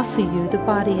 I offer you the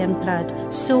body and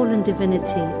blood, soul and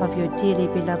divinity of your dearly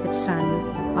beloved Son,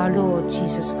 our Lord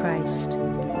Jesus Christ,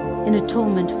 in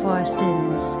atonement for our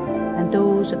sins and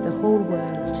those of the whole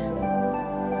world.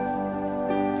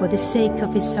 For the sake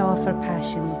of his sorrowful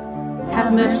passion,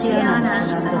 have mercy on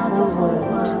us and on the whole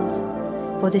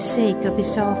world. For the sake of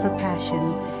his sorrowful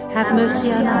passion, have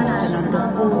mercy on us and on the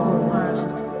whole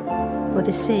world. For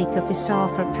the sake of his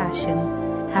sorrowful passion,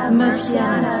 have mercy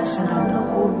on us and on the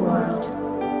whole world.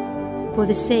 For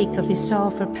the sake of his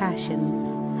sorrowful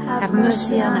passion, have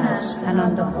mercy on us and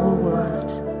on the whole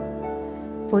world.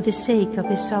 For the sake of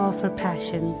his sorrowful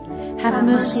passion, have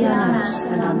mercy on us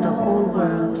and on the whole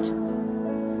world.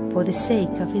 For the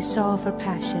sake of his sorrowful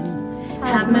passion,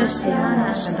 have mercy on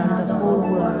us and on the whole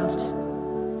world.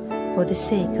 For the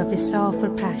sake of his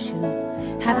sorrowful passion,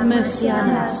 have mercy on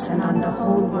us and on the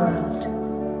whole world.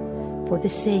 For the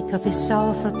sake of his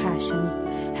sorrowful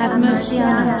passion, have mercy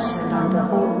on us and on the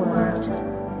whole world.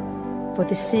 For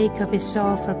the sake of his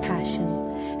sorrowful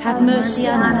passion, have mercy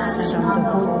on us and on the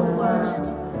whole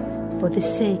world. For the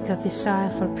sake of his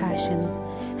sorrowful passion,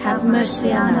 have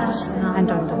mercy on us and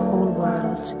on the whole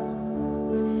world.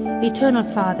 Eternal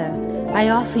Father, I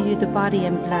offer you the body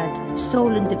and blood,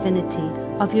 soul and divinity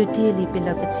of your dearly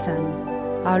beloved Son,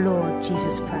 our Lord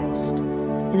Jesus Christ,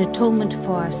 in atonement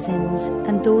for our sins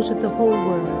and those of the whole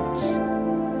world.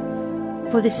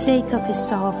 For the sake of his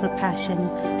sorrowful passion,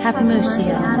 have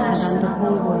mercy on us and on the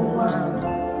whole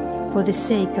world. For the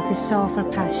sake of his sorrowful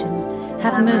passion,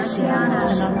 have mercy on us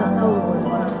and on the whole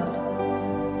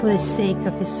world. For the sake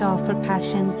of his sorrowful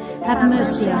passion, have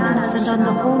mercy on us and on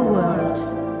the whole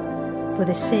world. For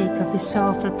the sake of his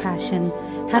sorrowful passion,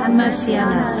 have mercy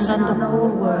on us and on the whole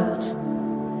world.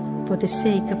 For the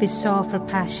sake of his sorrowful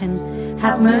passion,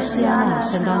 have mercy on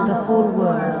us and on the whole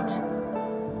world.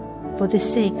 For the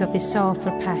sake of his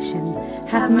sorrowful passion,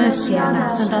 have mercy on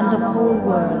us and on the whole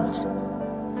world.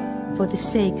 For the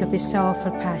sake of his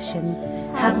sorrowful passion,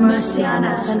 have mercy on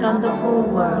us and on the whole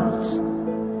world.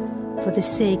 For the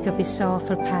sake of his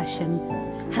sorrowful passion,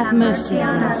 have mercy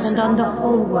on us and on the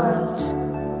whole world.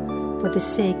 For the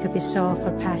sake of his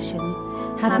sorrowful passion,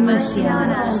 have mercy on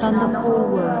us and on the whole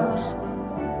world.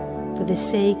 For the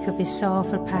sake of his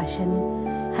sorrowful passion,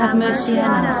 have mercy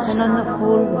on us and on the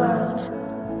whole world.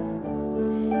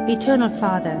 Eternal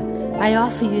Father, I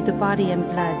offer you the body and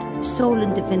blood, soul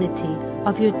and divinity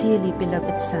of your dearly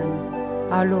beloved Son,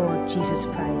 our Lord Jesus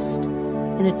Christ,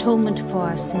 in atonement for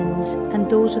our sins and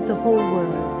those of the whole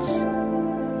world.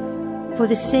 For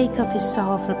the sake of his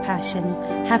sorrowful passion,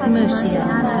 have mercy on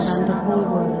us and on the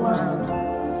whole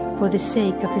world. For the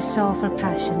sake of his sorrowful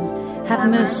passion, have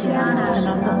mercy on us and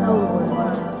on the whole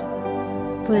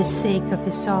world. For the sake of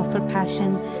his sorrowful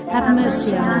passion, have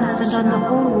mercy on us and on the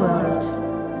whole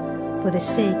world. For the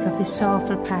sake of his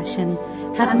sorrowful passion,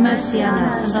 have mercy on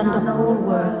us and on the whole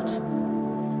world.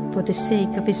 For the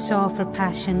sake of his sorrowful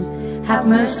passion, have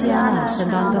mercy on us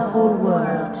and on the whole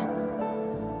world.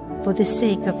 For the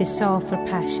sake of his sorrowful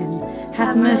passion,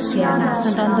 have mercy on us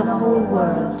and on the whole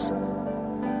world.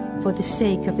 For the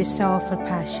sake of his sorrowful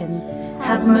passion,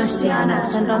 have mercy on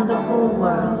us and on the whole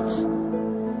world.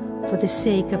 For the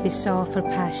sake of his sorrowful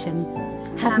passion,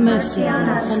 have mercy on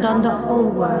us and on the whole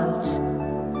world.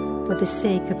 For the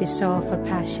sake of his sorrowful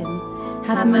passion,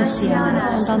 have mercy on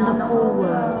us and on the whole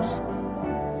world.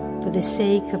 For the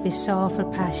sake of his sorrowful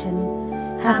passion,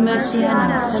 have mercy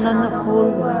on us and on the whole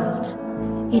world.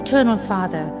 Eternal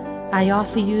Father, I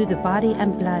offer you the body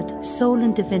and blood, soul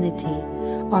and divinity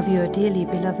of your dearly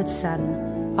beloved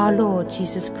Son, our Lord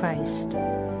Jesus Christ,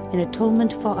 in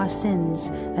atonement for our sins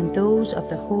and those of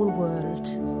the whole world.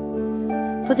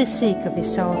 For the sake of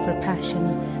his sorrowful passion,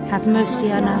 have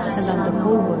mercy on us and on the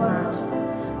whole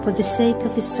world. For the sake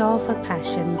of his sorrowful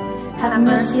passion, have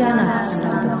mercy on us and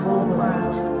on the whole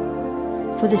world.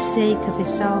 For the sake of his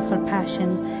sorrowful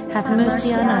passion, have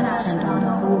mercy on us and on the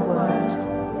whole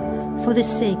world. For the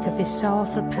sake of his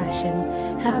sorrowful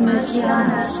passion, have mercy on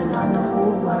us and on the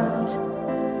whole world.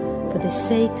 For the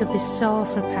sake of his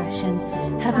sorrowful passion,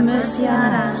 have mercy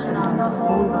on us and on the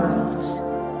whole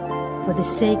world. For the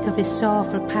sake of his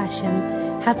sorrowful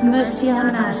passion, have mercy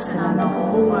on us and on the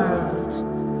whole world.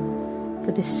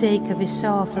 For the sake of his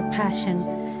sorrowful passion,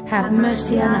 have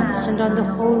mercy on us and on the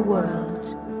whole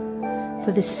world.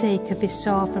 For the sake of his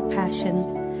sorrowful passion,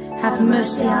 have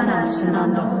mercy on us and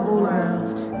on the whole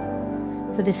world.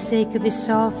 For the sake of his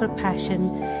sorrowful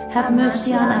passion, have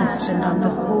mercy on us and on the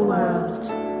whole world.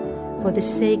 For the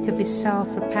sake of his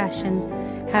sorrowful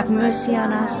passion, have mercy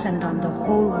on us and on the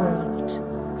whole world.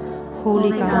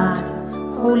 Holy God,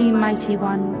 Holy Mighty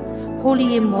One,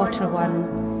 Holy Immortal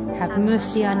One, have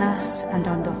mercy on us and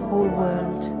on the whole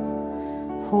world.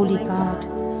 Holy God,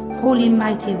 Holy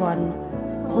Mighty One,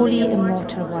 Holy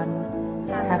Immortal One,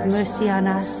 have mercy on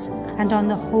us and on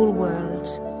the whole world.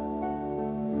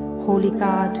 Holy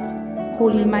God,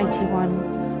 Holy Mighty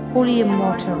One, Holy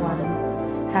Immortal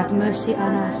One, have mercy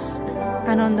on us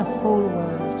and on the whole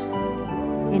world.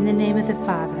 In the name of the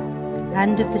Father,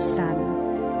 and of the Son,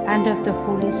 and of the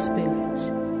Holy Spirit.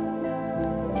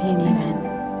 Amen.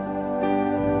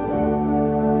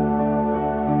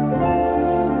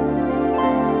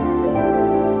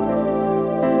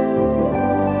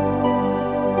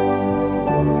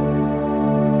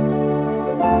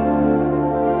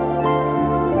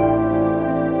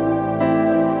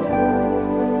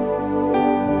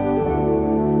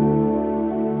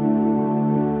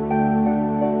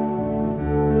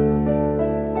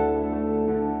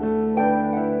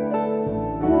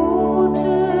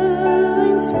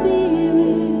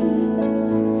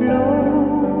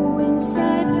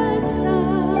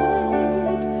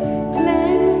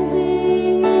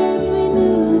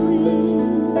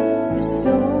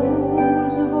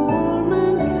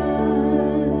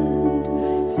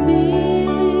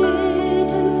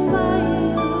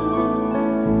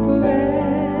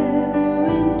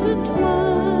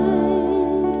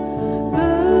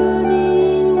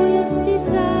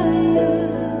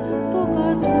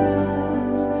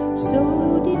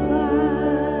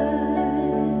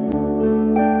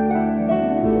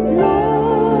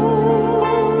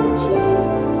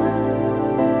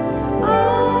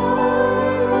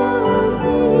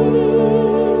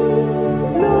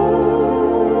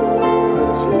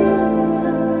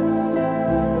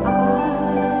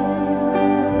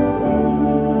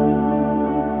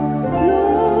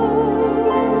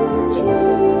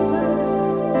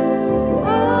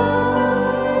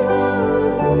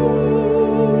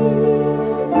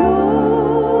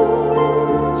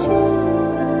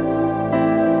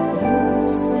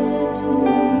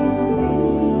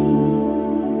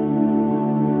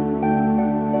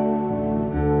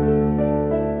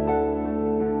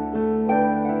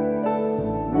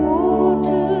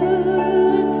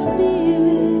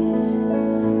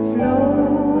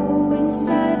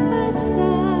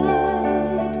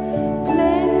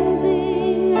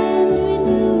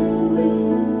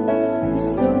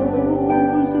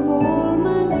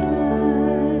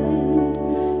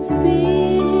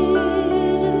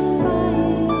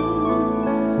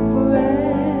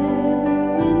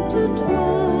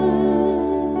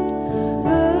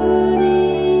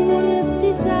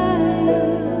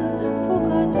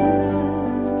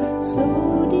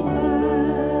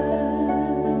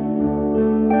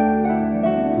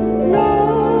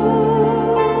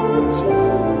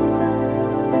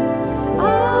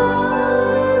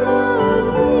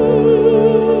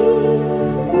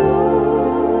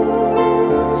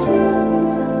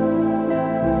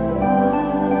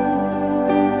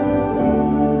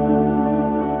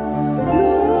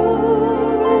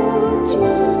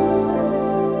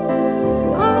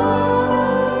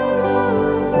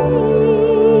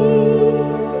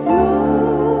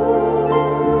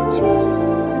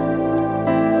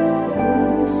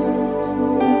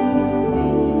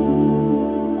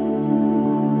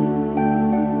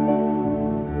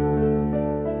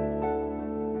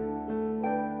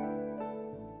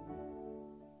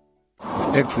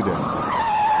 Accidents,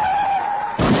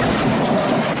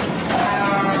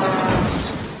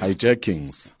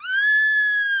 hijackings,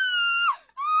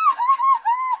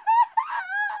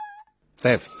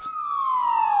 theft.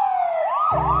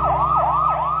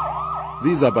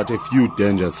 These are but a few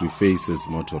dangers we face as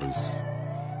motorists.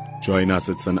 Join us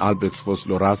at St. Albert's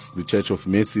Vosloorus, the Church of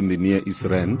Mercy in the Near East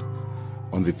Rand,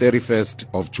 on the 31st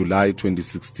of July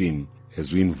 2016,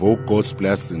 as we invoke God's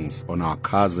blessings on our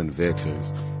cars and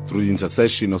vehicles through the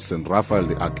intercession of St. Raphael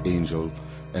the Archangel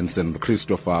and St.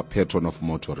 Christopher, patron of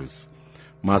motorists.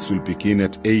 Mass will begin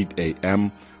at 8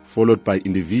 a.m., followed by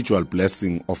individual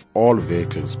blessing of all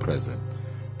vehicles present.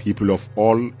 People of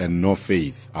all and no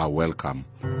faith are welcome,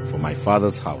 for my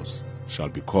Father's house shall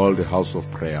be called a house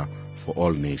of prayer for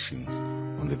all nations.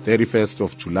 On the 31st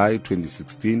of July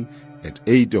 2016 at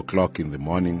 8 o'clock in the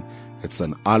morning at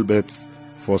St. Albert's,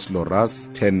 Vosloorus,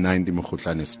 1090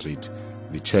 Mokhutlane Street,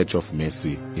 the Church of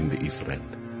Mercy in the East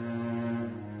Rand.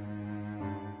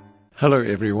 Hello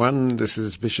everyone, this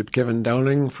is Bishop Kevin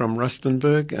Dowling from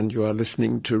Rustenburg and you are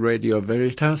listening to Radio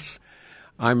Veritas.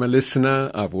 I'm a listener.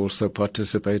 I've also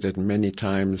participated many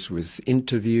times with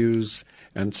interviews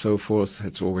and so forth.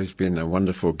 It's always been a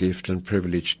wonderful gift and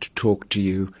privilege to talk to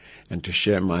you and to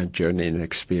share my journey and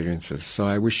experiences. So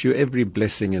I wish you every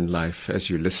blessing in life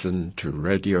as you listen to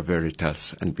Radio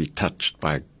Veritas and be touched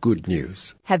by good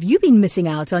news. Have you been missing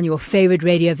out on your favorite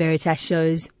Radio Veritas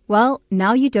shows? Well,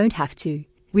 now you don't have to.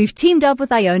 We've teamed up with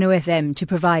Iono FM to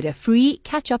provide a free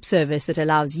catch-up service that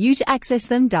allows you to access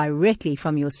them directly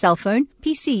from your cell phone,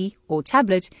 PC, or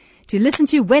tablet to listen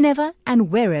to whenever and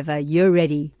wherever you're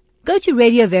ready. Go to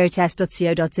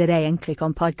radioveritas.co.za and click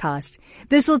on podcast.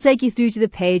 This will take you through to the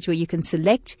page where you can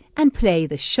select and play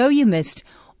the show you missed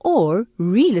or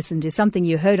re-listen to something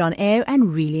you heard on air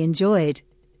and really enjoyed.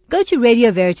 Go to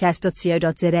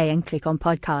radioveritas.co.za and click on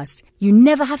podcast. You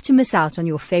never have to miss out on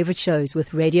your favorite shows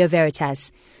with Radio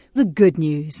Veritas. The good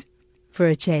news for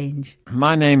a change.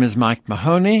 My name is Mike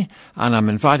Mahoney, and I'm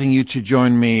inviting you to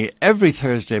join me every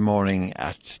Thursday morning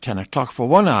at 10 o'clock for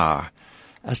 1 hour,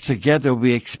 as together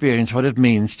we experience what it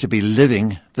means to be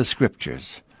living the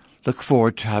Scriptures. Look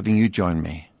forward to having you join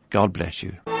me. God bless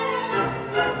you.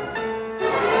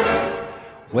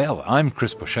 Well, I'm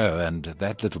Chris Bouchot, and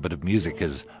that little bit of music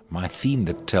is my theme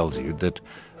that tells you that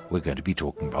we're going to be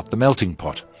talking about The Melting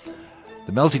Pot.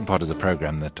 The Melting Pot is a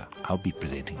program that I'll be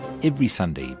presenting every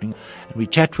Sunday evening, and we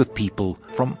chat with people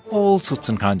from all sorts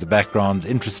and kinds of backgrounds,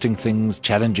 interesting things,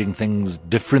 challenging things,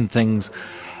 different things,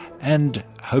 and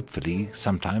hopefully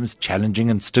sometimes challenging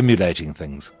and stimulating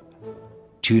things.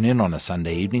 Tune in on a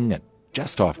Sunday evening at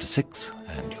just after 6,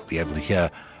 and you'll be able to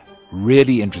hear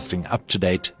really interesting,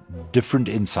 up-to-date, different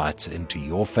insights into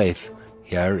your faith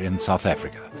here in South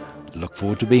Africa. Look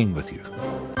forward to being with you.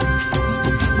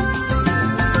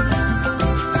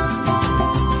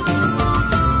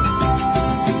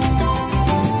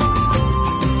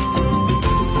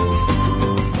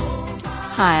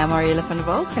 Hi, I'm Ariella van der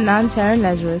Walt. And I'm Taryn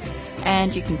Lazarus.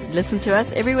 And you can listen to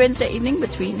us every Wednesday evening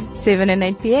between 7 and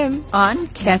 8 p.m. on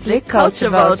Catholic Culture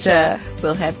Vulture.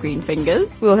 We'll have green fingers.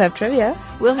 We'll have trivia.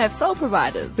 We'll have soul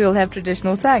providers. We'll have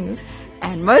traditional tongues.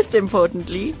 And most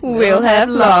importantly, we'll have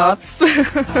laughs.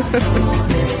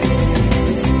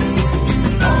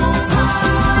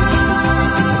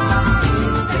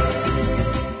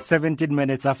 17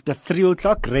 minutes after 3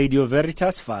 o'clock, Radio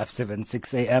Veritas,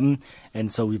 576 AM.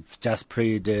 And so we've just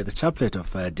prayed the chaplet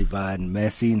of Divine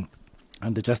Mercy.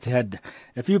 And I just had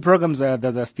a few programs that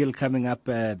are still coming up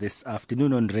this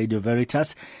afternoon on Radio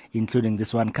Veritas, including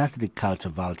this one, Catholic Culture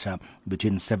Vulture,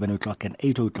 between 7 o'clock and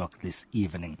 8 o'clock this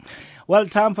evening. Well,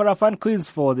 time for our fun quiz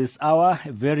for this hour.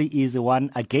 A very easy one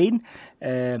again.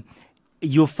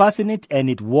 You fasten it and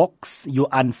it walks. You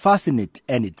unfasten it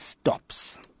and it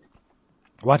stops.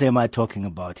 What am I talking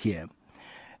about here?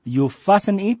 You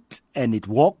fasten it and it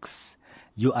walks.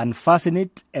 You unfasten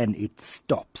it and it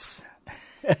stops.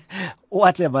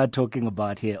 What am I talking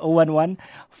about here?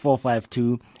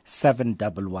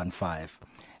 011-452-7115.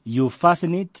 You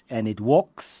fasten it and it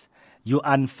walks. You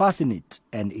unfasten it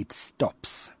and it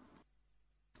stops.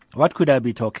 What could I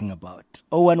be talking about?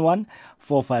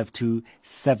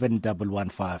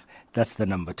 011-452-7115. That's the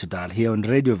number to dial here on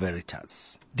Radio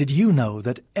Veritas. Did you know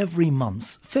that every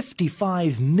month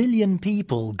 55 million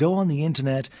people go on the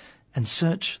internet and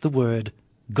search the word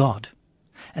God?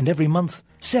 And every month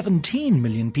 17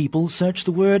 million people search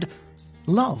the word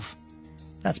love.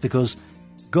 That's because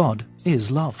God is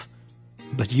love.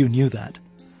 But you knew that.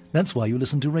 That's why you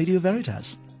listen to Radio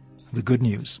Veritas. The good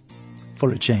news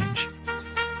for a change.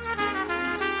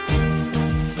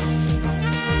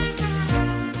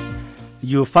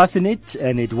 You fasten it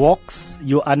and it walks.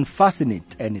 You unfasten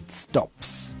it and it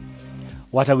stops.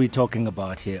 What are we talking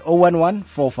about here?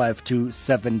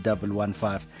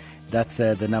 011-452-7115. That's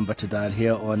the number to dial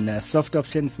here on Soft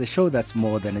Options, the show that's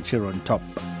more than a cheer on top.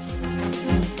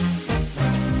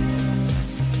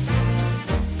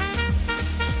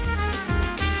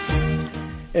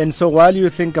 And so while you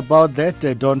think about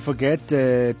that, don't forget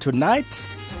tonight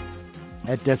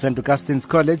at St. Augustine's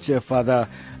College, Father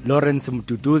Lawrence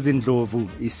Mduduzi Ndlovu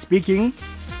is speaking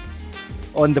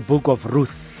on the book of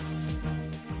Ruth,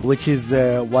 which is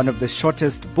one of the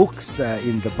shortest books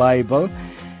in the Bible.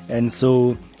 And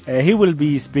so he will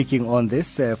be speaking on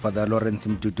this, Father Lawrence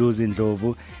Mduduzi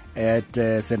Ndlovu, at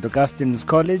St. Augustine's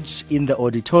College in the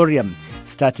auditorium,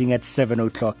 starting at 7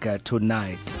 o'clock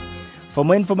tonight. For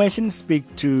more information,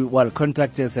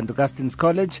 contact St. Augustine's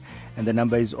College, and the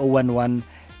number is 011-380-9000.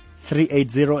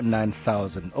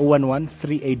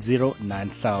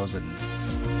 011-380-9000.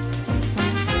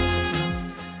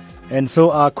 And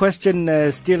so our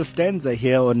question still stands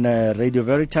here on Radio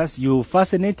Veritas. You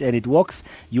fasten it and it walks.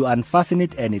 You unfasten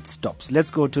it and it stops. Let's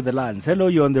go to the lines. Hello,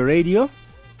 you're on the radio.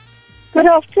 Good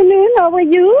afternoon. How are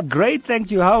you? Great,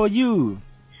 thank you. How are you?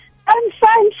 I'm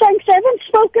fine, thanks. I haven't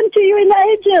spoken to you in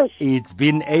ages. It's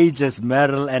been ages,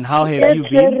 Meryl, and how have you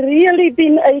been? It's really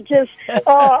been ages.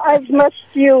 Oh, I've missed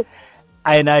you.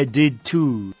 And I did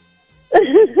too.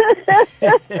 Thank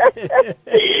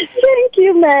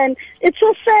you, man. It's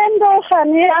a sandal,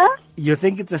 Khanya. You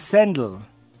think it's a sandal?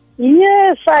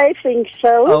 Yes, I think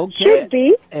so. Okay. Should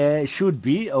be. Should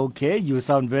be. Okay, you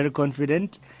sound very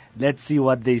confident. Let's see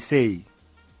what they say.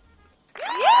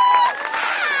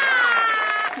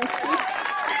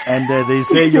 And they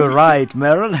say you're right,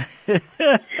 Meryl.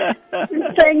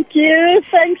 Thank you.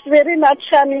 Thanks very much,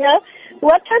 Khanya.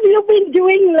 What have you been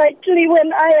doing lately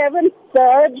when I haven't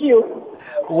heard you?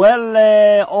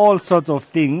 Well, all sorts of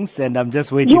things, and I'm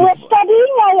just waiting. You were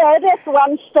studying, I heard, at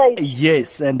one stage.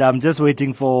 Yes, and I'm just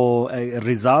waiting for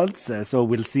results, so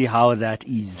we'll see how that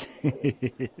is.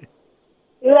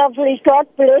 Lovely. God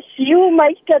bless you.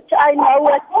 Make it. I know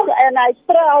it, and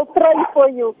I'll pray for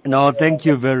you. No, thank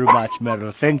you very much,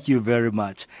 Meryl. Thank you very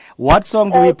much. What song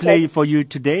do we play for you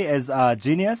today as our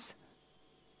genius?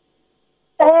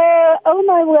 Oh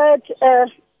my word.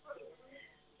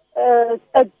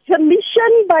 The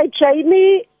Mission by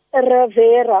Jamie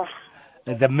Rivera.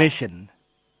 The Mission.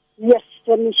 Yes,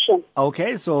 The Mission.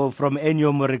 Okay, so from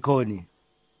Ennio Morricone.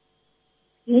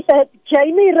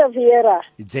 Jamie Rivera.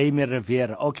 Jamie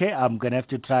Rivera. Okay, I'm going to have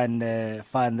to try and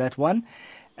find that one.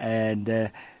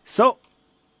 And so,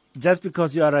 just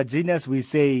because you are a genius, we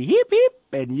say hip hip,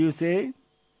 and you say...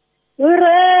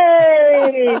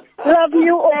 Hooray! Love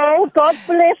you all. God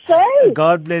bless you.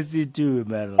 God bless you too,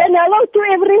 Meryl. And hello to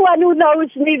everyone who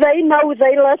knows me. They know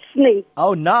they're listening.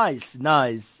 Oh, nice,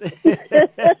 nice.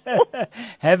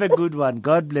 Have a good one.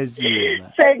 God bless you.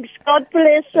 Thanks. God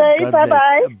bless you.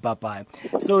 Bye-bye. Bye-bye.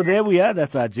 So there we are.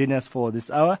 That's our genius for this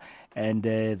hour. And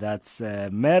that's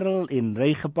Meryl in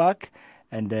Reichenbach.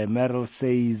 And Meryl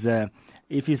says,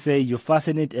 if you say you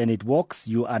fasten it and it walks,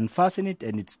 you unfasten it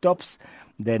and it stops,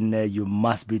 then you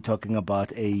must be talking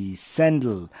about a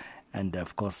sandal. And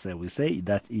of course, we say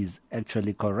that is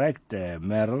actually correct,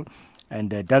 Meryl.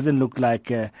 And it doesn't look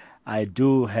like I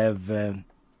do have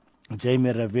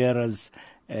Jamie Rivera's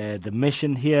The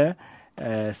Mission here.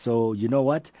 So you know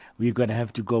what? We're going to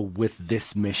have to go with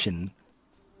this mission.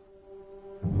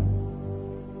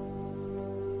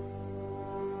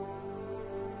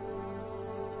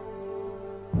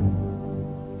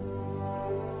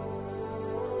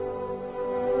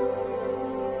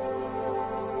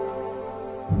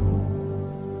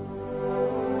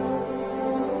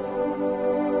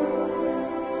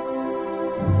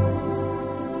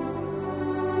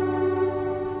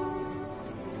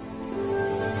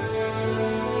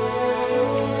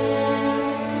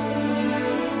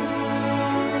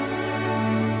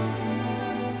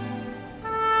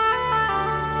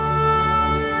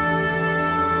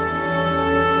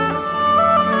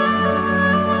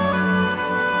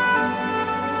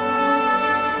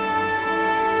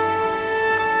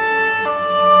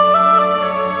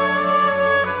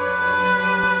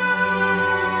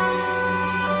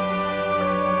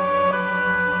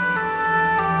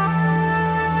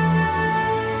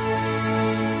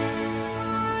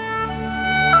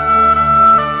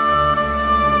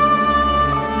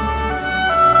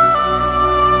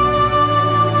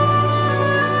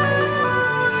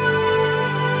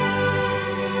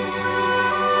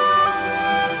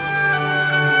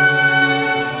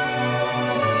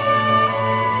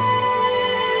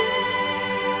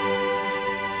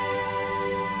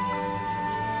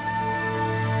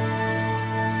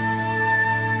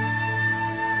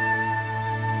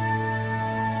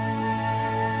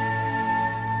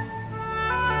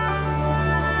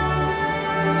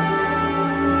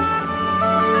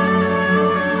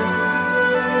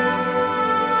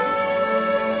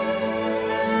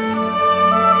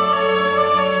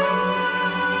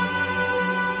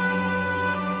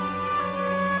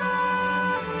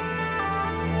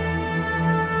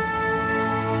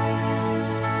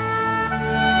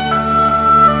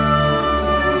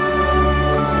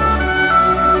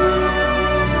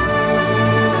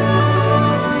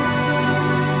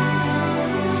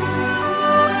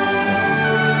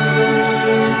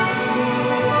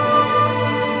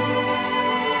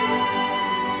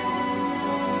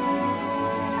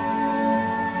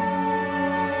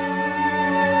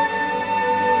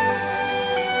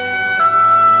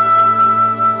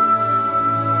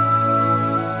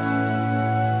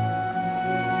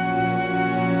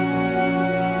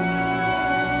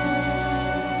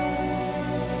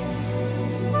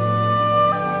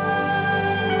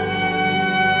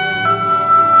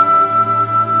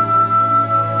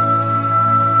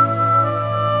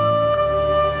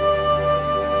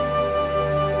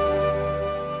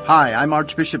 Hi, I'm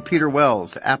Archbishop Peter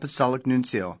Wells, Apostolic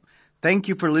Nuncio. Thank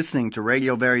you for listening to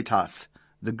Radio Veritas,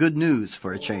 the good news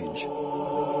for a change.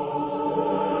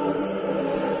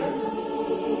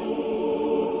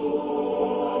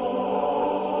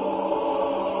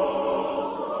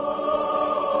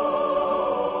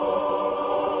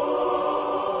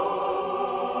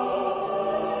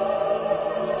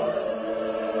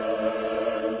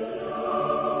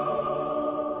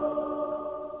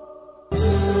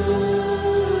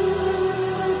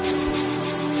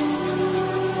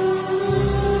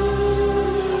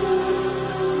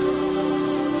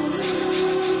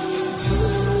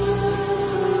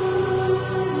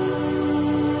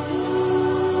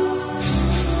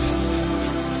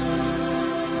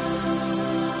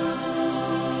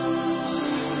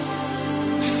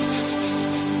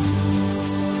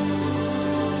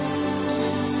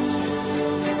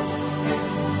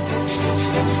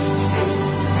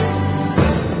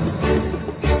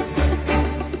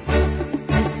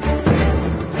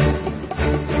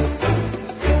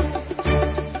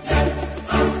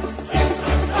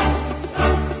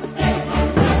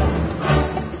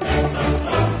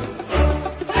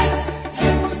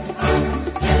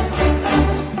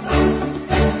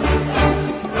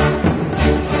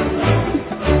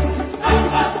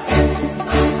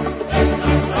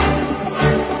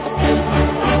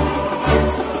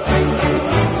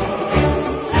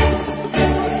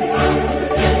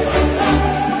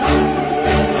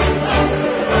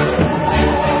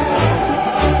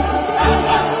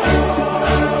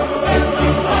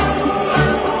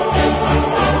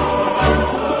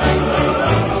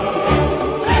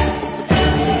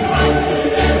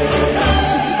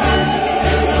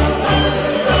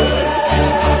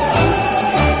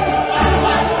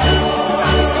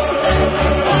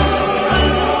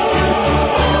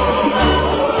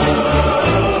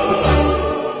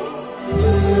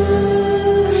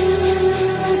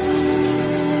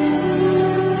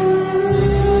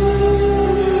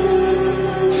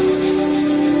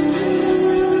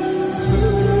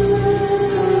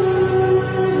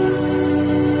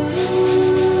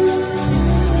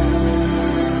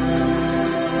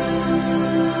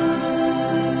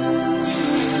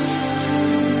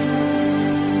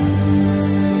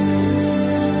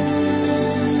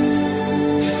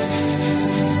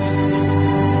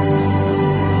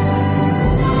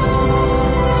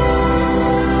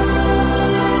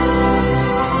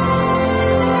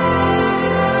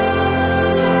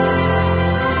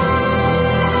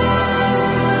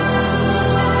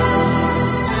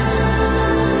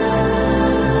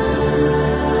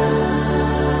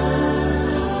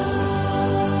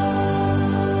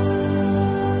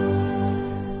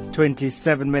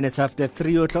 .27 after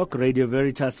 3 o'clock, Radio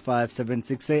Veritas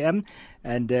 576 AM.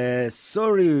 And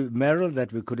sorry, Meryl,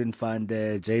 that we couldn't find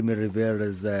Jamie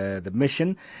Rivera's The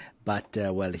Mission. But,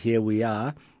 well, here we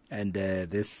are. And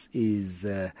this is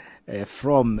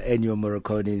from Ennio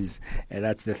Morricone's,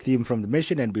 that's the theme from The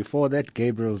Mission. And before that,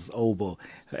 Gabriel's Oboe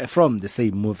from the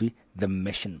same movie, The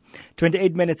Mission.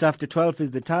 28 minutes after 12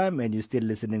 is the time, and you're still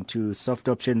listening to Soft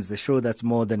Options, the show that's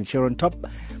more than cheer on top.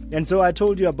 And so I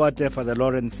told you about Father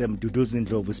Lawrence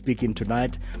Duduzindlovu speaking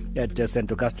tonight at St.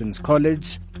 Augustine's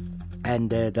College, and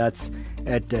that's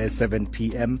at 7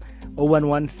 p.m.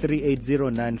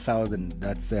 011-380-9000.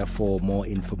 That's for more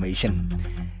information.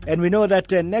 And we know that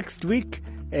next week,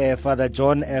 Father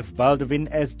John F. Baldwin,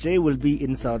 SJ, will be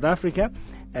in South Africa,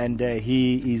 and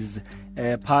he is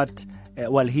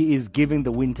he is giving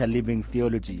the Winter Living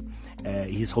Theology.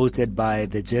 He's hosted by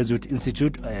the Jesuit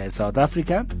Institute, South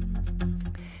Africa.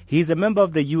 He's a member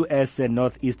of the U.S.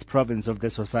 Northeast Province of the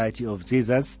Society of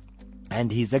Jesus, and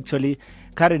he's actually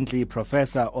currently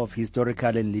professor of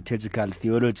historical and liturgical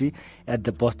theology at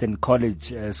the Boston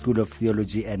College School of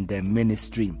Theology and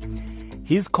Ministry.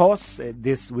 His course,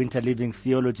 this Winter Living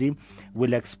Theology,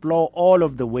 will explore all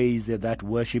of the ways that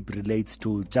worship relates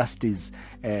to justice,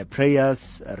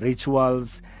 prayers,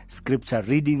 rituals, scripture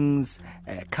readings,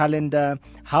 calendar,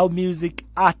 how music,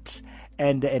 art,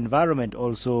 and the environment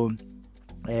also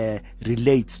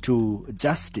relates to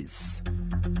justice.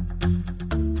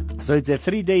 So it's a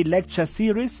 3-day lecture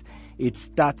series. It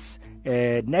starts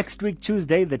next week,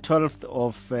 Tuesday, the 12th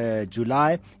of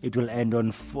July. It will end on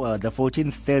the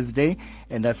 14th, Thursday,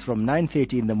 and that's from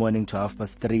 9:30 in the morning to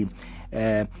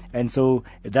 3:30. And so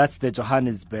that's the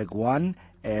Johannesburg one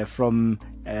from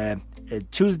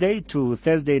Tuesday to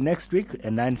Thursday next week,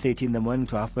 9:30 in the morning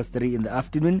to 3:30 in the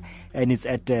afternoon, and it's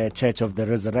at Church of the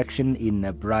Resurrection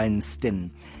in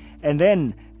Bryanston. And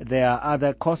then there are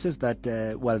other courses that,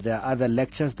 there are other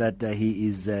lectures that he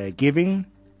is giving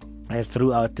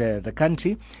throughout the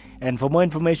country. And for more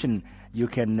information, you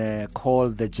can call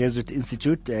the Jesuit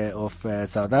Institute of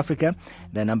South Africa.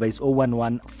 The number is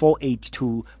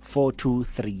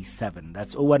 011-482-4237.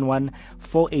 That's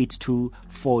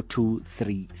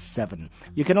 011-482-4237.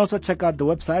 You can also check out the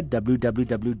website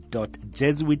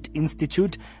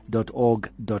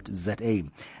www.jesuitinstitute.org.za.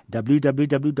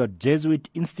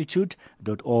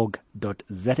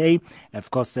 www.jesuitinstitute.org.za.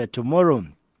 Of course, tomorrow,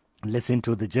 listen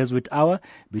to the Jesuit Hour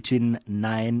between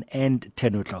 9 and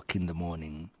 10 o'clock in the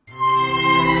morning.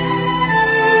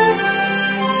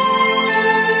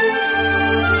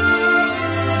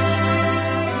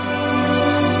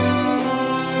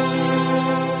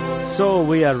 So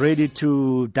we are ready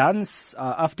to dance,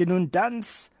 our afternoon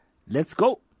dance. Let's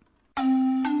go.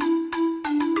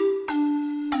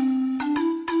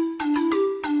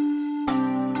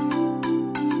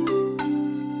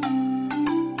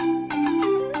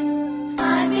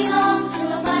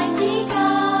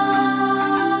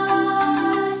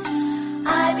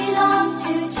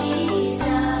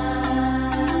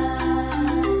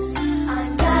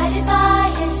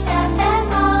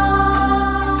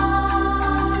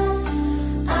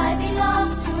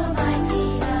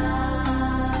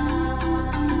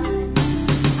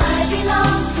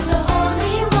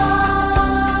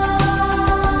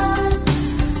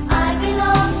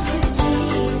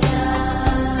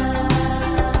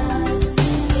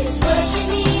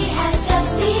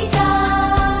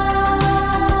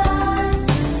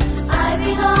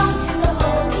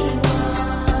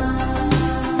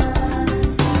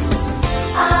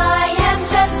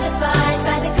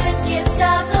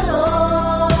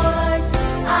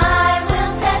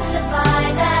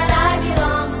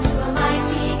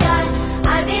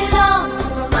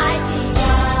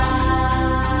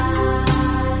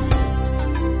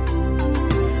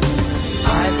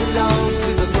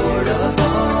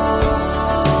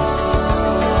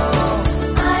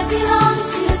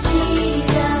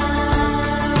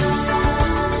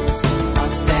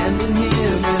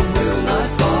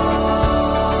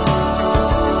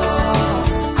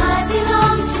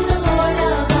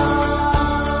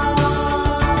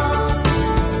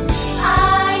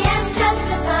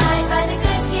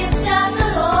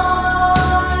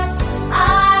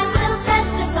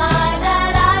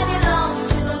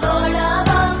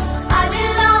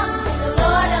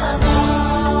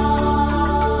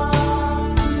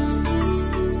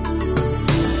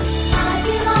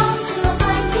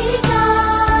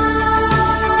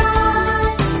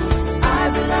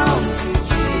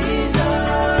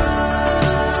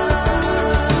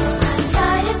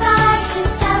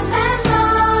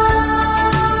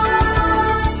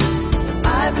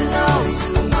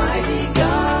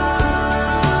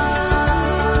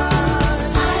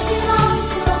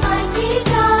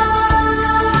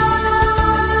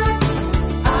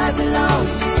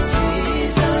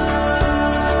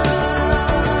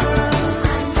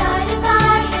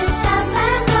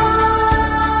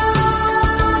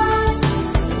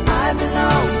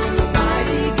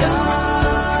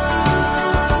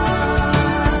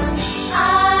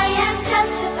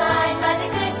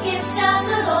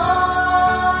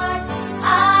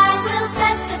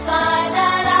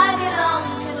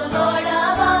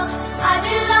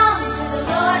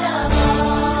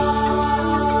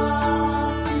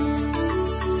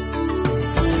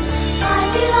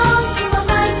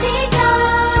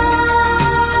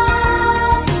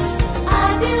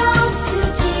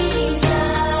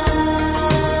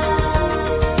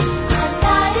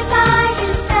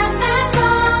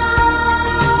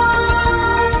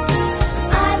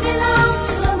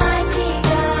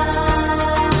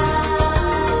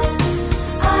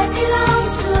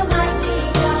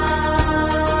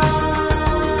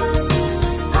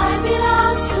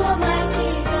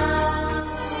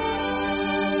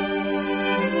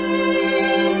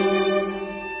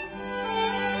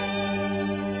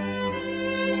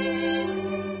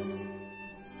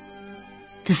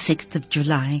 The 6th of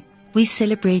July, we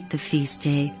celebrate the feast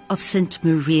day of St.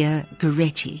 Maria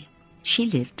Goretti. She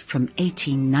lived from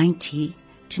 1890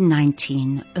 to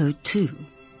 1902.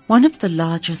 One of the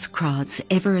largest crowds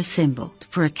ever assembled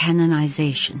for a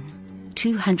canonization,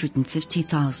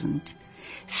 250,000,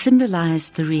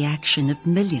 symbolized the reaction of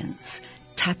millions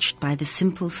touched by the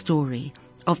simple story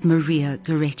of Maria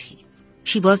Goretti.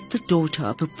 She was the daughter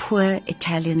of a poor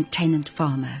Italian tenant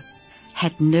farmer,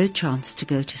 had no chance to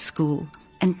go to school,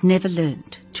 and never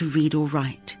learned to read or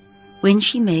write. When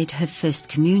she made her first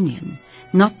communion,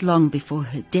 not long before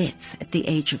her death at the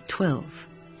age of 12,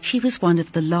 she was one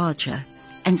of the larger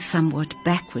and somewhat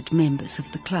backward members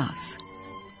of the class.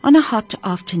 On a hot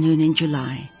afternoon in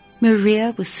July,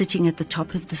 Maria was sitting at the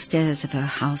top of the stairs of her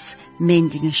house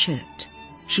mending a shirt.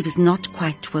 She was not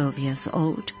quite 12 years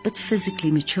old, but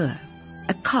physically mature.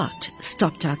 A cart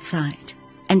stopped outside,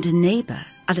 and a neighbor,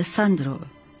 Alessandro,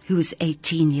 who was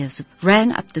 18 years old,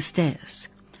 ran up the stairs.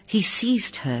 He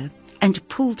seized her and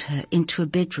pulled her into a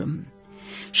bedroom.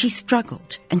 She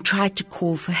struggled and tried to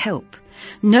call for help.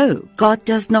 "No, God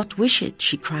does not wish it,"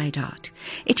 she cried out.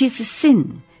 "It is a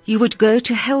sin. You would go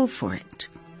to hell for it."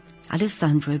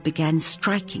 Alessandro began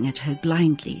striking at her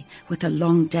blindly with a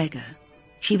long dagger.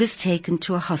 She was taken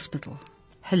to a hospital.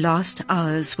 Her last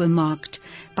hours were marked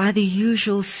by the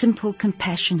usual simple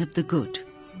compassion of the good,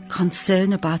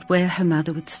 concern about where her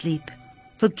mother would sleep,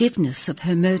 forgiveness of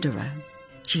her murderer.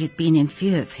 She had been in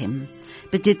fear of him,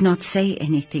 but did not say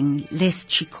anything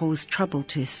lest she cause trouble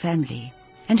to his family,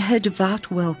 and her devout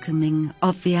welcoming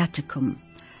of Viaticum,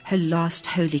 her last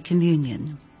Holy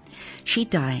Communion. She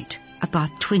died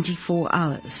about 24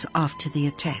 hours after the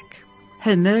attack.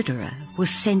 Her murderer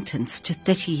was sentenced to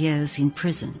 30 years in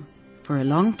prison. For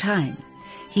a long time,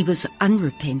 he was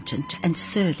unrepentant and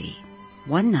surly.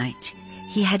 One night,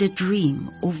 he had a dream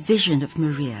or vision of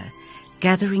Maria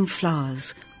gathering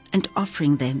flowers and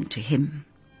offering them to him.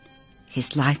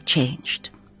 His life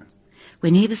changed.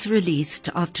 When he was released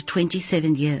after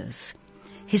 27 years,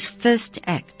 his first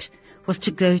act was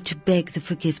to go to beg the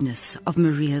forgiveness of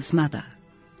Maria's mother.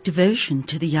 Devotion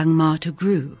to the young martyr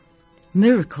grew.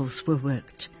 Miracles were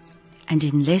worked, and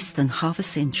in less than half a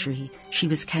century she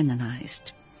was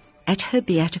canonized. At her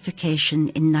beatification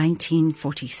in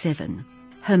 1947,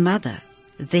 her mother,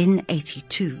 then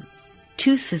 82,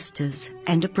 two sisters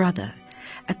and a brother,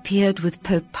 appeared with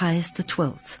Pope Pius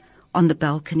XII on the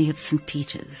balcony of St.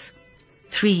 Peter's.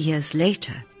 3 years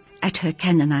later, at her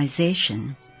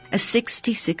canonization, a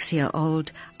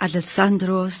 66-year-old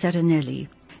Alessandro Serenelli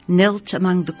knelt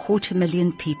among the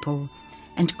 250,000 people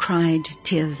and cried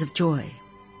tears of joy.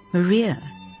 Maria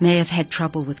may have had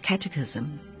trouble with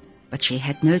catechism, but she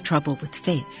had no trouble with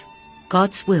faith.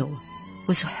 God's will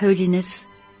was holiness,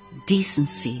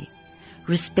 decency,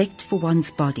 respect for one's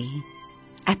body,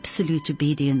 absolute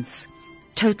obedience,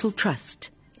 total trust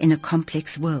in a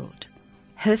complex world.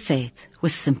 Her faith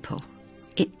was simple.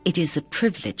 It is a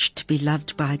privilege to be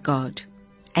loved by God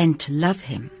and to love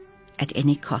him at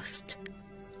any cost.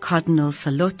 Cardinal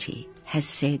Salotti has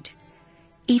said,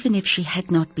 even if she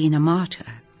had not been a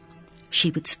martyr, she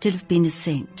would still have been a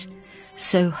saint.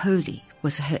 So holy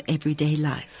was her everyday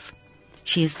life.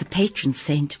 She is the patron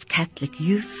saint of Catholic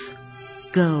youth,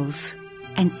 girls,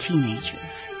 and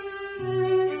teenagers.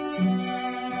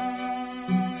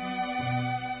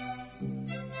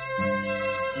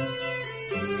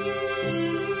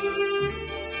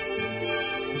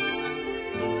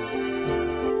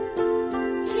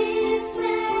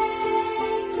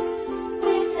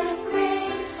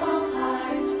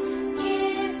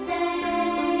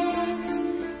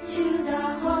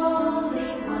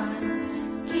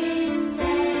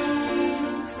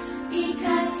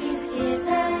 Because he's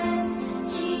given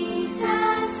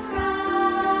Jesus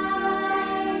Christ.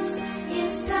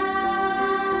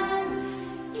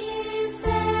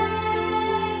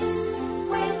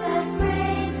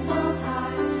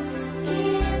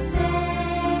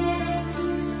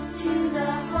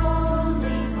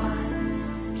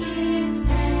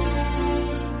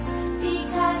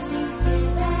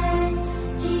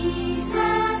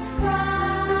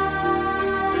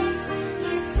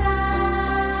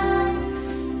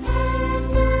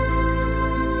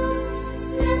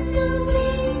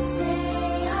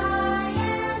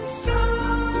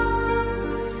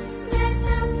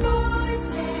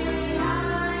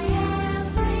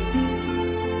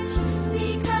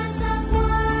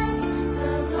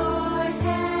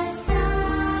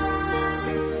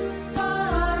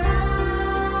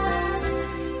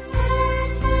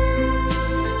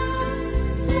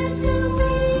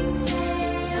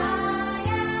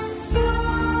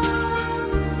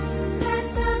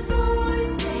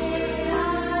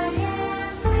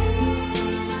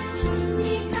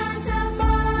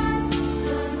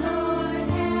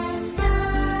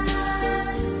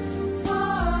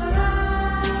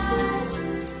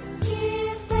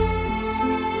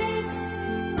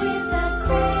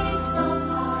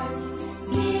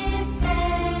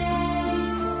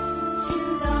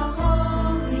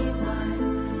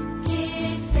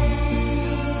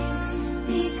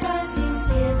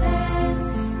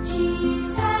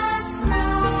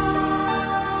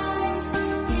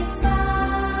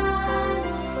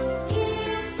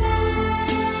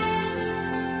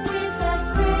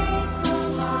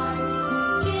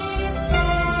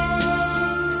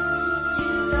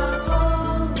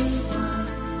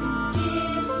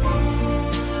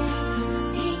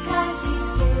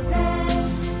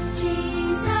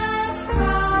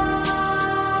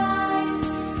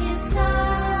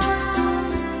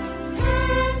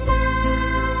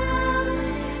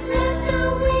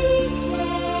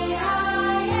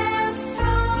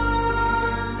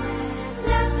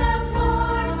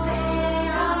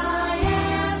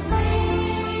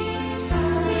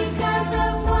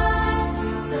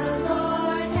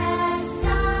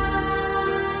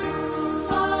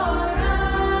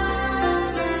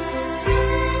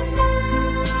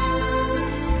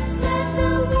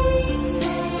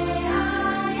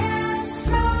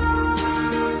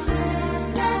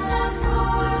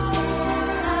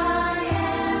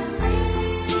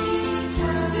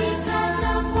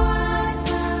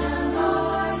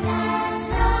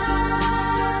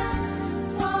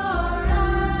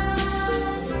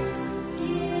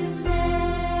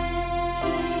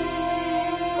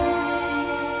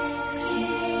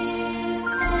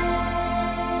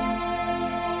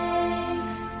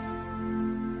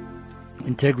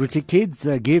 Integrity Kids,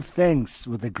 give thanks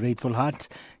with a grateful heart.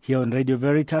 Here on Radio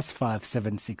Veritas,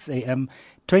 576 AM,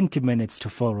 20 minutes to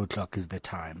 4 o'clock is the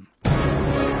time.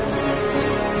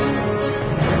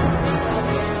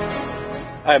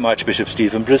 I'm Archbishop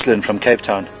Stephen Brislin from Cape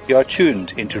Town. You are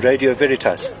tuned into Radio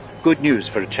Veritas. Good news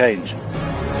for a change.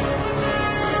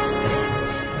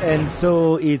 And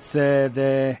so it's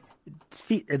the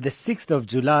 6th of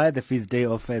July, the feast day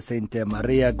of Saint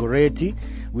Maria Goretti.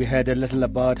 We heard a little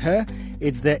about her.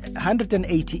 It's the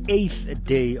 188th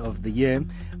day of the year,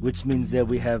 which means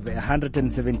we have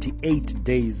 178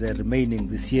 days remaining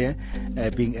this year,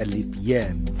 being a leap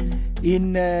year.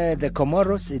 In the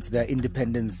Comoros, it's the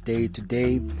Independence Day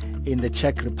today. In the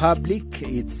Czech Republic,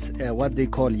 it's what they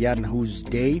call Jan Hus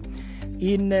Day.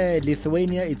 In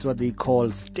Lithuania, it's what they call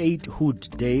Statehood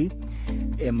Day.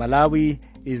 In Malawi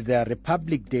is the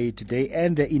Republic Day today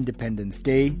and the Independence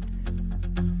Day.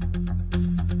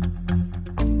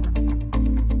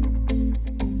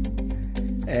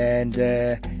 And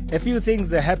a few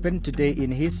things happened today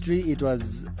in history. It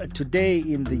was today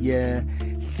in the year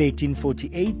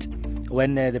 1348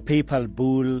 when the papal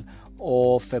bull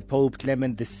of Pope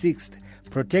Clement VI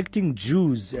protecting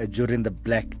Jews during the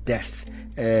Black Death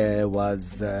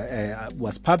was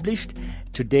published.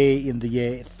 Today in the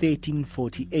year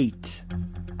 1348.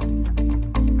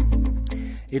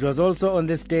 It was also on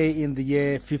this day in the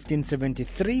year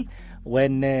 1573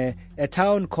 when a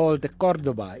town called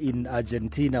Cordoba in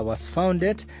Argentina was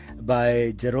founded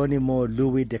by Geronimo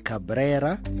Luis de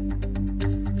Cabrera.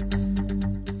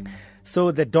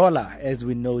 So the dollar, as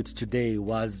we know it today,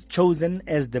 was chosen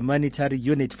as the monetary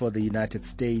unit for the United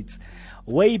States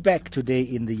way back today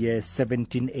in the year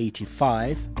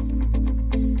 1785.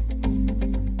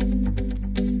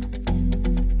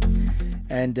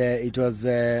 And it was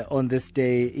on this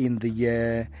day in the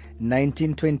year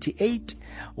 1928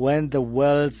 when the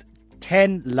world's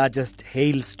 10 largest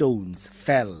hailstones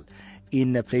fell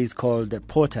in a place called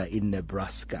Porter in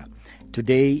Nebraska.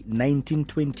 Today,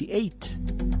 1928.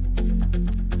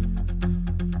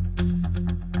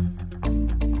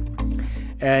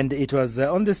 And it was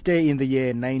on this day in the year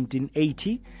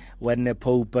 1980 when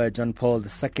Pope John Paul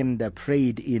II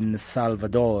prayed in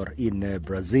Salvador in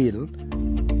Brazil.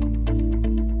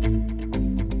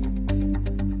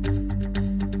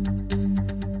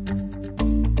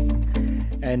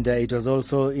 And it was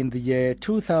also in the year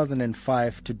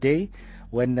 2005 today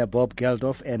when Bob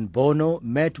Geldof and Bono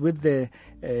met with the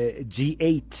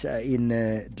G8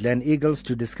 in Glen Eagles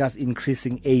to discuss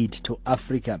increasing aid to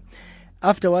Africa.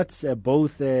 Afterwards,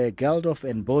 both Geldof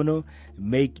and Bono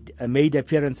made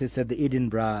appearances at the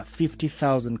Edinburgh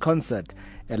 50,000 concert,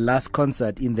 a last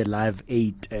concert in the Live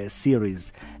 8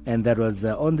 series. And that was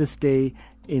on this day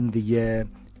in the year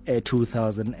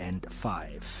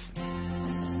 2005.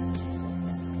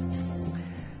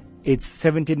 It's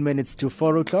 17 minutes to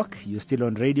 4 o'clock. You're still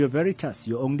on Radio Veritas,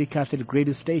 your only Catholic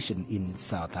radio station in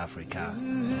South Africa.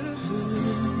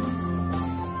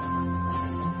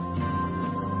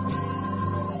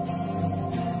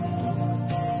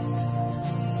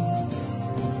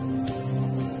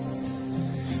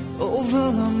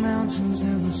 Over the mountains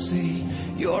and the sea,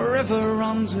 your river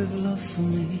runs with love for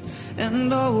me,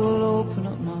 and I will open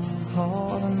up my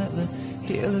heart and let the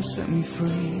healer set me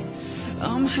free.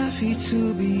 I'm happy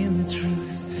to be in the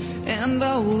truth, and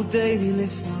I will daily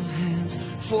lift my hands,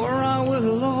 for I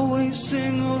will always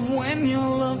sing of when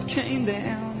your love came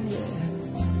down, yeah.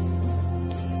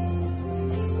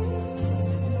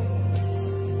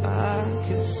 I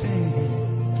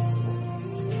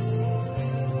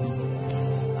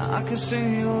could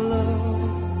sing your love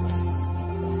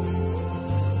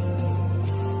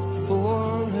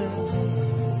forever.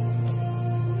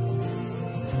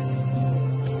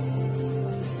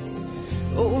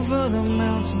 Over the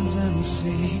mountains and the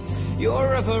sea,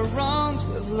 your river runs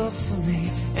with love for me,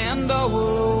 and I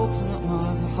will open up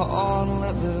my heart and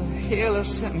let the healer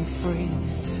set me free.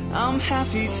 I'm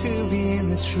happy to be in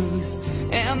the truth,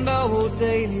 and I will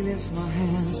daily lift my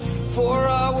hands, for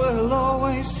I will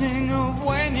always sing of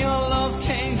when your love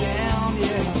came down,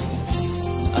 yeah.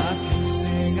 I can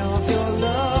sing of your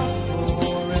love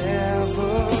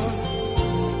forever.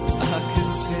 I can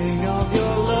sing of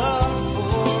your love.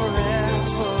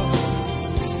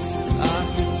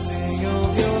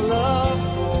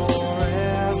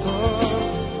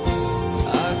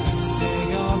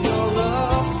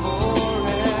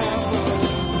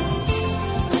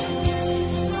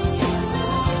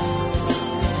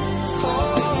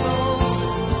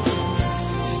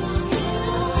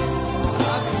 I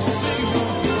can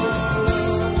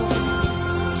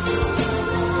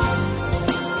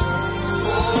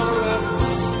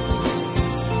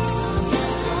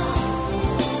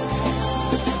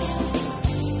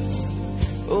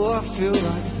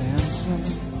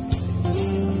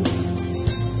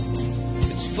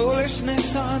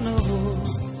foolishness, I know.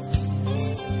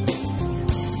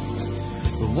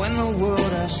 But when the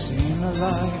world has seen the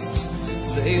light,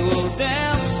 they will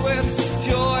dance with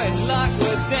joy like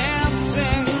we're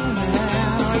dancing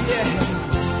now, yeah.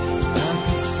 I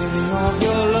could sing of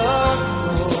your love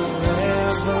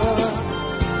forever.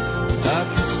 I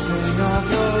could sing of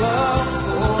your love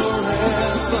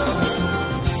forever.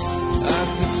 I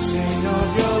could sing of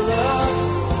your love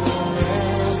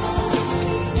forever.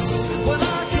 Well,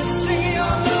 I can sing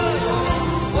your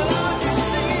love. Well, I can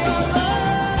sing your love.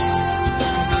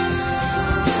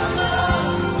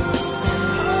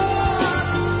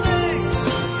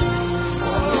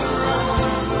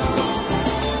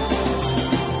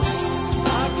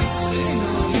 I can sing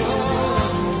of your love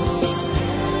forever.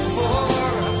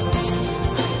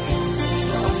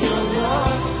 Of your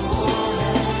love forever.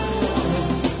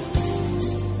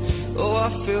 Oh, I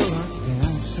feel like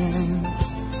dancing.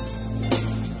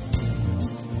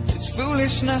 It's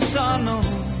foolishness, I know.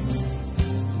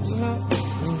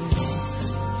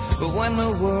 But when the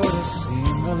world has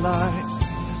seen the light,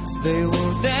 they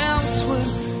will dance with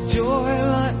joy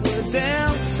like we're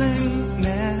dancing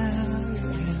now.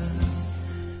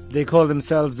 They call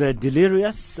themselves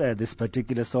Delirious. This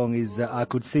particular song is I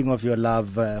Could Sing of Your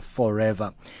Love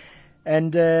Forever.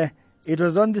 And it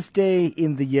was on this day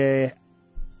in the year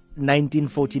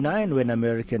 1949 when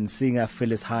American singer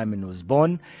Phyllis Hyman was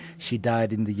born. She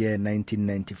died in the year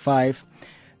 1995.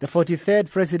 The 43rd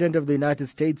President of the United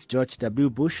States, George W.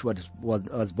 Bush,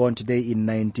 was born today in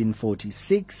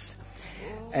 1946.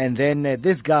 And then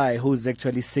this guy who's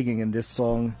actually singing in this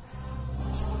song,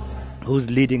 who's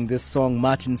leading this song,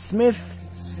 Martin Smith,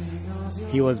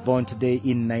 he was born today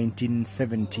in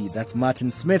 1970. That's Martin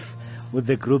Smith with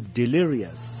the group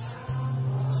Delirious.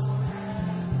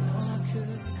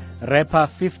 Rapper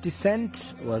 50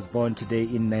 Cent was born today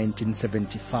in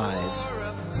 1975.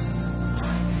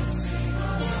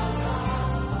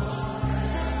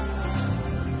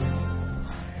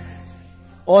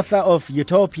 Author of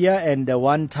Utopia and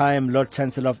one-time Lord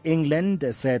Chancellor of England,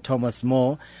 Sir Thomas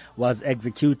More, was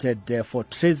executed for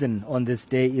treason on this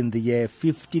day in the year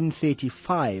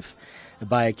 1535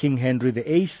 by King Henry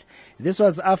VIII. This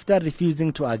was after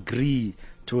refusing to agree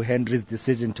to Henry's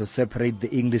decision to separate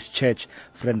the English Church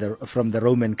from the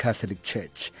Roman Catholic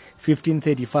Church.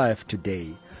 1535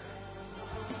 today.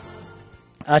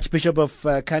 Archbishop of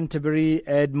Canterbury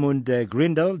Edmund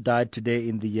Grindal died today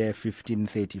in the year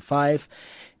 1535.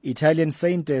 Italian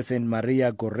Saint St.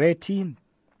 Maria Goretti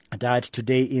died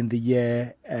today in the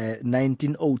year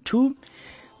 1902.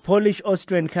 Polish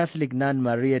Austrian Catholic nun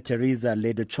Maria Teresa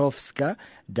Ledachowska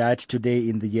died today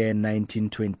in the year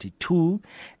 1922.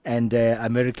 And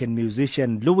American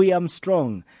musician Louis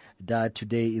Armstrong died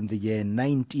today in the year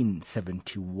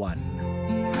 1971.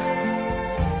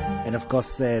 And of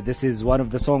course, this is one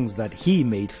of the songs that he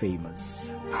made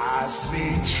famous. I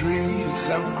see trees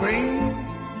of green,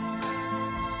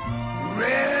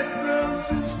 red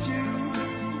roses too.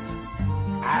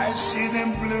 I see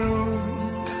them bloom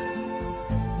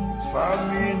for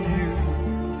me and you.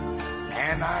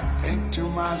 And I think to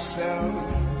myself,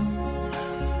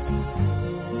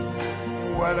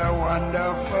 what a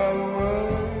wonderful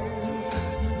world.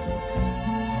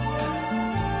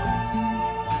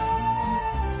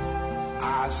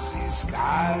 I see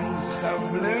skies of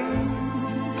blue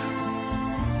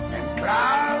and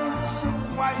clouds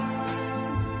of white,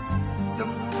 the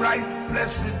bright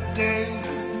blessed day,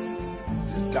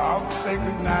 the dark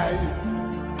sacred night.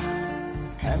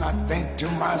 And I think to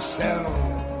myself,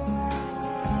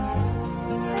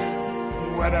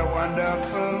 what a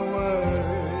wonderful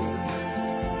world.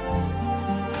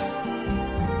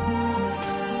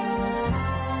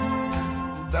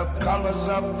 The colors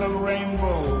of the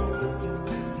rainbow,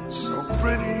 so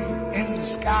pretty in the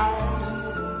sky,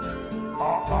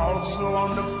 are also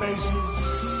on the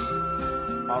faces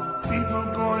of people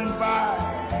going by.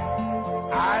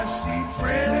 I see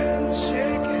friends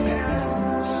shaking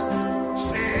hands,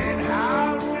 saying,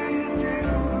 how do you do?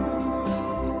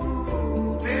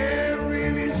 They're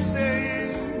really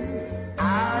saying, I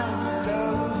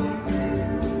love you.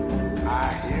 I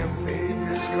hear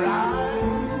babies cry,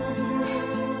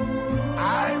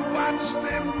 I watch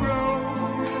them grow.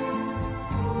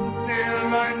 They'll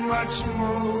learn much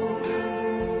more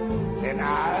than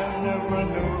I'll never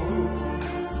know.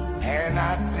 And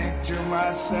I think to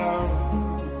myself,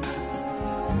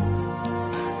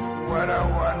 what a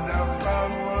wonderful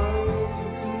world.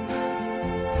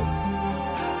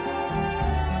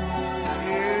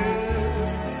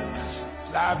 Yes,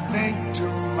 I think to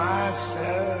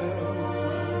myself,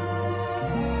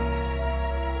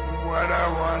 what a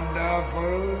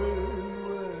wonderful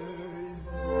world.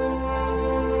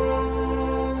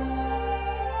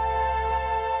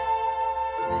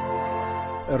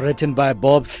 Written by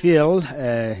Bob Thiel,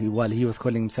 while he was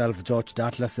calling himself George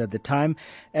Douglas at the time,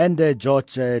 and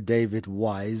George David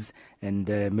Wise, and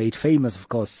made famous, of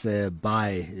course,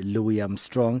 by Louis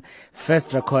Armstrong.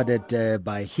 First recorded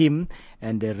by him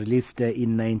and released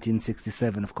in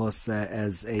 1967, of course,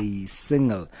 as a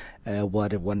single.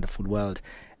 What a Wonderful World.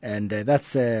 And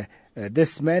that's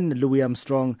this man, Louis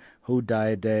Armstrong, who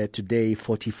died today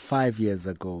 45 years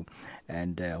ago.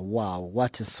 And wow,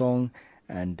 what a song,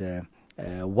 and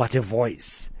what a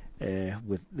voice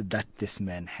that this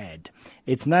man had.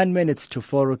 It's 9 minutes to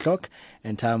 4 o'clock,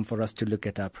 and time for us to look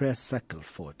at our prayer circle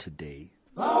for today.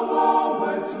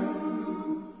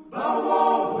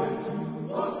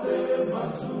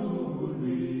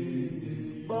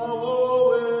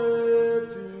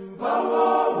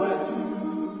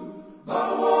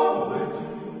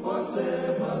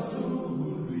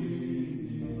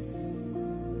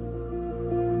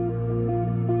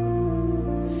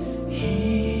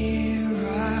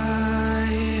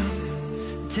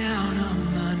 Down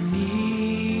on my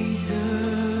knees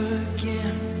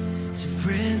again,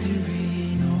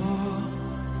 surrendering all,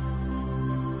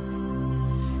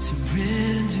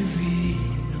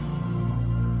 surrendering all,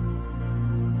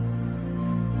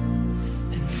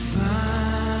 and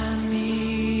find me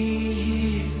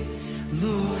here,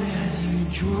 Lord, as you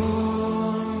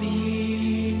draw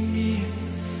me near.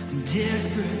 I'm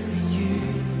desperate for you,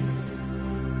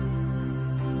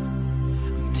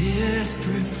 I'm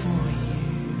desperate for you.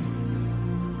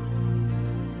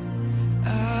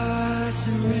 I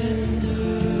surrender.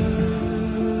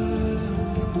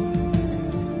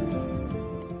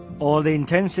 All the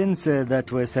intentions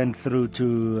that were sent through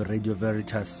to Radio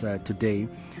Veritas today,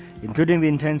 including the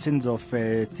intentions of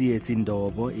Tsietsi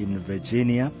Ndobo in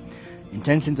Virginia,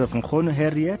 intentions of Nkhono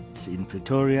Harriet in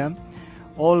Pretoria,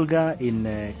 Olga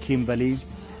in Kimberley,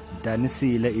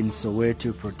 Danisile in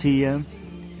Soweto, Protea,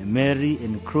 Mary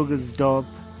in Krugersdorp,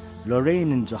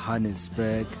 Lorraine in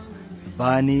Johannesburg,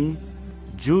 Bani,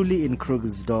 Julie in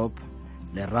Krugersdorp,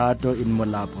 Lerato in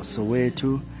Molapo,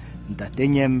 Soweto,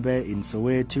 Ndatenyembe in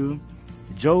Soweto,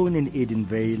 Joan in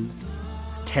Edenvale,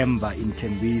 Temba in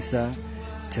Tembisa,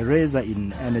 Teresa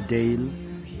in Annandale,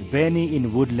 Benny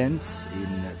in Woodlands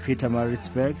in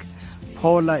Pietermaritzburg,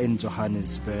 Paula in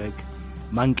Johannesburg,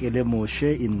 Mankele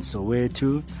Moshe in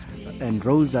Soweto, and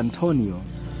Rose Antonio.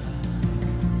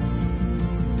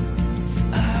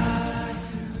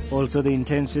 Also the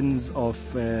intentions of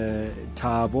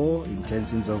Tabo,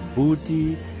 intentions of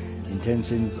Booty,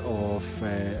 intentions of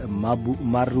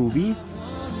Marubi.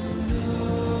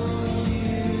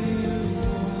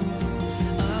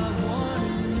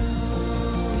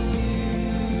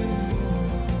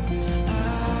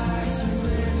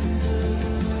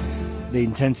 The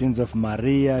intentions of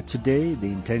Maria today, the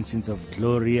intentions of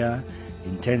Gloria,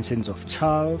 intentions of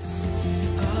Charles.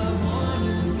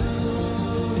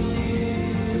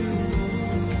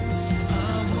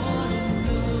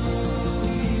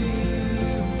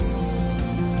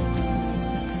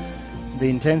 The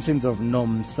intentions of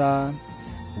Nomsa.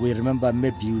 We remember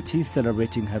May Beauty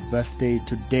celebrating her birthday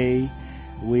today.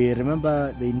 We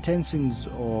remember the intentions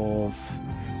of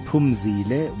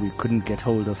Pumzile. We couldn't get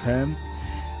hold of her.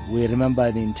 We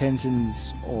remember the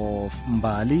intentions of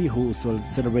Mbali, who is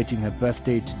celebrating her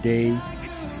birthday today.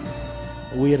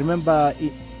 We remember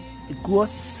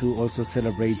Ikuos, who also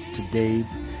celebrates today.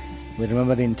 We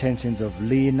remember the intentions of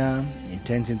Lena,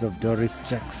 intentions of Doris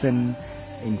Jackson,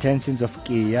 intentions of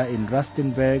Kia in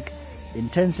Rustenburg,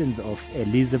 intentions of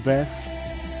Elizabeth,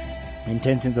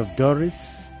 intentions of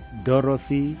Doris,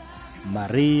 Dorothy,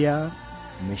 Maria,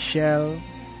 Michelle,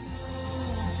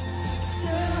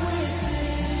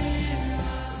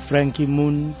 Frankie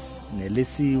Moons,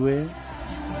 Nelisiwe,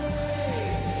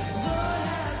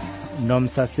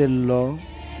 Nomsa Sello,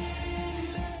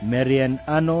 Marianne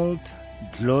Arnold,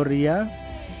 Gloria,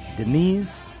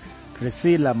 Denise,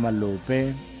 Priscilla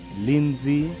Malope,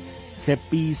 Lindsay,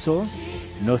 Tsepiso,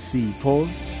 Nosipo,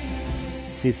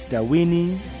 Sister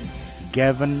Winnie,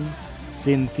 Gavin,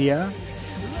 Cynthia.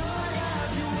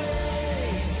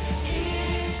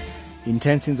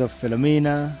 Intentions of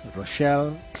Philomena,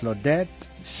 Rochelle, Claudette,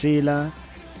 Sheila,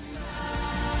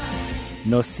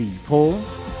 Nosipo.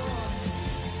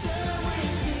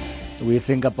 We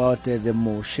think about the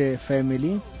Moshe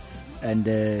family and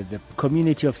the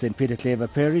community of St. Peter Claver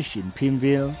Parish in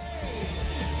Pimville.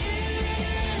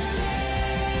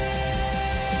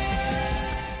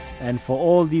 And for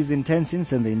all these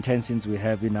intentions and the intentions we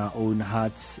have in our own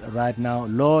hearts right now,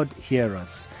 Lord, hear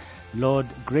us. Lord,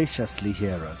 graciously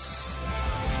hear us.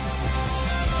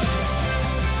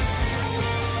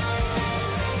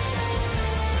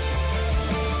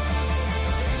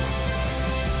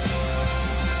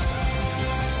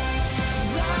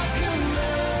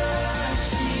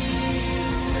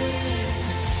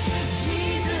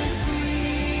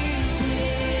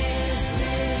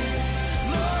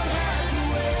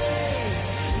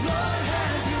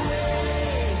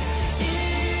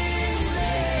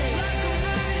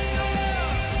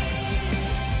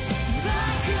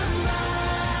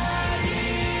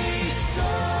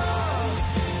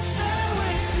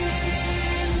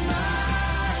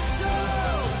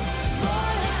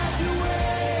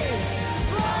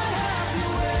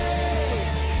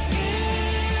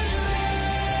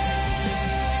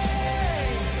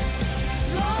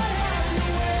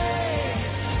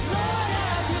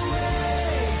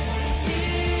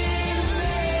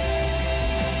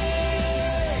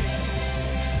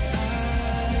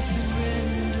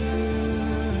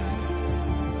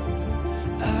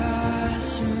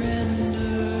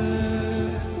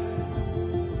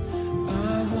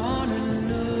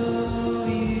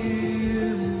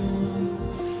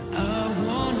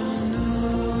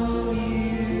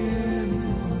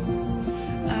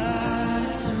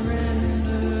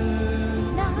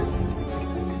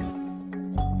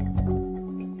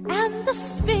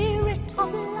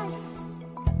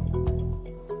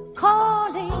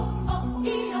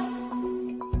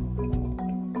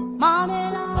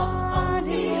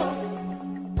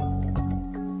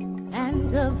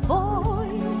 tender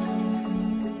voice,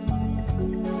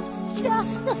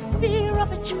 just the fear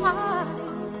of a child